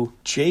through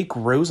Jake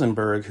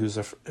Rosenberg, who's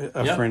a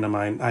friend of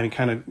mine. I mean,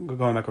 kind of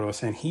going back to what I was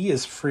saying, he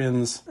is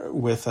friends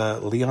with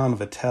Leon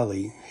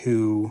Vitelli,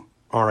 who,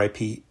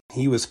 R.I.P.,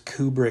 he was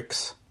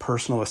Kubrick's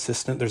personal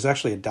assistant. There's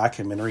actually a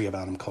documentary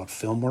about him called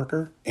Film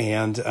Worker.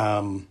 And,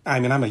 I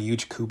mean, I'm a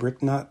huge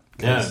Kubrick nut.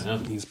 Yeah.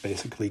 He's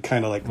basically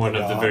kind of like one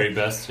of the very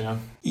best, yeah.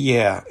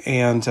 Yeah,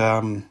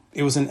 and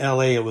it was in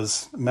L.A. It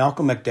was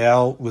Malcolm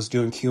McDowell was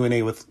doing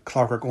Q&A with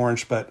Clockwork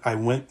Orange, but I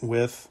went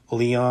with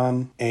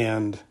Leon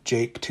and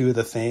Jake to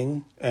the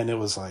thing, and it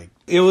was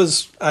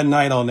a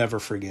night I'll never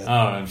forget. Oh,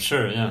 I'm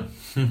sure, yeah.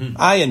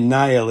 I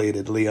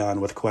annihilated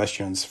Leon with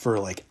questions for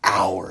like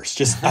hours,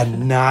 just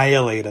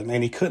annihilated him,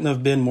 and he couldn't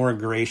have been more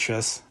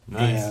gracious.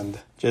 Nice. And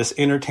just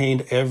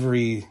entertained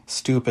every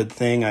stupid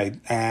thing I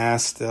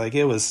asked. Like,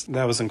 that was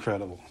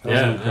incredible. That was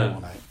an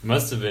incredible night.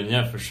 Must have been,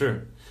 yeah, for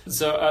sure.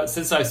 So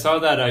since I saw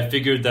that, I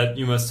figured that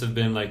you must have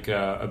been like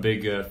a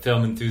big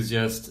film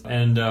enthusiast.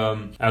 And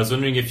I was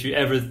wondering if you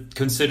ever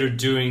considered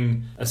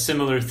doing a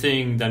similar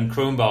thing than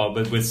Croneball,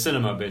 but with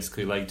cinema,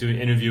 basically, like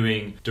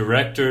interviewing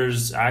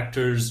directors,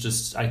 actors,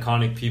 just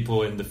iconic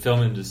people in the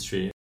film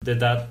industry.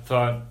 Did that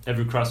thought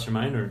ever cross your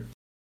mind? Or?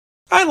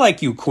 I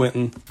like you,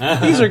 Quentin.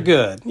 These are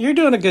good. You're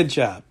doing a good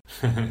job.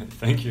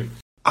 Thank you.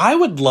 I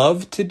would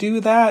love to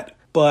do that,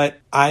 but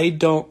I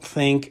don't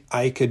think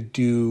I could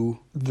do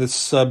the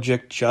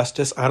subject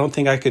justice. I don't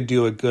think I could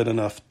do a good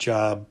enough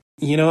job.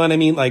 You know what I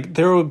mean? Like,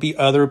 there would be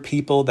other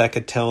people that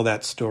could tell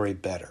that story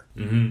better.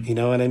 Mm-hmm. You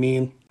know what I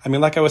mean? I mean,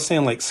 like I was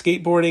saying, like,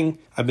 skateboarding,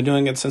 I've been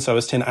doing it since I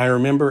was 10. I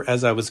remember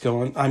as I was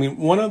going, I mean,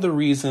 one of the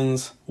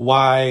reasons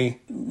why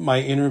my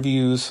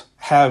interviews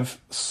have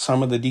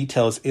some of the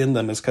details in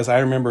them is because I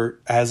remember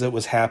as it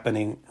was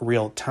happening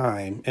real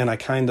time, and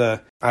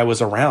I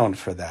was around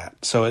for that.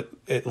 So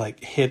it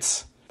like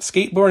hits.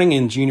 Skateboarding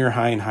in junior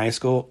high and high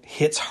school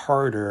hits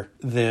harder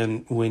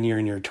than when you're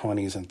in your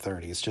 20s and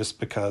 30s just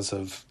because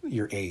of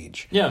your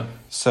age. Yeah.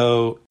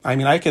 So, I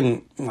mean, I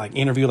can like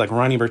interview like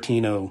Ronnie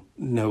Bertino,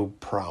 no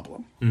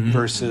problem. Mm-hmm.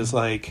 Versus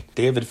like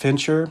David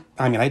Fincher.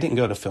 I mean, I didn't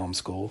go to film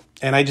school,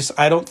 and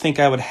I don't think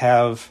I would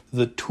have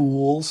the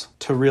tools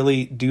to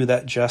really do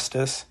that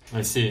justice.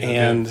 I see.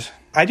 And okay.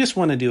 I just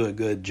want to do a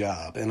good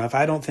job. And if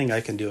I don't think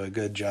I can do a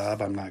good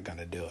job, I'm not going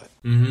to do it.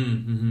 Mm-hmm,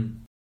 mm-hmm.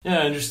 Yeah,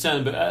 I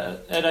understand,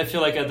 but and I feel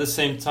like at the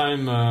same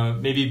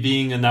time, maybe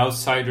being an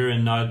outsider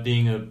and not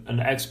being an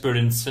expert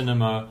in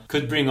cinema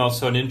could bring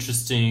also an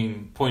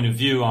interesting point of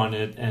view on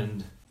it.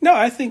 And no,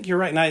 I think you're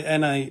right,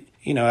 and I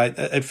you know,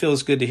 it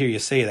feels good to hear you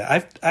say that.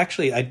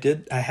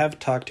 I have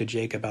talked to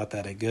Jake about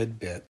that a good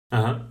bit,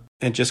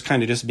 and just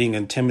kind of just being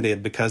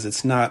intimidated because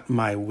it's not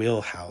my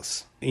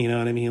wheelhouse. You know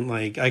what I mean?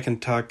 Like, I can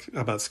talk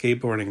about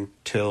skateboarding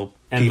till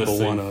people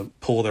want to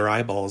pull their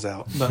eyeballs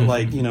out. But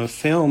like, you know,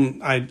 film,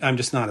 I'm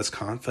just not as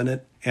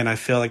confident. And I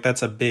feel like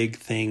that's a big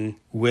thing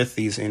with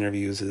these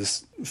interviews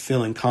is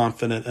feeling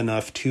confident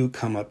enough to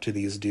come up to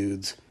these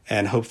dudes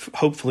and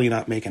hopefully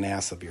not make an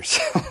ass of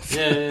yourself.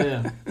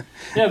 Yeah,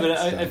 but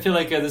I feel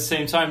like at the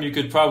same time you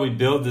could probably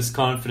build this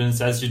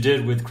confidence as you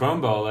did with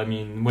Croneball. I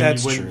mean,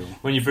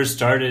 when you first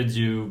started,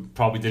 you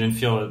probably didn't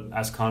feel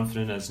as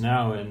confident as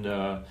now.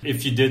 And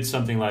if you did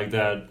something like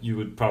that, you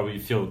would probably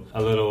feel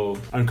a little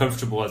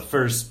uncomfortable at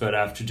first. But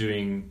after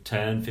doing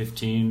 10,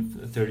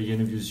 15, 30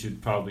 interviews,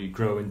 you'd probably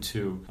grow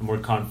into a more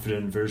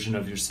confident version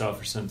of yourself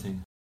or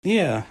something.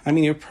 Yeah, I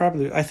mean,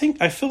 I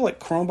feel like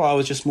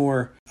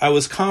Croneball, I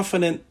was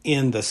confident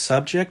in the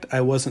subject. I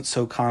wasn't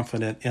so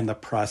confident in the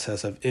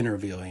process of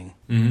interviewing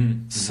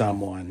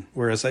someone.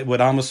 Whereas it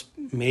would almost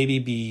maybe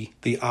be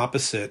the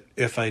opposite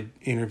if I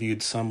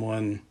interviewed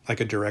someone like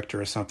a director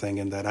or something,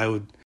 and that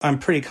I'm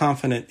pretty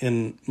confident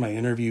in my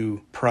interview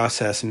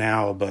process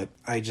now, but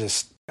I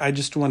just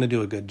want to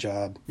do a good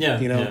job,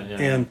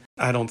 and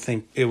I don't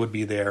think it would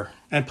be there.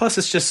 And plus,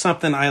 it's just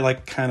something I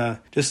like kind of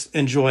just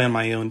enjoy on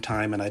my own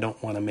time, and I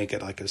don't want to make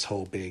it like this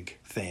whole big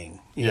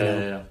thing. You know?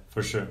 Yeah,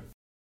 for sure.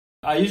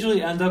 I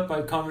usually end up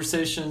my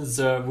conversations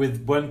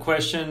with one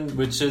question,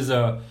 which is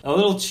a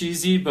little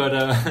cheesy, but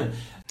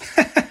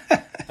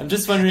I'm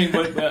just wondering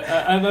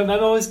I'm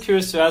always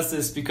curious to ask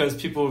this because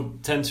people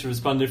tend to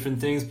respond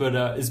different things, but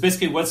it's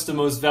basically what's the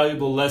most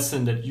valuable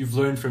lesson that you've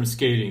learned from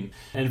skating?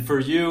 And for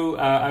you,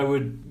 I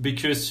would be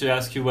curious to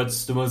ask you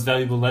what's the most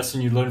valuable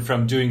lesson you learned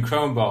from doing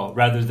Croneball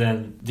rather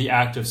than the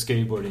act of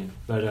skateboarding.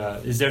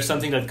 But is there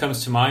something that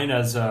comes to mind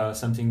as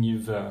something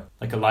you've,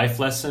 like a life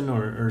lesson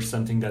or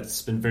something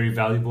that's been very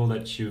valuable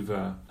that you've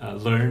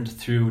learned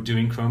through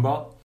doing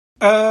Croneball?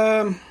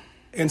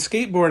 In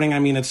skateboarding, I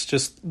mean, it's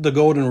just the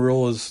golden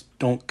rule is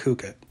don't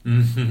kook it.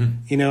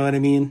 You know what I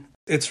mean?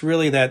 It's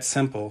really that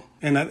simple.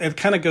 And it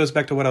kind of goes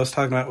back to what I was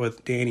talking about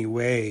with Danny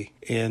Way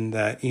in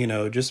that, you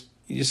know, just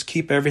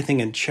keep everything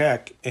in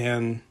check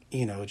and,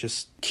 you know,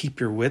 just keep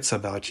your wits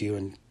about you.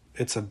 And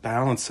it's a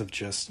balance of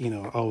just, you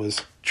know,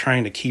 always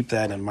trying to keep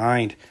that in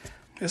mind.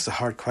 It's a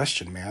hard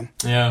question, man.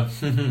 Yeah.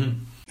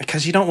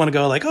 Because you don't want to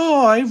go like,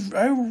 oh,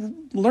 I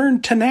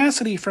learned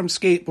tenacity from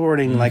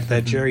skateboarding, like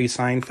that Jerry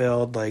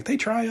Seinfeld, like they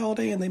try all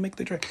day and they make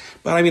the try.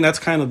 But I mean, that's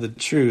kind of the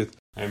truth.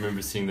 I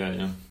remember seeing that,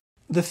 yeah.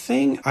 The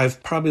thing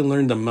I've probably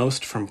learned the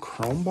most from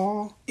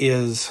Chromeball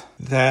is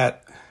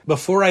that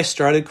before I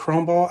started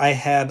Chromeball, I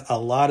had a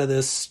lot of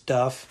this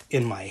stuff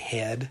in my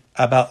head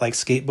about like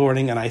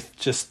skateboarding, and I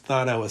just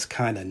thought I was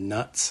kind of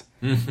nuts.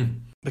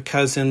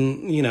 Because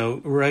you know,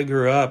 where I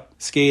grew up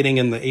skating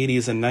in the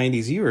 80s and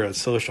 90s, you were a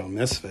social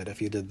misfit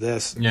if you did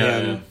this. Yeah,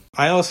 and yeah.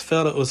 I always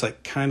felt it was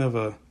like kind of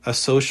a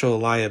social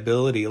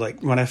liability.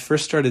 Like when I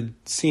first started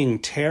seeing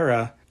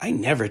Tara, I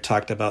never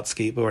talked about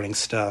skateboarding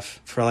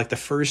stuff for like the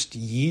first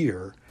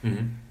year.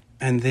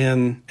 And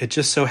then it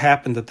just so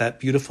happened that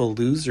Beautiful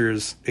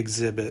Losers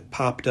exhibit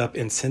popped up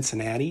in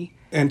Cincinnati.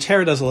 And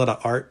Tara does a lot of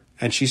art.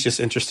 And she's just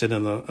interested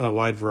in a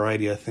wide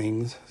variety of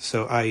things.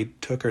 So I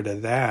took her to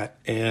that.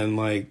 And,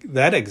 like,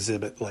 that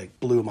exhibit, like,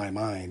 blew my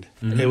mind.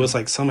 It was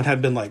like someone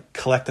had been, like,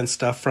 collecting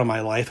stuff from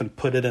my life and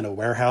put it in a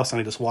warehouse.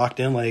 And I just walked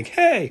in like,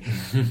 hey.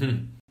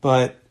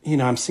 But, you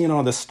know, I'm seeing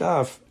all this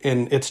stuff.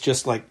 And it's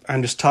just like,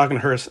 I'm just talking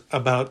to her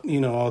about,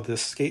 you know, all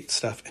this skate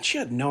stuff. And she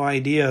had no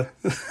idea.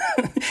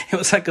 It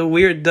was like a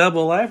weird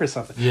double life or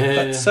something.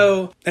 Yeah.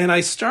 So, and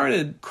I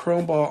started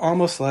Chromeball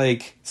almost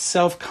like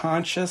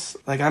self-conscious.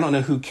 Like, I don't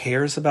know who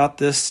cares about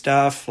this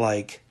stuff.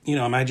 Like, you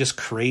know, am I just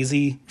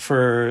crazy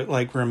for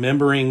like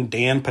remembering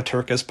Dan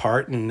Paterka's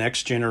part in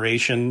Next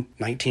Generation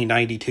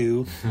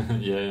 1992?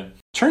 Yeah.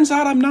 Turns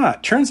out I'm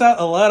not. Turns out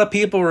a lot of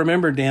people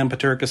remember Dan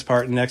Paterka's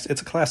part in Next.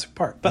 It's a classic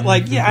part. But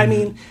like, yeah, I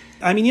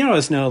mean, you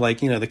always know,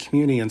 like, you know, the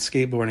community in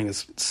skateboarding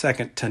is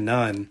second to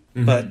none.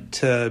 But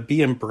to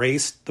be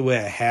embraced the way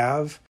I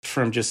have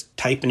from just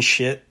typing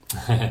shit,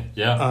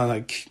 Yeah.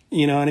 like,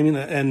 you know what I mean?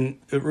 And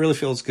it really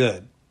feels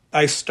good.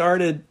 I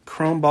started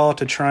Chromeball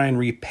to try and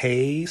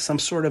repay some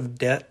sort of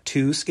debt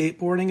to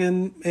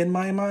skateboarding in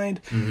my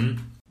mind.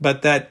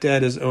 But that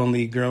debt has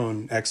only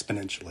grown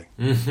exponentially.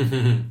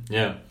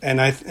 Yeah.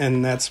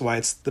 And that's why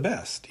it's the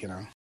best, you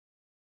know.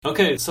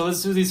 Okay, so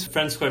let's do these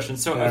friends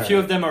questions. So a few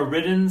of them are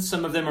written,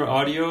 some of them are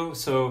audio.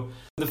 So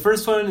the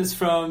first one is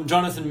from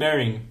Jonathan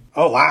Mering.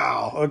 Oh,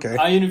 wow. Okay.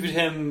 I interviewed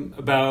him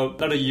about,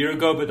 not a year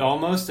ago, but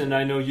almost. And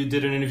I know you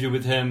did an interview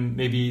with him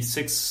maybe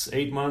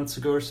 6-8 months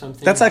ago or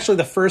something. That's actually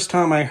the first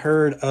time I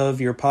heard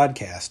of your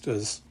podcast,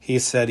 was he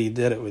said he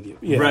did it with you.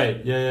 Yeah.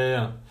 Right,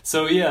 yeah.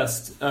 So he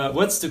asked,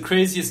 what's the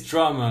craziest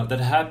drama that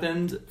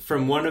happened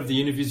from one of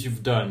the interviews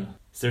you've done?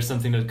 Is there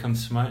something that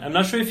comes to mind? I'm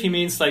not sure if he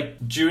means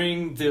like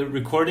during the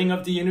recording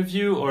of the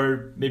interview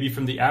or maybe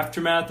from the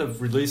aftermath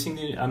of releasing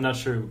the... I'm not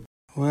sure.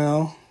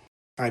 Well,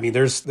 I mean,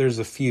 there's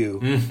a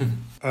few.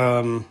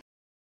 I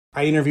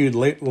interviewed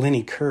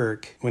Lenny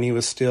Kirk when he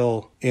was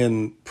still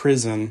in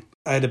prison.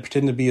 I had to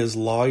pretend to be his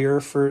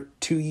lawyer for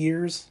 2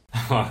 years.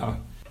 Wow.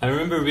 I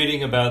remember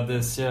reading about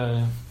this,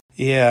 yeah.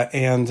 Yeah,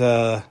 and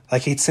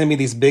like he'd send me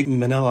these big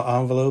manila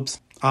envelopes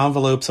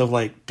of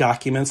like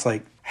documents,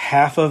 like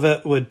half of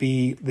it would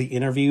be the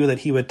interview that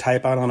he would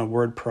type out on a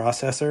word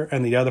processor,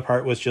 and the other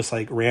part was just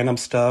like random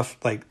stuff,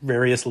 like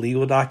various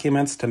legal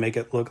documents to make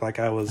it look like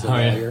I was a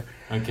lawyer.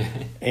 Yeah.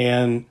 Okay.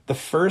 And the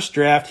first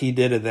draft he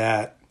did of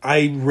that,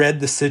 I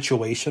read the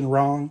situation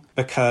wrong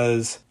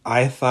because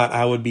I thought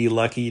I would be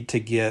lucky to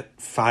get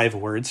 5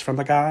 words from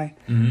the guy.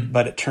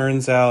 But it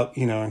turns out,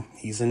 you know,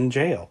 he's in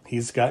jail.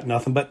 He's got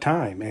nothing but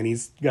time, and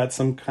he's got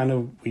some kind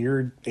of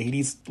weird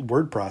 80s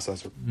word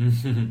processor.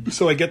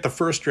 So I get the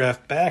first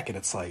draft back, and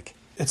it's like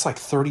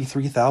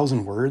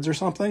 33,000 words or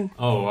something.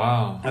 Oh,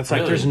 wow. It's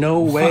really? like there's no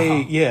way.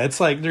 Wow. Yeah, it's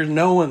like there's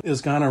no one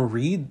is going to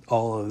read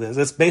all of this.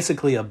 It's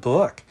basically a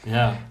book.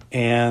 Yeah.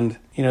 And,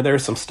 you know,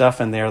 there's some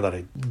stuff in there that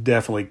I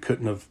definitely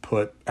couldn't have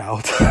put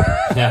out.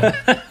 Yeah.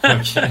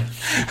 Okay.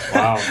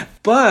 Wow.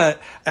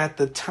 But at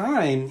the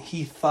time,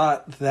 he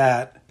thought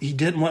that he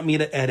didn't want me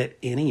to edit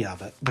any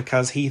of it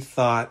because he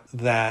thought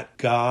that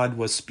God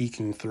was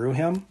speaking through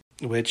him,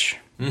 which,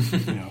 you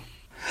know.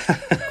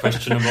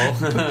 Questionable.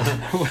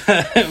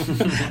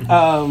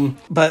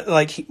 But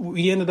like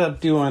we ended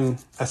up doing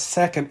a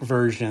second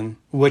version,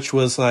 which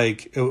was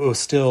like it was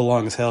still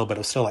long as hell, but it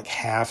was still like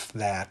half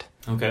that.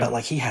 Okay. But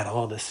like he had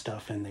all this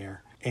stuff in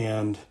there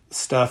and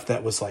stuff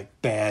that was like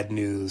bad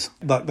news.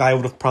 But I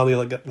would have probably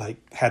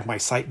like had my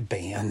site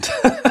banned.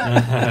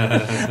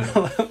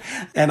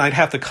 And I'd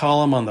have to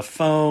call him on the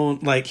phone.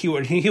 Like he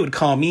would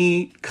call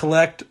me,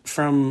 collect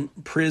from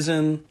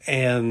prison,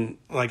 and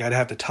like I'd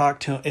have to talk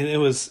to him. And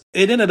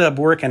it ended up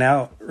working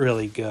out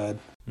really good.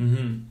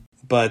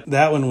 But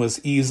that one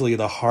was easily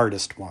the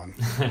hardest one.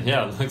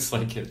 Yeah, it looks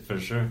like it for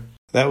sure.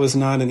 That was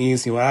not an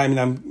easy one. I mean,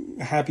 I'm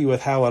happy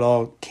with how it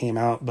all came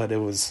out, but it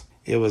was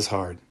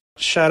hard.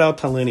 Shout out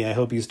to Lenny. I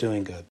hope he's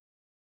doing good.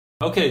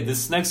 Okay,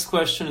 this next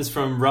question is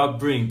from Rob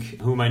Brink,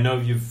 whom I know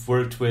you've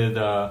worked with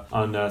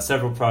on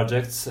several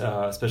projects,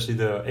 especially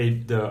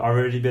the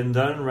Already Been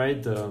Done,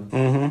 right?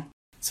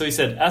 So he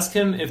said, ask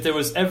him if there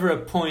was ever a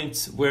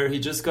point where he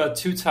just got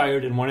too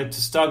tired and wanted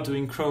to stop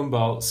doing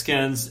Chromeball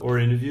scans or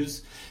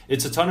interviews.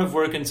 It's a ton of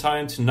work and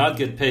time to not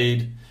get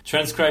paid.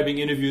 Transcribing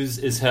interviews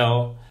is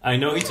hell. I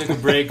know he took a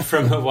break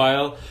from a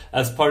while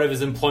as part of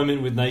his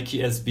employment with Nike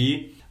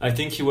SB. I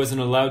think he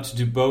wasn't allowed to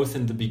do both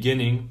in the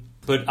beginning.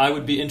 But I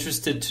would be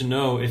interested to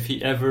know if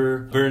he ever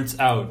burns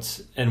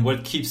out and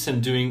what keeps him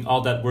doing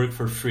all that work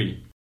for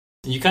free.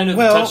 You kind of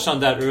touched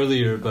on that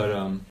earlier,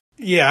 but...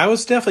 Yeah, I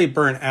was definitely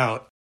burnt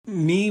out.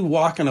 Me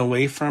walking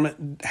away from it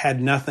had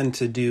nothing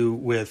to do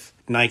with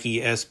Nike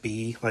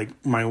SB, like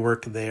my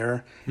work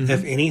there.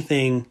 If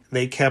anything,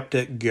 they kept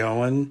it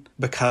going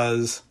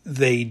because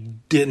they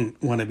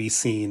didn't want to be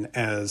seen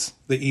as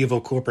the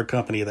evil corporate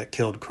company that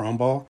killed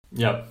Chromeball.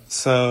 Yep.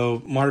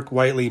 So Mark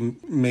Whiteley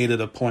made it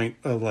a point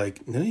of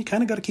like, no, you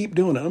kind of got to keep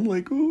doing it. I'm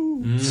like,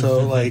 ooh.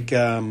 So like,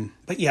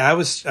 but yeah, I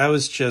was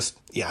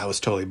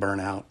totally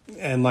burnt out.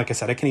 And like I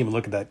said, I can't even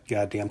look at that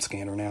goddamn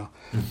scanner now.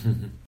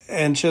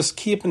 And just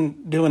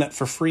keeping doing it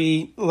for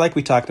free, like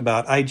we talked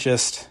about,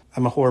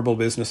 I'm a horrible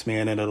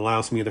businessman, and it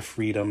allows me the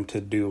freedom to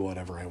do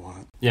whatever I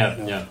want. Yeah,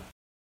 you know? Yeah.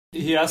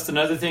 He asked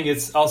another thing.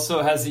 It's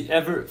also, has he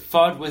ever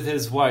fought with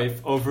his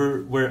wife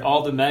over where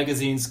all the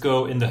magazines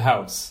go in the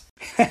house?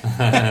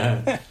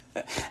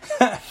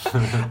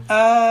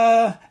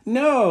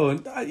 No.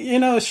 You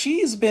know,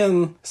 she's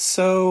been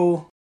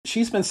so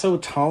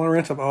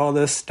tolerant of all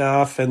this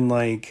stuff, and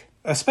like,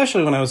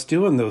 especially when I was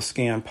doing those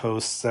scan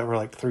posts that were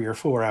like 3 or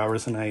 4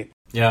 hours a night.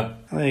 Yeah.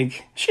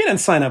 Like, she didn't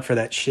sign up for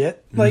that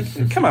shit.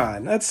 Like, come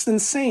on, that's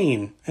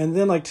insane. And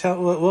then like,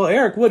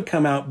 Eric would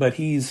come out, but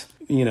he's,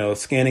 you know,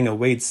 scanning a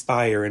Wade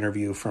Spire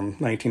interview from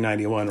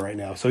 1991 right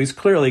now. So he's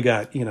clearly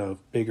got, you know,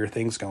 bigger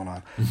things going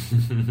on.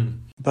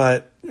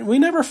 But we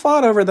never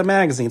fought over the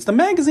magazines. The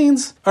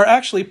magazines are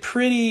actually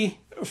pretty...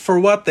 for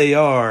what they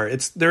are.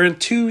 They're in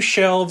 2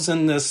 shelves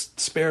in this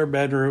spare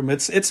bedroom.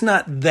 It's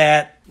not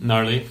that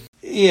gnarly.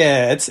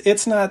 Yeah,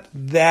 it's not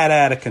that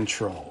out of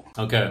control.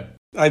 Okay.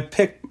 I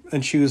pick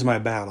and choose my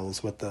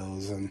battles with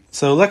those, and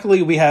so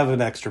luckily we have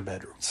an extra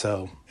bedroom,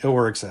 so it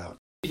works out.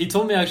 He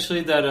told me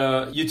actually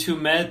that you two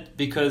met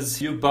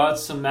because you bought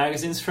some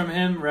magazines from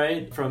him,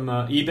 right? From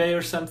eBay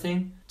or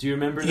something. Do you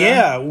remember that?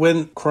 Yeah,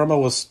 when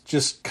Chroma was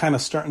just kind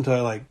of starting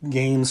to like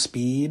gain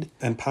speed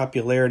and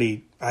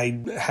popularity,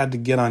 I had to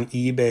get on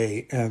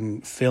eBay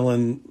and fill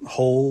in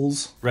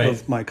holes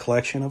of my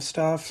collection of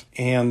stuff.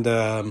 And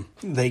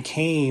they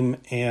came,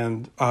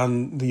 and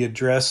on the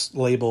address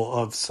label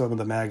of some of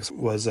the mags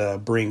was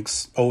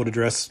Brink's old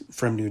address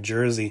from New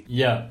Jersey.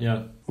 Yeah,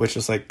 yeah. Which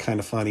is like kind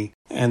of funny.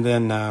 And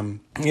then,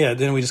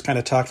 then we just kind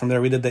of talked from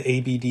there. We did the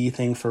ABD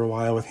thing for a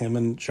while with him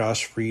and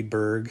Josh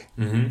Friedberg.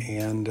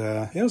 And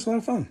it was a lot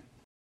of fun.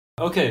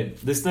 Okay,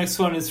 this next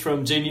one is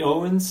from Jamie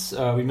Owens.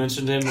 We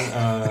mentioned him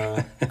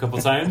a couple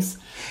times.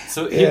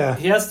 So he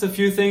asked a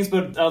few things,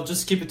 but I'll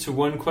just keep it to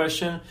one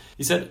question.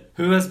 He said,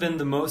 who has been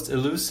the most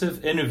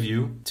elusive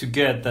interview to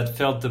get that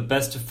felt the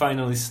best to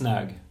finally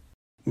snag?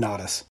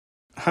 Nadas.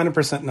 100%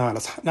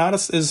 Nadas.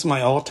 Nadas is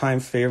my all-time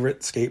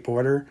favorite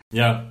skateboarder.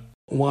 Yeah.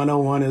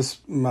 101 is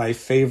my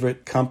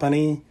favorite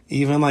company.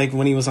 Even like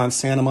when he was on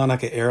Santa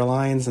Monica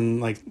Airlines and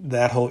like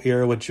that whole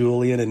era with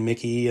Julian and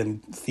Mickey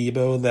and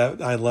Thebo,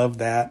 that I love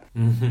that.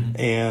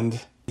 And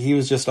he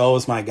was just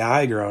always my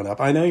guy growing up.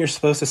 I know you're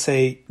supposed to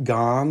say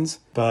Gons,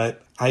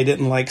 but I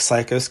didn't like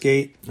Psycho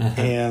Skate,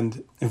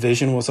 and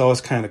Vision was always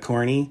kind of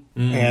corny.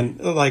 And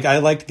like I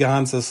liked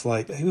Gons as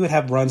like, he would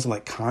have runs in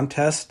like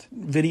contest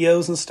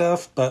videos and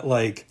stuff, but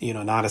like, you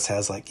know, Nadas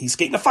has like, he's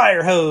skating a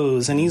fire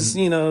hose and he's,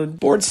 you know,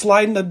 board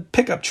sliding a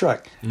pickup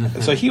truck.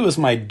 So he was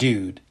my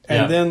dude.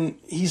 And then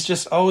he's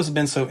just always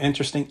been so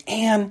interesting.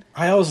 And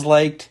I always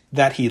liked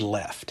that he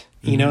left.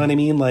 You know what I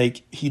mean?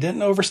 Like, he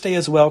didn't overstay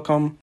his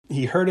welcome.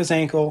 He hurt his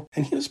ankle,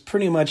 and he was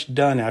pretty much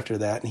done after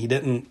that.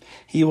 And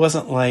he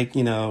wasn't like,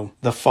 you know,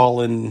 the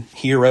fallen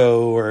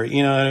hero, or,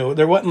 you know,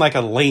 there wasn't like a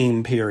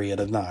lame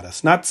period of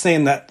Nadas. Not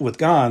saying that with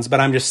Gons,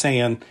 but I'm just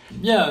saying.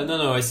 Yeah,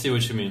 no, I see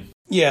what you mean.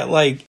 Yeah,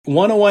 like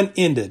 101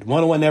 ended.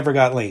 101 never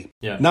got lame.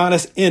 Yeah.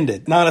 Nadas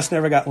ended. Nadas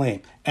never got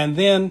lame.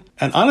 And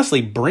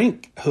honestly,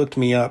 Brink hooked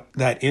me up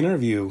that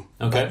interview.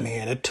 Okay. But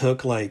man, it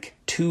took like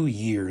 2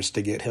 years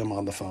to get him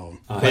on the phone.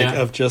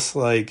 Of just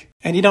like,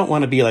 and you don't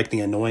want to be like the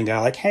annoying guy,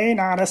 like, hey,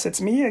 Nadas,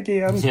 it's me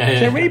again.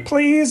 Can we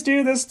please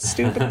do this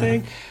stupid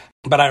thing?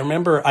 But I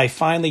remember I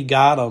finally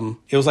got him.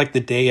 It was like the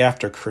day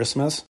after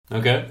Christmas.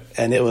 Okay.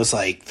 And it was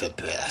like the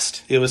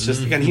best. It was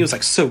just, and he was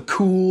like so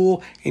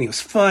cool, and he was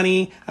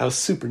funny. I was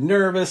super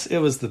nervous. It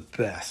was the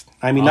best.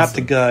 I mean, not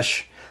to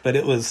gush, but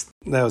that was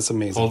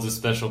amazing. Holds a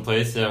special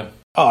place, yeah.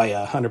 Oh,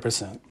 yeah,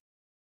 100%.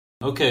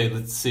 Okay,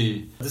 let's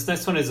see. This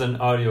next one is an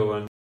audio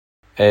one.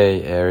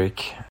 Hey,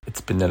 Eric.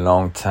 It's been a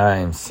long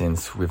time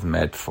since we've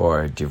met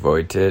for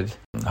Devoted.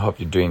 I hope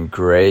you're doing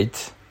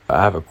great.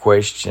 I have a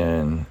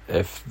question.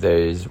 If there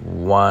is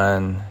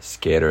one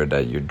skater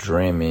that you're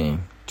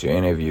dreaming to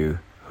interview,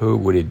 who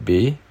would it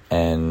be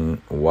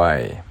and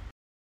why?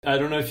 I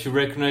don't know if you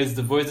recognize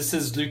the voice. This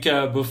is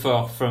Luca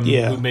Beaufort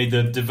Yeah. who made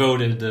the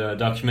Devoted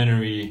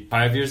documentary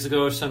 5 years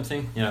ago or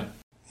something. Yeah.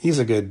 He's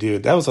a good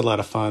dude. That was a lot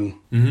of fun.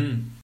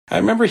 Mm-hmm. I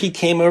remember he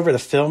came over to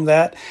film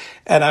that,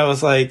 and I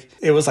was like,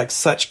 it was like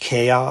such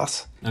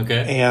chaos.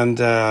 Okay. And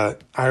I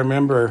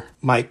remember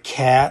my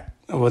cat,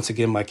 once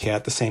again, my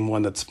cat, the same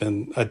one that's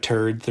been a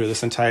turd through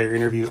this entire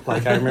interview.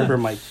 Like, I remember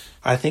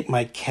I think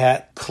my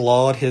cat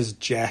clawed his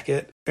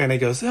jacket, and he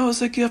goes, that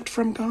was a gift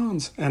from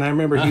Gons. And I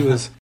remember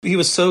he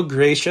was so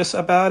gracious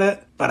about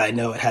it, but I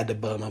know it had to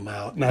bum him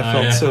out. And I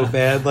felt so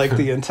bad, like,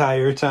 the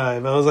entire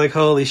time. I was like,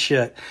 holy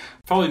shit.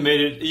 Probably made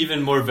it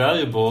even more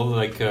valuable,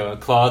 like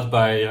clawed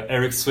by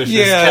Eric Swisher's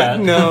Yeah, cat.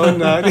 no,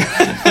 not.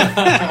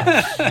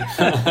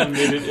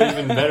 Made it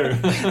even better.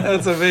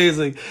 That's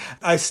amazing.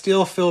 I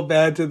still feel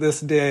bad to this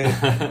day.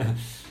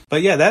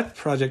 But yeah, that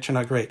project turned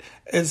out great.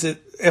 Is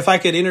it, if I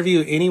could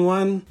interview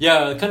anyone?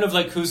 Yeah, kind of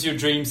like who's your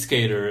dream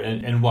skater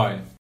and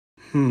why?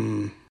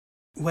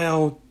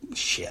 Well,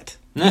 shit.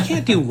 You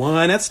can't do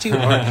one. That's too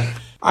hard.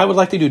 I would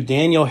like to do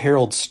Daniel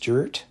Harold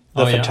Stewart,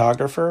 the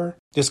photographer,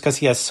 just because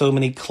he has so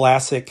many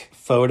classic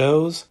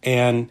photos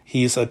and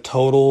he's a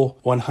total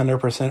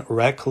 100%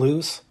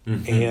 recluse.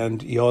 Mm-hmm.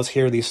 And you always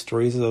hear these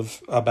stories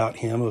about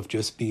him of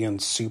just being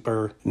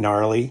super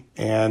gnarly,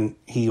 and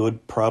he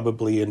would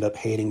probably end up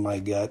hating my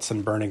guts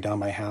and burning down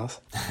my house.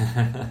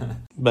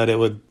 But it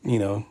would, be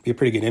a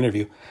pretty good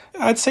interview.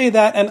 I'd say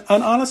that. And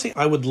honestly,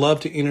 I would love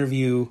to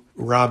interview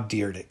Rob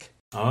Dyrdek.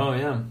 Oh,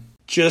 yeah.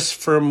 Just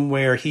from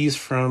where he's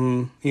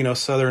from,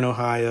 Southern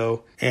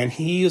Ohio. And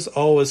he is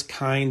always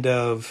kind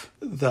of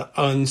the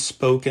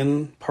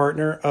unspoken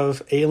partner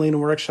of Alien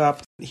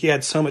Workshop. He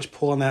had so much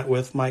pull on that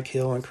with Mike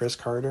Hill and Chris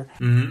Carter.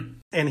 Mm-hmm.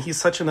 And he's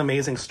such an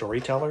amazing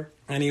storyteller.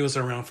 And he was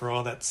around for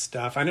all that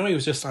stuff. I know he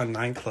was just on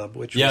Nine Club,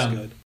 which was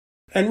good.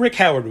 And Rick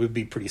Howard would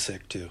be pretty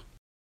sick, too.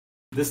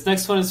 This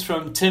next one is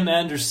from Tim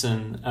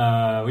Anderson.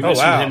 We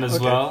mentioned him as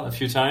well a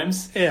few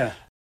times. Yeah.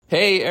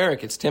 Hey,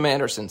 Eric, it's Tim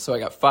Anderson. So I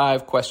got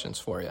 5 questions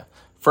for you.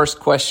 First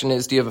question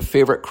is, do you have a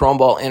favorite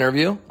Chromeball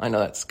interview? I know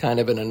that's kind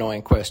of an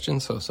annoying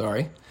question, so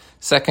sorry.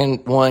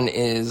 Second one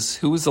is,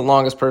 who was the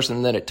longest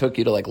person that it took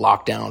you to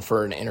lock down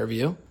for an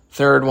interview?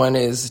 Third one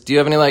is, do you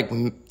have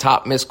any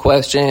top missed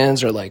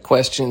questions or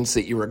questions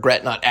that you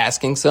regret not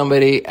asking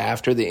somebody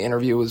after the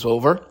interview was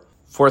over?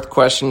 Fourth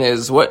question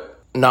is, what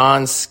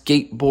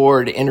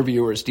non-skateboard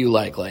interviewers do you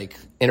like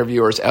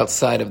interviewers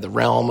outside of the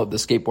realm of the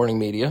skateboarding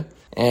media?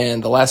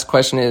 And the last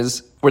question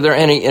is, were there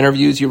any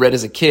interviews you read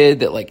as a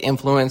kid that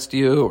influenced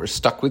you or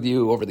stuck with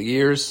you over the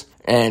years?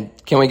 And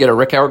can we get a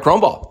Rick Howard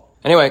Chromeball?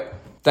 Anyway,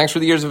 thanks for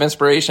the years of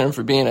inspiration,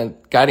 for being a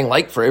guiding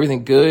light for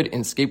everything good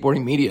in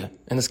skateboarding media.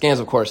 And the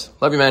scans, of course.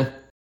 Love you, man.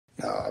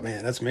 Oh,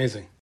 man, that's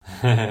amazing.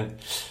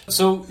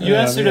 So you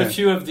answered a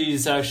few of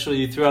these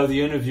actually throughout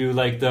the interview,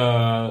 like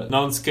the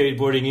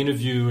non-skateboarding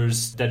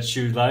interviewers that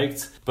you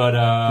liked. But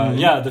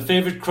the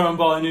favorite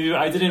Chromeball interview,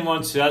 I didn't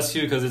want to ask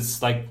you because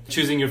it's like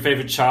choosing your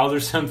favorite child or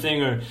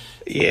something, or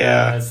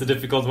it's a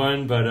difficult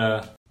one.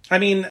 But I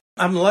mean,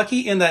 I'm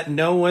lucky in that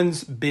no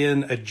one's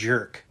been a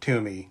jerk to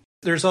me.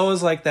 There's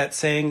always that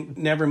saying,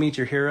 never meet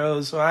your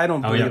heroes. Well, I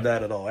don't believe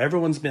that at all.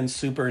 Everyone's been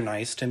super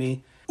nice to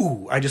me.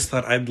 Ooh, I just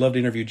thought I'd love to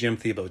interview Jim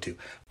Thiebaud too.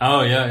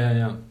 Oh,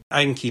 yeah.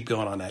 I can keep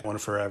going on that one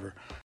forever.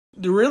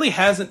 There really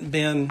hasn't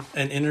been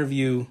an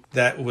interview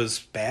that was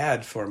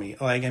bad for me.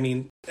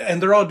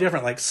 And they're all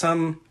different.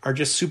 Some are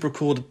just super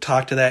cool to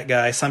talk to that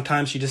guy.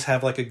 Sometimes you just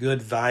have a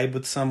good vibe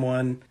with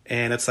someone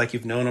and it's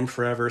you've known them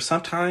forever.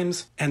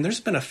 Sometimes, and there's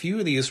been a few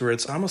of these where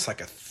it's almost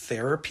like a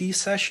therapy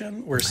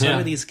session where some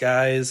of these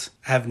guys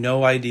have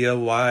no idea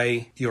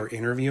why you're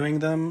interviewing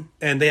them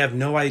and they have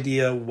no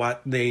idea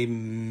what they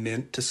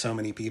meant to so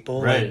many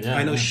people. Right.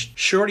 I know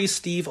Shorty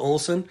Steve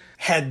Olson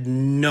had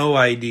no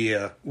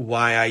idea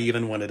why I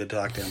even wanted to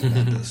talk to him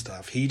about this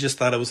stuff. He just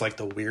thought it was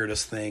the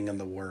weirdest thing in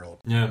the world.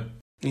 Yeah.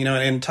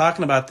 And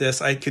talking about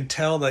this, I could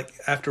tell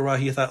after a while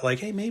he thought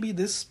hey, maybe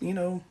this,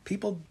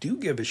 people do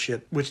give a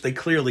shit, which they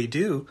clearly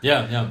do.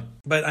 Yeah.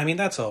 But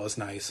that's always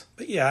nice.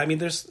 But yeah,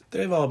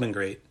 they've all been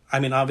great.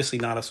 Obviously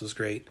Nadas was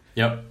great.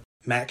 Yep.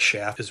 Max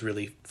Schaff is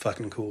really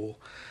fucking cool.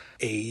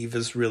 Ave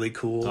is really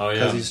cool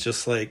because he's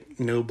just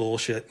no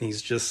bullshit and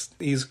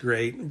he's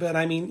great. But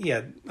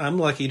I'm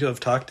lucky to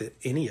have talked to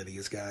any of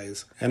these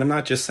guys. And I'm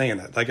not just saying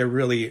that.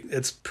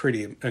 It's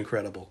pretty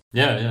incredible.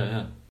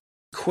 Yeah.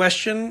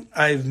 Question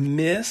I've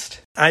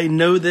missed. I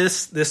know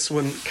this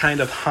one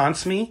kind of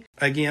haunts me.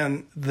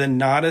 Again, the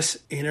Nadas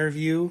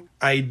interview,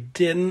 I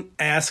didn't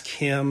ask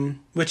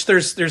him, which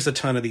there's a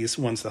ton of these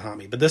ones that haunt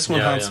me, but this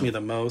one haunts me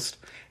the most.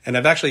 And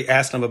I've actually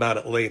asked him about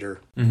it later.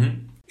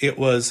 Mm-hmm. It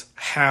was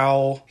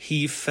how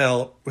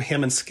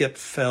him and Skip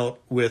felt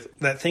with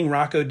that thing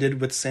Rocco did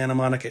with Santa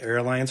Monica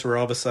Airlines, where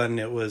all of a sudden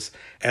it was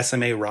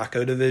SMA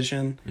Rocco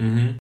Division.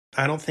 Mm-hmm.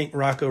 I don't think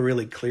Rocco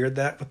really cleared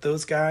that with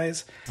those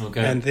guys.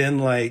 Okay. And then,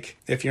 like,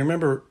 if you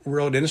remember,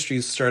 World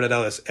Industries started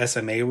out as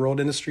SMA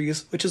World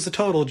Industries, which is a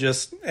total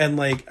just, and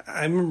like,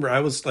 I remember I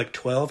was like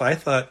 12. I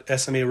thought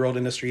SMA World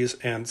Industries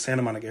and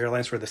Santa Monica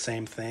Airlines were the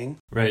same thing.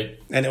 Right.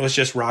 And it was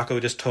just Rocco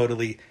just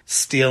totally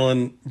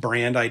stealing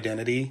brand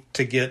identity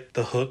to get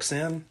the hooks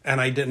in. And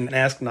I didn't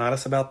ask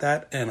Nadas about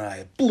that, and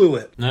I blew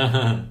it.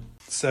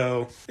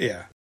 So,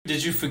 yeah.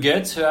 Did you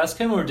forget to ask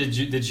him, or did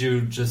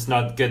you just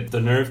not get the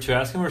nerve to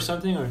ask him or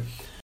something? Or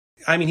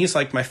I mean, he's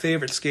like my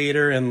favorite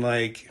skater, and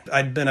like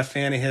I'd been a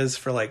fan of his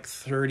for like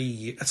 30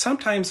 years.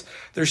 Sometimes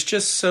there's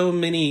just so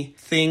many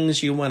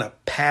things you want to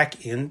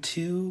pack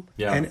into.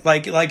 Yeah. And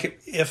like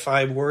if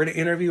I were to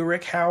interview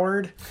Rick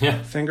Howard,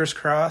 Yeah. fingers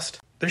crossed,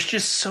 there's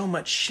just so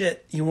much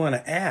shit you want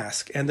to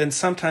ask. And then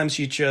sometimes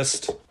you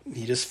just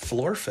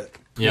florfeit.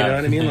 Yeah. You know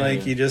what I mean?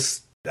 Like Yeah.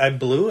 I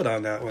blew it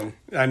on that one.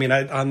 I mean,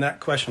 on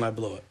that question, I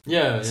blew it.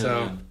 Yeah.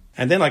 So,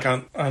 and then like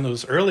on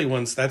those early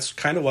ones, that's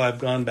kind of why I've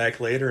gone back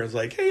later. It's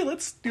like, hey,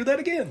 let's do that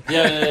again.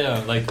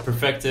 Yeah. Like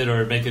perfect it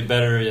or make it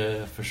better.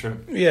 Yeah, for sure.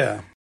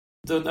 Yeah.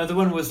 The other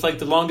one was like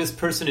the longest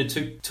person it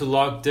took to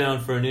lock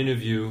down for an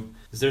interview.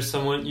 Is there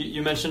someone,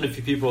 you mentioned a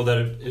few people that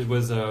it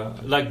was,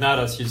 like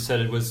Nadas, you said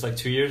it was like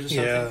 2 years or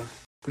something? Yeah.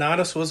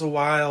 Nadas was a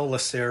while.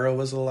 Lacero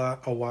was a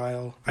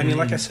while. I mean,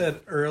 like I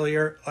said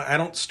earlier, I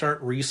don't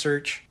start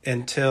research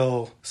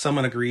until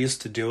someone agrees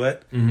to do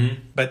it.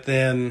 Mm-hmm. But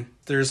then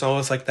there's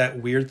always like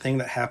that weird thing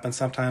that happens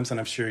sometimes,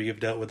 and I'm sure you've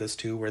dealt with this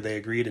too, where they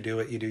agree to do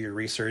it, you do your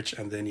research,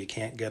 and then you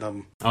can't get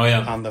them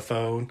on the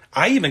phone.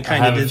 I even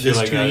kind of did this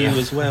like to that, you yeah.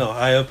 as well.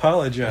 I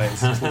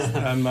apologize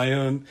on my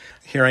own.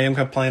 Here I am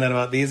complaining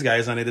about these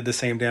guys, and I did the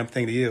same damn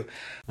thing to you.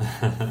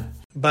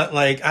 But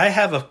like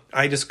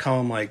I just call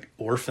them like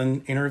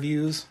orphan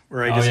interviews,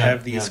 where I just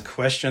have these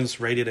questions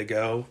ready to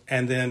go,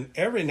 and then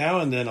every now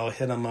and then I'll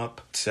hit them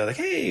up to say like,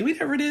 hey, we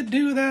never did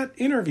do that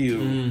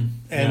interview,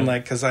 and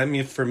like, because I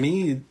mean, for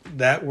me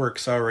that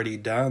work's already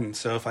done,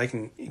 so if I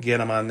can get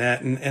them on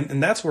that,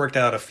 and that's worked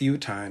out a few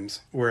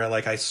times where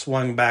like I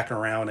swung back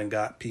around and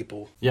got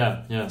people.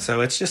 Yeah.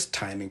 So it's just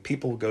timing.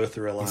 People go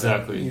through a lot.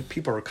 Exactly.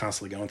 People are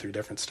constantly going through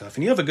different stuff,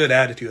 and you have a good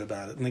attitude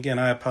about it. And again,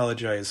 I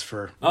apologize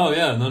for Oh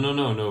yeah,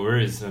 no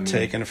worries. I mean,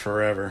 taking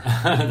forever.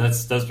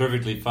 that's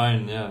perfectly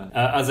fine. Yeah,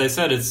 as I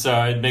said,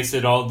 it makes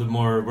it all the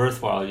more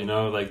worthwhile. You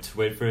know, like to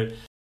wait for it.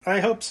 I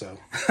hope so.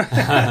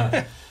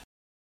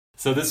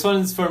 So this one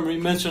is from, we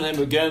mentioned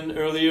him again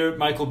earlier,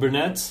 Michael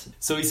Burnett.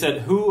 So he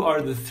said, who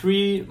are the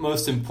 3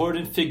 most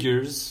important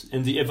figures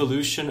in the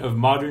evolution of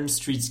modern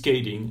street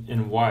skating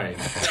and why?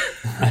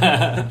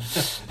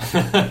 It's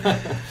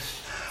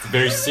a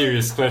very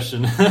serious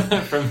question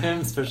from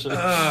him, especially.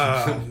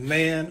 Oh,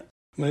 man.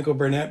 Michael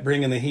Burnett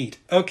bringing the heat.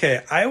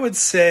 Okay, I would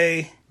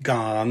say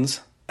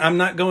Gons. I'm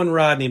not going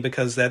Rodney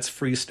because that's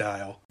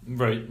freestyle.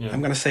 Right, yeah.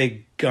 I'm going to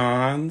say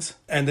Gons.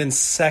 And then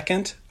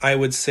second, I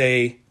would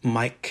say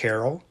Mike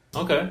Carroll.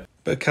 Okay.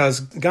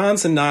 Because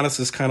Gons and Nadas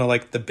is kind of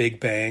like the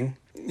Big Bang.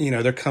 You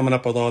know, they're coming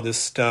up with all this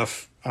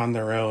stuff on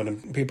their own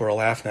and people are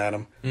laughing at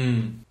them.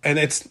 And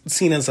it's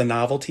seen as a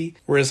novelty.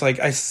 Whereas like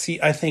I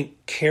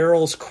think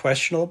Carroll's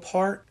questionable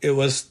part, it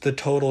was the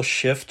total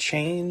shift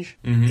change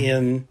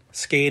in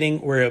skating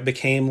where it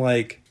became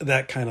like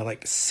that kind of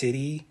like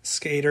city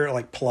skater,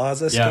 like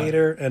plaza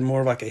skater, and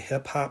more of like a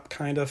hip hop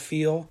kind of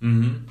feel.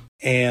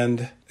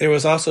 And there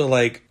was also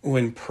like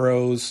when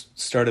pros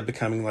started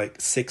becoming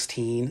like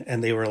 16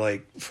 and they were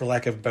like, for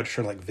lack of a better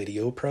term, like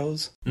video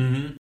pros.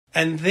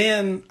 And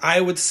then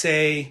I would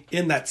say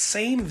in that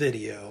same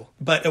video,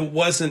 but it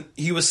wasn't,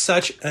 he was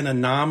such an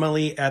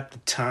anomaly at the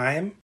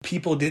time.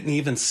 People didn't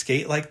even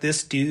skate like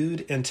this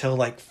dude until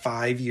like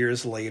 5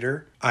 years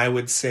later. I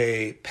would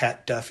say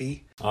Pat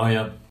Duffy. Oh,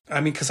 yeah.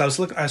 I mean, because I was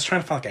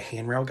trying to find like a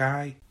handrail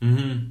guy.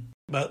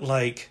 But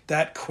like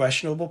that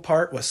questionable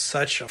part was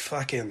such a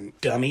fucking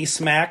dummy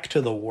smack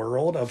to the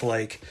world of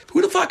like,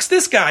 who the fuck's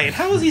this guy and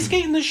how is he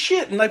skating this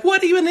shit and like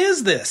what even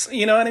is this?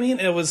 You know what I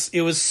mean? It was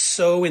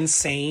so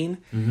insane.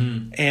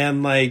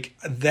 And like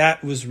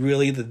that was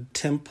really the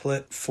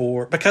template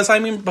for, because I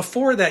mean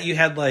before that you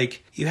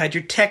had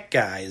your tech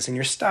guys and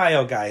your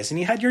style guys and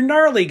you had your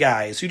gnarly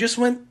guys who just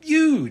went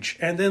huge,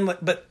 and then like,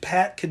 but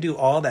Pat could do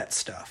all that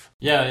stuff.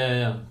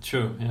 Yeah.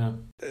 True, yeah.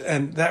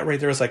 And that right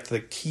there was like the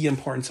key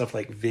importance of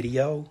like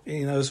video,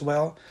 you know, as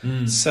well.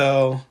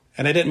 So,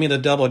 and I didn't mean to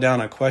double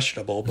down on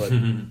questionable, but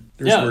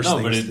there's worse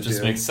things but it to just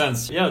do. makes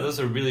sense. Yeah,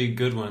 those are really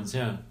good ones,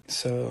 yeah.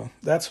 So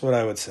that's what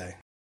I would say.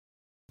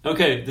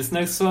 Okay, this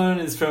next one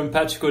is from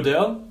Patrick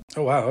Odell.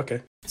 Oh, wow.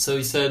 Okay. So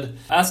he said,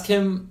 ask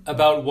him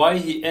about why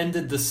he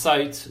ended the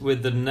site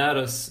with the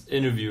Nadas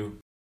interview.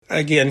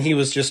 Again, he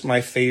was just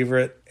my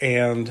favorite.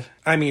 And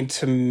I mean,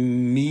 to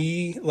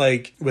me,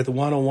 like with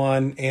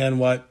 101 and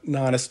what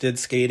Nadas did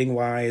skating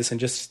wise and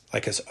just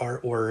like his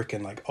artwork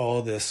and like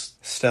all this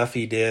stuff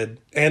he did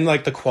and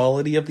like the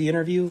quality of the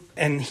interview.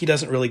 And he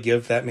doesn't really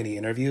give that many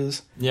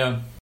interviews. Yeah.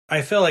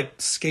 I feel like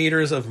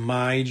skaters of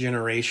my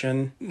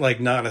generation, like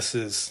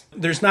Nodis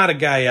there's not a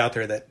guy out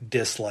there that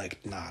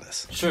disliked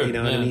Nodis. Sure. You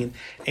know what I mean?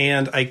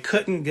 And I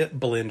couldn't get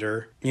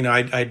Blender. You know,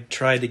 I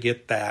tried to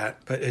get that,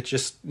 but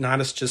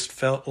Nodis just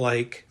felt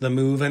like the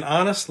move. And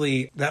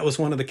honestly, that was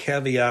one of the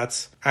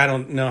caveats. I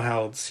don't know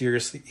how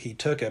seriously he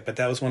took it, but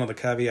that was one of the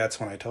caveats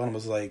when I told him,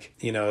 was like,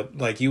 you know,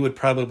 like, you would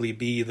probably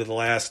be the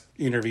last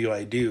interview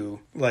I do.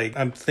 Like,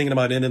 I'm thinking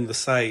about ending the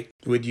site.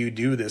 Would you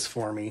do this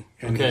for me?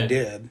 And he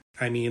did.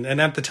 I mean, and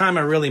at the time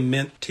I really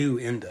meant to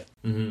end it.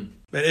 Mm-hmm.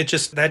 But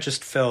that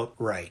just felt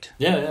right.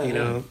 Yeah, you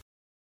know.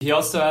 He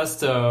also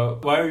asked,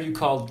 why are you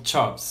called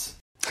Chops?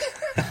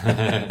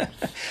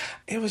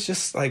 It was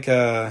just like,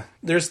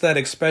 there's that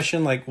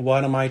expression, like,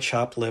 what am I,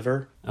 chopped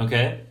liver?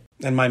 Okay.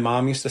 And my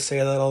mom used to say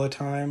that all the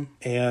time.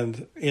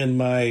 And in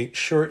my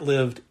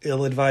short-lived,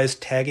 ill-advised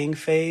tagging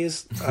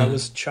phase, I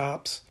was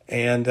Chops.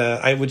 And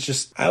I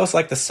was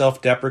like the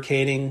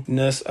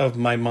self-deprecatingness of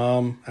my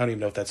mom. I don't even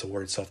know if that's a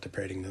word,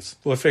 self-deprecatingness.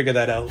 We'll figure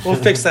that out. We'll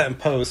fix that in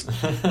post.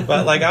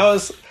 But like I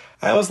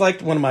was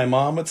like when my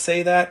mom would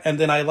say that, and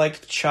then I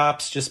liked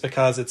Chops just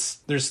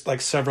because there's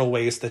like several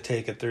ways to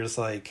take it. There's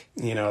like,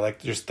 you know,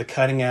 like there's the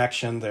cutting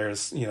action,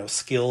 there's, you know,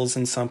 skills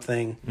in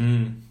something.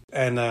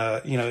 And,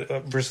 you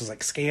know, versus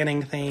like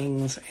scanning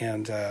things.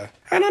 And I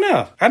don't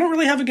know. I don't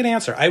really have a good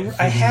answer.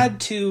 I had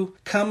to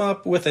come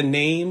up with a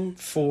name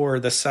for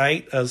the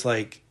site as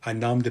like a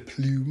nom de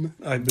plume,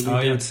 I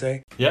believe they would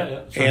say.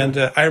 Yeah. Sure. And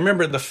I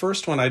remember the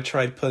first one I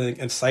tried putting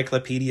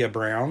Encyclopedia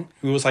Brown,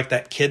 who was like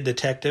that kid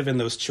detective in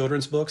those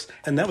children's books.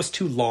 And that was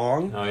too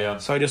long. Oh, yeah.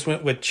 So I just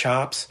went with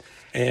Chops.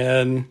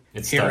 And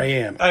here I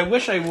am. I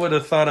wish I would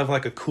have thought of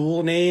like a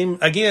cool name.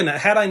 Again,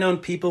 had I known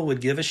people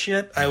would give a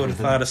shit, I would have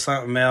thought of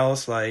something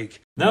else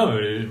like... No,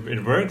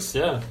 it works,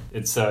 yeah.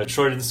 It's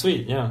short and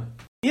sweet, yeah.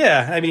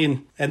 Yeah, I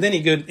mean, and then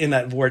you go in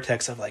that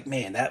vortex of like,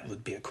 man, that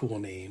would be a cool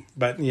name.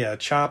 But yeah,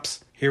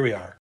 Chops, here we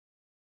are.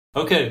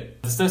 Okay,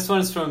 this next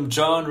one is from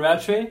John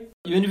Rattray.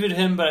 You interviewed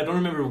him, but I don't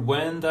remember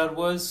when that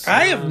was.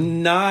 I have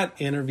not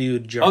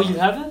interviewed John. Oh, you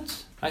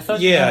haven't? I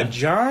thought yeah,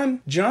 John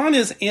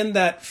is in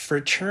that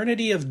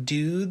fraternity of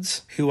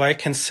dudes who I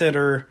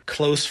consider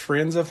close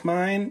friends of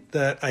mine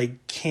that I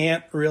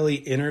can't really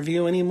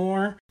interview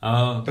anymore.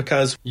 Oh.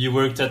 Because you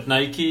worked at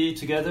Nike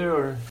together,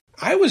 or?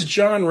 I was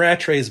John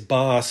Rattray's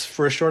boss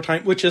for a short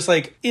time, which is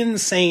like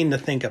insane to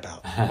think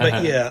about.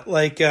 But yeah,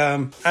 like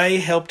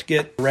I helped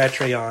get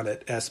Rattray on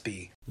at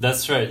SB.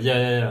 That's right.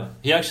 Yeah.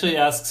 He actually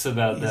asks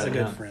about that. He's a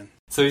good friend.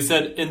 So he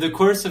said, in the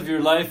course of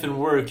your life and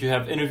work, you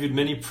have interviewed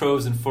many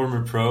pros and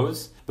former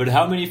pros, but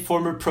how many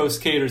former pro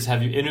skaters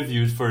have you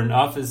interviewed for an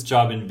office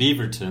job in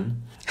Beaverton?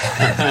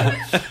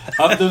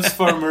 Of those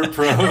former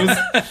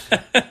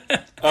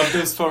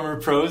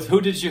pros,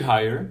 who did you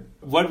hire?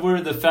 What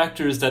were the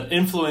factors that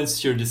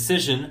influenced your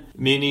decision?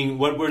 Meaning,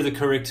 what were the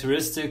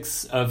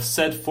characteristics of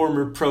said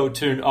former pro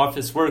turned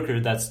office worker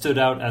that stood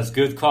out as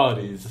good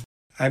qualities?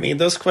 I mean,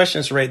 those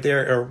questions right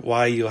there are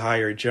why you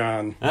hired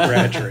John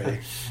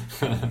Rattray.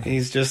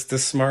 He's just the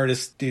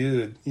smartest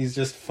dude. He's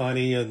just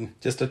funny and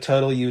just a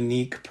total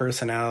unique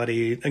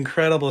personality.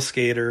 Incredible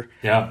skater.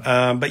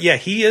 Yeah. But yeah,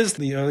 he is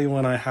the only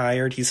one I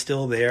hired. He's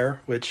still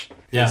there, which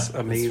is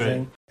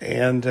amazing. Right.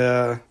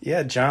 And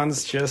yeah,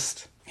 John's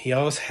just, he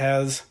always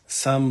has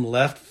some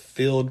left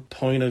field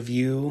point of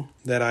view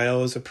that I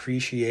always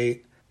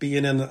appreciate.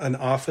 Being in an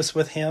office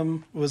with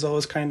him was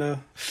always kind of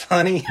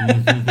funny.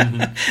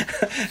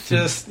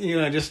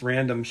 Just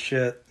random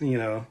shit, you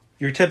know.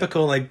 Your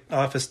typical like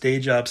office day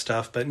job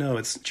stuff, but no,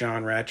 it's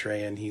John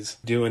Rattray and he's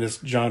doing his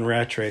John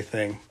Rattray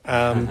thing.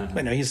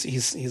 But no,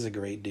 he's a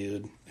great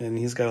dude and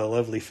he's got a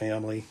lovely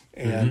family.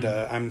 And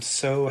I'm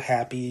so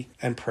happy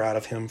and proud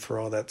of him for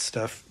all that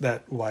stuff,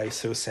 that Why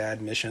So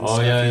Sad mission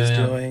stuff he's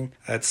doing.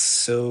 That's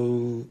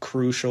so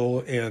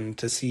crucial, and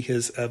to see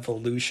his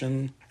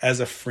evolution as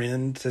a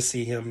friend, to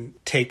see him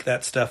take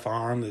that stuff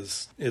on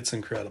it's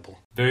incredible.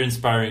 Very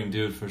inspiring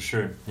dude for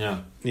sure.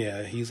 Yeah.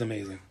 Yeah, he's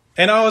amazing.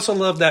 And I also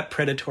love that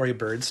Predatory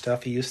Bird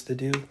stuff he used to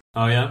do.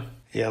 Oh, yeah?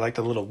 Yeah, like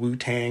the little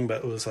Wu-Tang,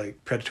 but it was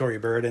like Predatory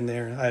Bird in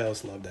there. I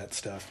always love that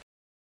stuff.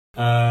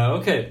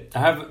 Okay, I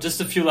have just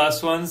a few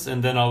last ones,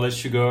 and then I'll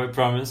let you go, I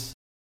promise.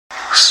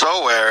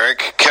 So,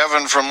 Eric,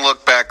 Kevin from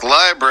Look Back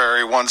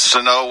Library wants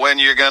to know when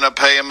you're going to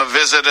pay him a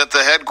visit at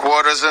the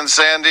headquarters in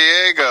San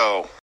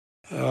Diego.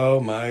 Oh,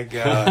 my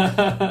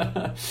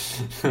God.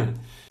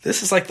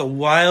 This is like the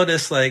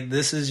wildest, like,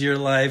 this is your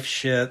life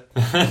shit.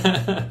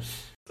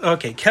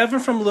 Okay,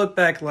 Kevin from Look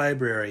Back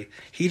Library.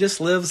 He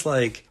just lives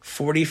like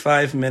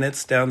 45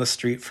 minutes down the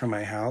street from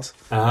my house.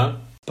 Uh-huh.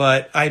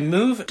 But I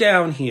moved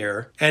down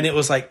here, and it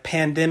was like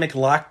pandemic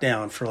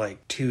lockdown for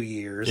like 2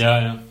 years.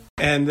 Yeah.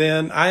 And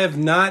then I have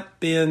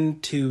not been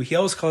to, he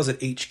always calls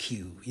it HQ.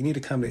 You need to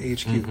come to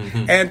HQ.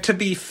 And to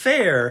be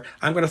fair,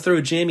 I'm going to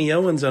throw Jamie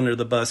Owens under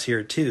the bus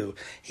here too.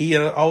 He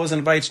always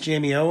invites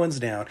Jamie Owens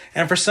down.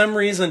 And for some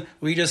reason,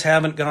 we just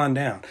haven't gone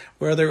down.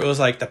 Whether it was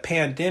like the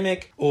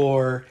pandemic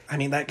or, I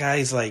mean, that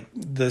guy's like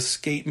the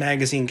skate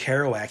magazine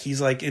Kerouac.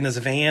 He's like in his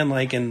van,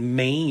 like in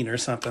Maine or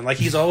something. Like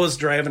he's always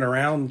driving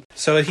around.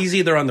 So he's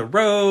either on the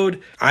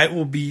road,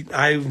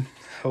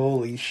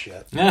 holy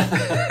shit.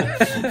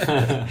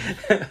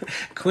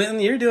 Quentin,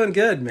 you're doing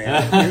good,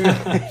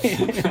 man.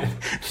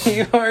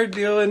 You are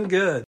doing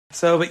good.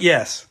 So, but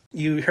yes,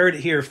 you heard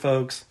it here,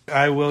 folks.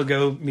 I will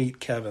go meet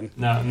Kevin.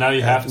 Now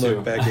you have to.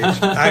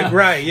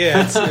 Right,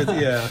 yeah.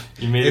 Yeah.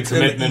 You made a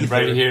commitment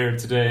right here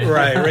today.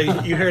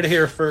 Right. You heard it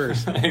here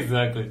first.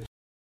 Exactly.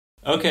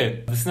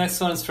 Okay, this next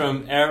one is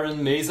from Aaron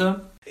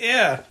Meza.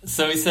 Yeah.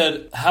 So he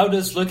said, how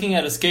does looking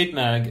at a skate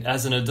mag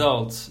as an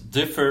adult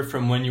differ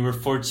from when you were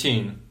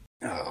 14?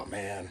 Oh,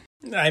 man.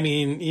 I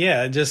mean,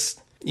 yeah,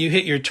 just you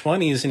hit your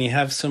 20s and you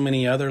have so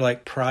many other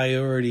like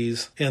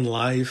priorities in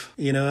life,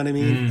 you know what I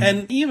mean?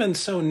 And even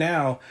so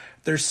now,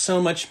 there's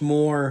so much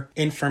more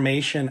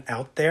information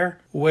out there.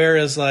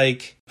 Whereas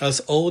like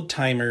us old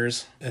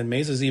timers, and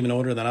Mesa's even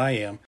older than I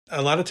am,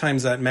 a lot of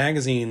times that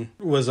magazine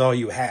was all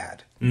you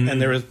had.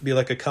 And there would be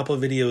like a couple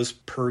of videos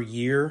per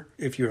year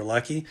if you were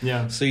lucky.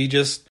 Yeah. So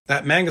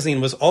that magazine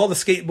was all the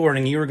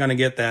skateboarding you were going to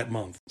get that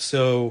month.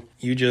 So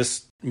you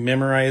just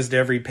memorized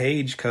every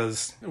page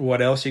because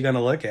what else you going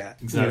to look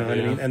at? Exactly. You know what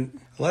I mean? And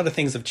a lot of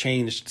things have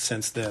changed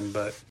since then,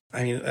 but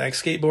I mean, like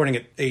skateboarding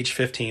at age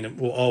 15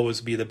 will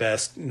always be the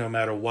best no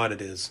matter what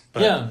it is.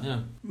 But yeah.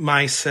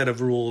 My set of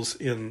rules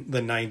in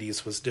the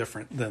 90s was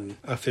different than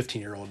a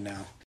 15-year-old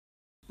now.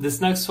 This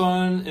next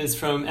one is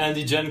from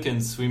Andy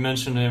Jenkins. We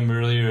mentioned him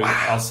earlier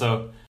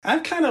also.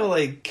 I'm kind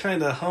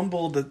of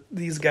humbled that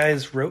these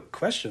guys wrote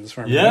questions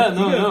for me. Yeah,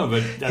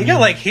 but you got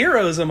like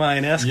heroes of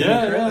mine asking.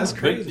 Yeah, That's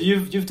crazy.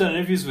 But you've done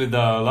interviews with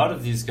a lot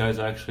of these guys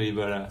actually,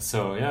 but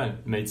so yeah,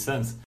 it made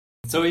sense.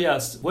 So he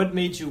asked, what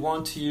made you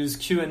want to use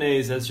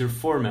Q&As as your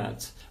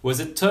format?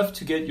 Was it tough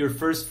to get your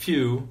first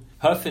few?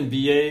 Huff and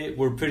BA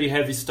were pretty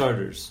heavy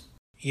starters.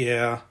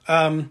 Yeah.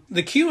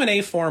 The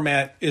Q&A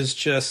format is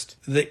just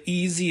the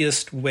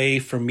easiest way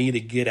for me to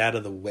get out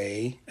of the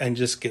way and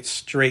just get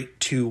straight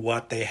to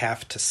what they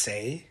have to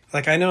say.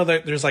 Like, I know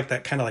that there's like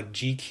that kind of like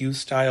GQ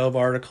style of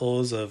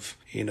articles of,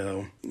 you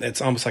know,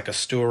 it's almost like a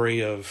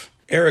story of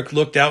Eric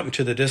looked out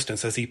into the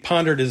distance as he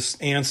pondered his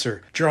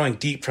answer, drawing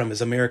deep from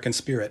his American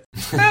spirit.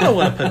 I don't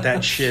want to put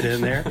that shit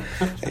in there.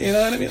 You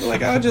know what I mean?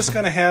 Like, I'm just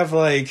going to have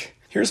like,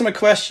 here's my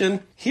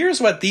question.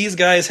 Here's what these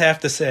guys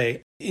have to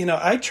say. You know,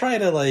 I try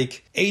to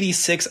like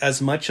 86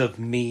 as much of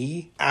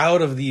me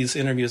out of these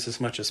interviews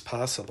as much as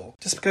possible.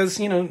 Just because,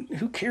 you know,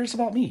 who cares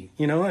about me?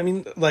 You know, I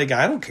mean, like,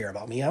 I don't care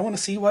about me. I want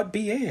to see what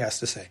BA has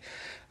to say.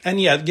 And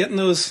yeah, getting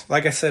those,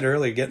 like I said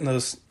earlier, getting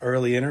those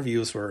early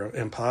interviews were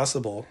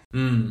impossible.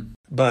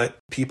 But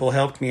people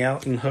helped me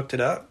out and hooked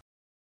it up.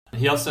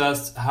 He also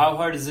asked, how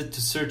hard is it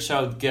to search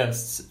out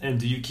guests? And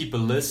do you keep a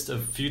list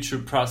of future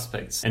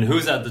prospects? And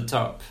who's at the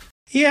top?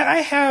 Yeah, I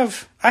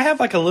have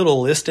like a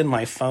little list in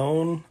my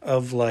phone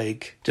of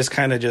like just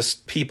kind of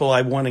just people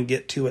I want to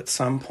get to at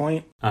some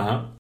point.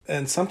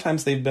 And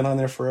sometimes they've been on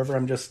there forever.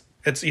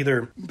 It's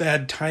either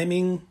bad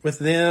timing with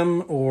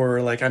them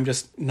or like I'm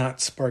just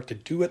not sparked to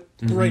do it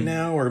right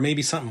now, or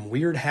maybe something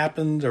weird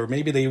happened, or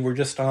maybe they were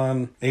just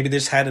on, maybe they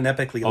just had an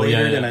epically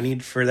later and I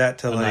need for that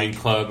to like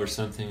nightclub or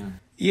something.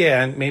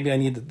 Yeah, and maybe I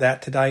need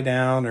that to die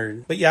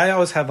down, but yeah, I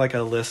always have like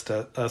a list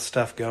of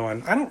stuff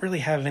going. I don't really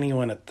have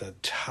anyone at the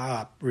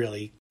top,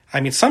 really.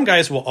 I mean, some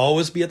guys will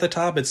always be at the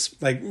top. It's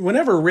like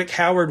whenever Rick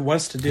Howard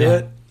wants to do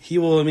it, he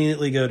will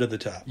immediately go to the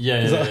top.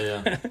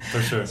 Yeah,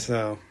 for sure.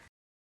 So,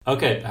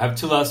 okay, I have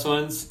two last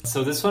ones.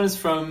 So this one is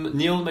from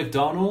Neil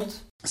McDonald.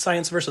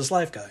 Science versus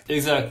Life guy.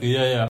 Exactly,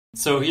 yeah.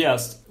 So he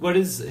asked, what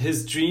is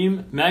his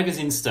dream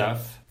magazine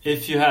stuff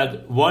if you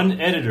had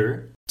one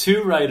editor,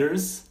 2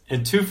 writers,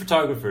 and 2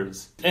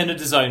 photographers, and a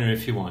designer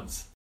if he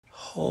wants?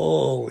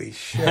 Holy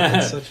shit,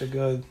 that's such a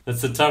good...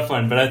 That's a tough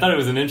one, but I thought it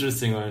was an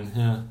interesting one,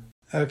 yeah.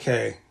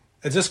 Okay.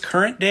 Is this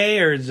current day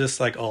or just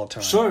like all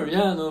time? Sure,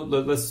 yeah, no,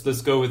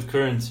 let's go with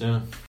current,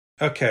 yeah.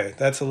 Okay,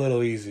 that's a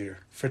little easier.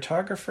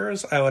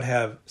 Photographers, I would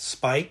have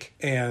Spike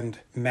and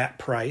Matt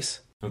Price.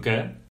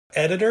 Okay.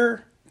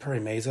 Editor, probably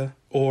Mesa.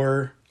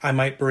 Or I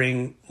might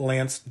bring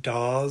Lance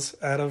Dawes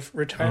out of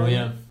retirement. Oh,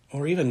 yeah.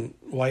 Or even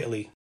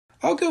Whiteley.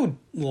 I'll go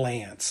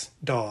Lance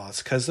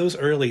Dawes, because those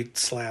early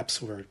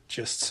slaps were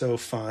just so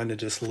fun and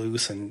just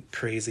loose and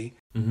crazy.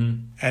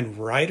 And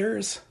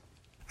writers,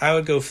 I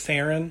would go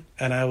Farron,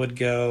 and I would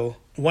go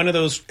one of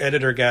those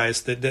editor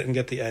guys that didn't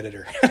get the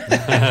editor.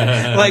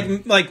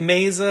 like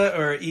Mesa,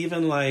 or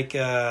even like,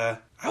 I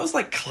was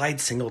like Clyde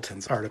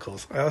Singleton's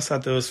articles. I always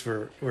thought those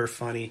were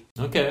funny.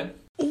 Okay.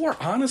 Or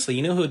honestly,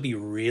 you know who would be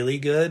really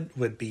good?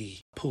 Would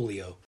be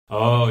Pulio.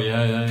 Oh,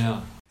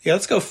 yeah. Yeah,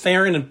 let's go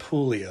Farron and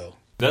Pulio.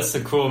 That's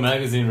a cool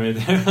magazine right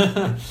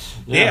there.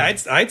 Yeah,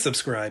 I'd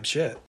subscribe.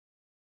 Shit.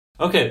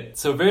 Okay,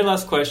 so very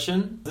last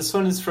question. This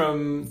one is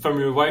from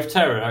your wife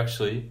Tara,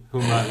 actually,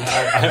 whom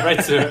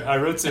I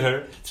wrote to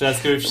her to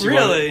ask her if she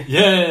Really? wanted...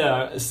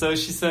 Yeah. So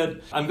she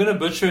said, I'm gonna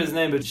butcher his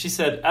name, but she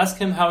said, ask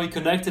him how he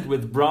connected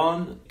with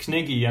Ron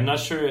Knigge. I'm not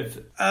sure if...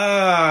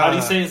 how do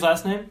you say his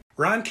last name?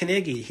 Ron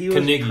Knigge. He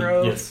was Knigge,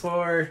 pro yes.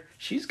 for...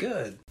 She's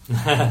good.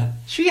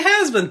 She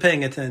has been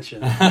paying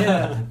attention.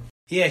 Yeah.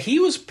 Yeah, he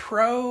was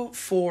pro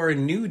for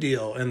New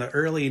Deal in the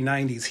early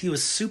 90s. He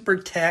was super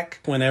tech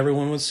when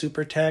everyone was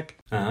super tech.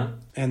 Uh-huh.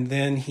 And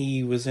then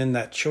he was in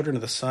that Children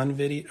of the Sun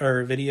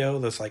video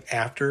that's like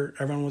after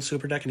everyone was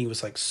super tech, and he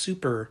was like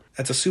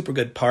that's a super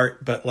good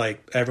part, but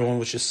like everyone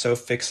was just so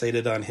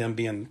fixated on him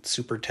being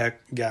super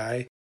tech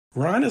guy.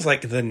 Ron is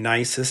like the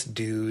nicest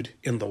dude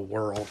in the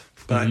world.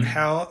 But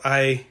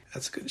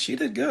that's good. She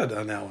did good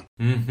on that one.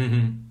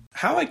 Mm-hmm.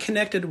 How I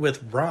connected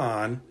with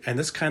Ron, and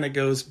this kind of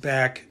goes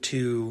back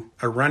to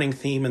a running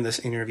theme in this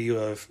interview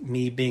of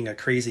me being a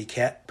crazy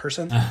cat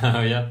person.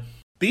 Oh, yeah.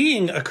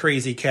 Being a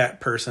crazy cat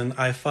person,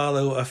 I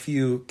follow a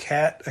few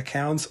cat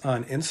accounts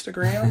on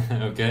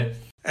Instagram. Okay.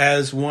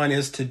 As one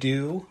is to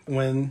do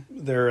when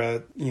they're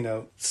a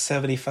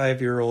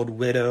 75-year-old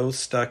widow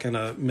stuck in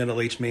a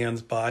middle-aged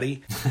man's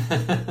body.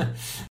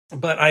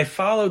 But I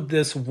followed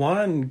this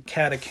one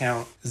cat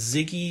account,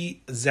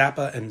 Ziggy,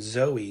 Zappa, and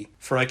Zoe,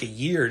 for like a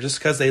year just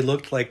because they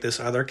looked like this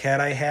other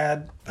cat I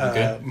had,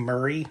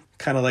 Murray.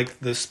 Kind of like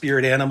the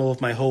spirit animal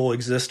of my whole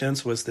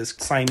existence was this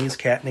Siamese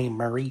cat named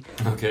Murray.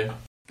 Okay.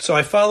 So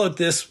I followed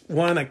this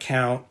one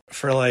account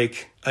for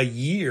like a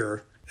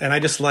year. And I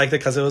just liked it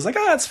because it was like,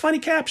 it's funny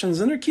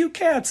captions and they're cute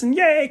cats and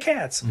yay,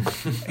 cats.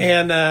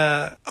 And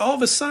all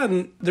of a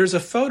sudden, there's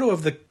a photo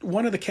of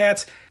one of the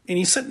cats and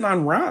he's sitting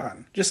on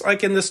Ron, just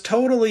like in this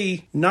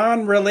totally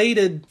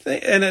non-related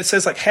thing. And it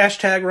says like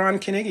hashtag Ron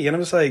Knigge. And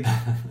I'm just like,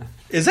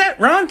 is that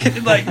Ron?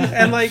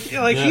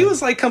 He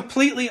was like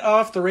completely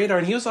off the radar.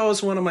 And he was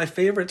always one of my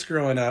favorites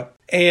growing up.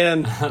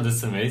 And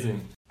that's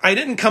amazing. I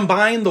didn't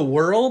combine the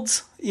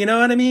worlds, you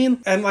know what I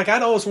mean? And like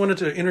I'd always wanted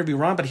to interview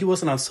Ron, but he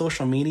wasn't on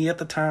social media at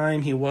the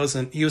time. He was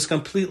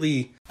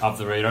completely off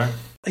the radar.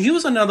 He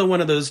was another one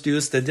of those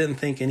dudes that didn't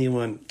think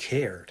anyone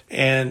cared.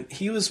 And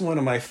he was one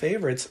of my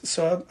favorites.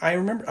 So I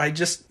remember I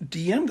just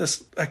DM'd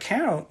this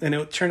account and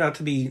it turned out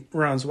to be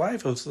Ron's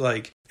wife. I was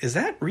like, is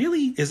that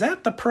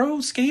the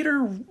pro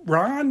skater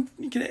Ron?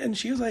 And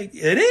she was like,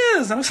 it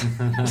is. And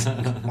I was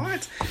like,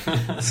 what?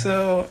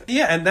 So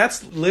yeah, and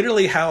that's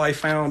literally how I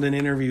found and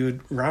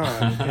interviewed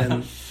Ron.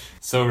 And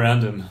so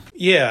random.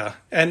 Yeah,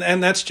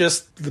 and that's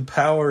just the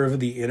power of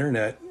the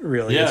internet,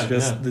 really. Yeah, it's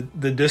just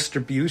the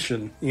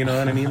distribution, you know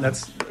what I mean?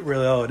 That's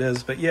really all it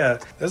is. But yeah,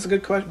 that's a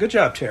good question. Good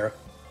job, Tara.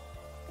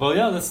 Well,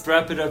 yeah, let's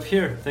wrap it up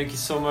here. Thank you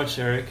so much,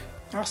 Eric.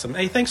 Awesome.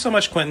 Hey, thanks so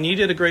much, Quentin. You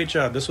did a great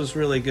job. This was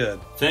really good.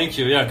 Thank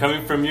you. Yeah,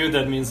 coming from you,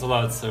 that means a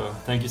lot. So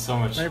thank you so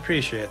much. I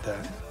appreciate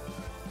that.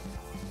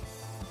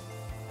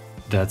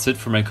 That's it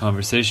for my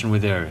conversation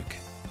with Eric.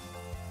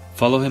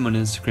 Follow him on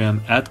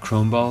Instagram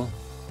 @Chromeball.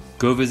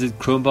 Go visit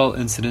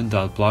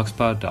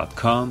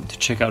chromeballincident.blogspot.com to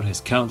check out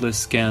his countless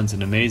scans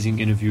and amazing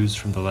interviews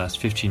from the last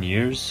 15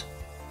 years.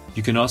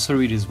 You can also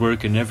read his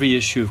work in every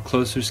issue of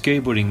Closer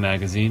Skateboarding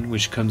magazine,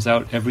 which comes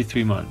out every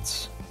 3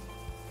 months.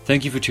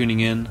 Thank you for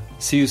tuning in.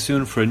 See you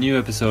soon for a new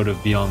episode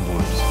of Beyond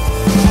Boards.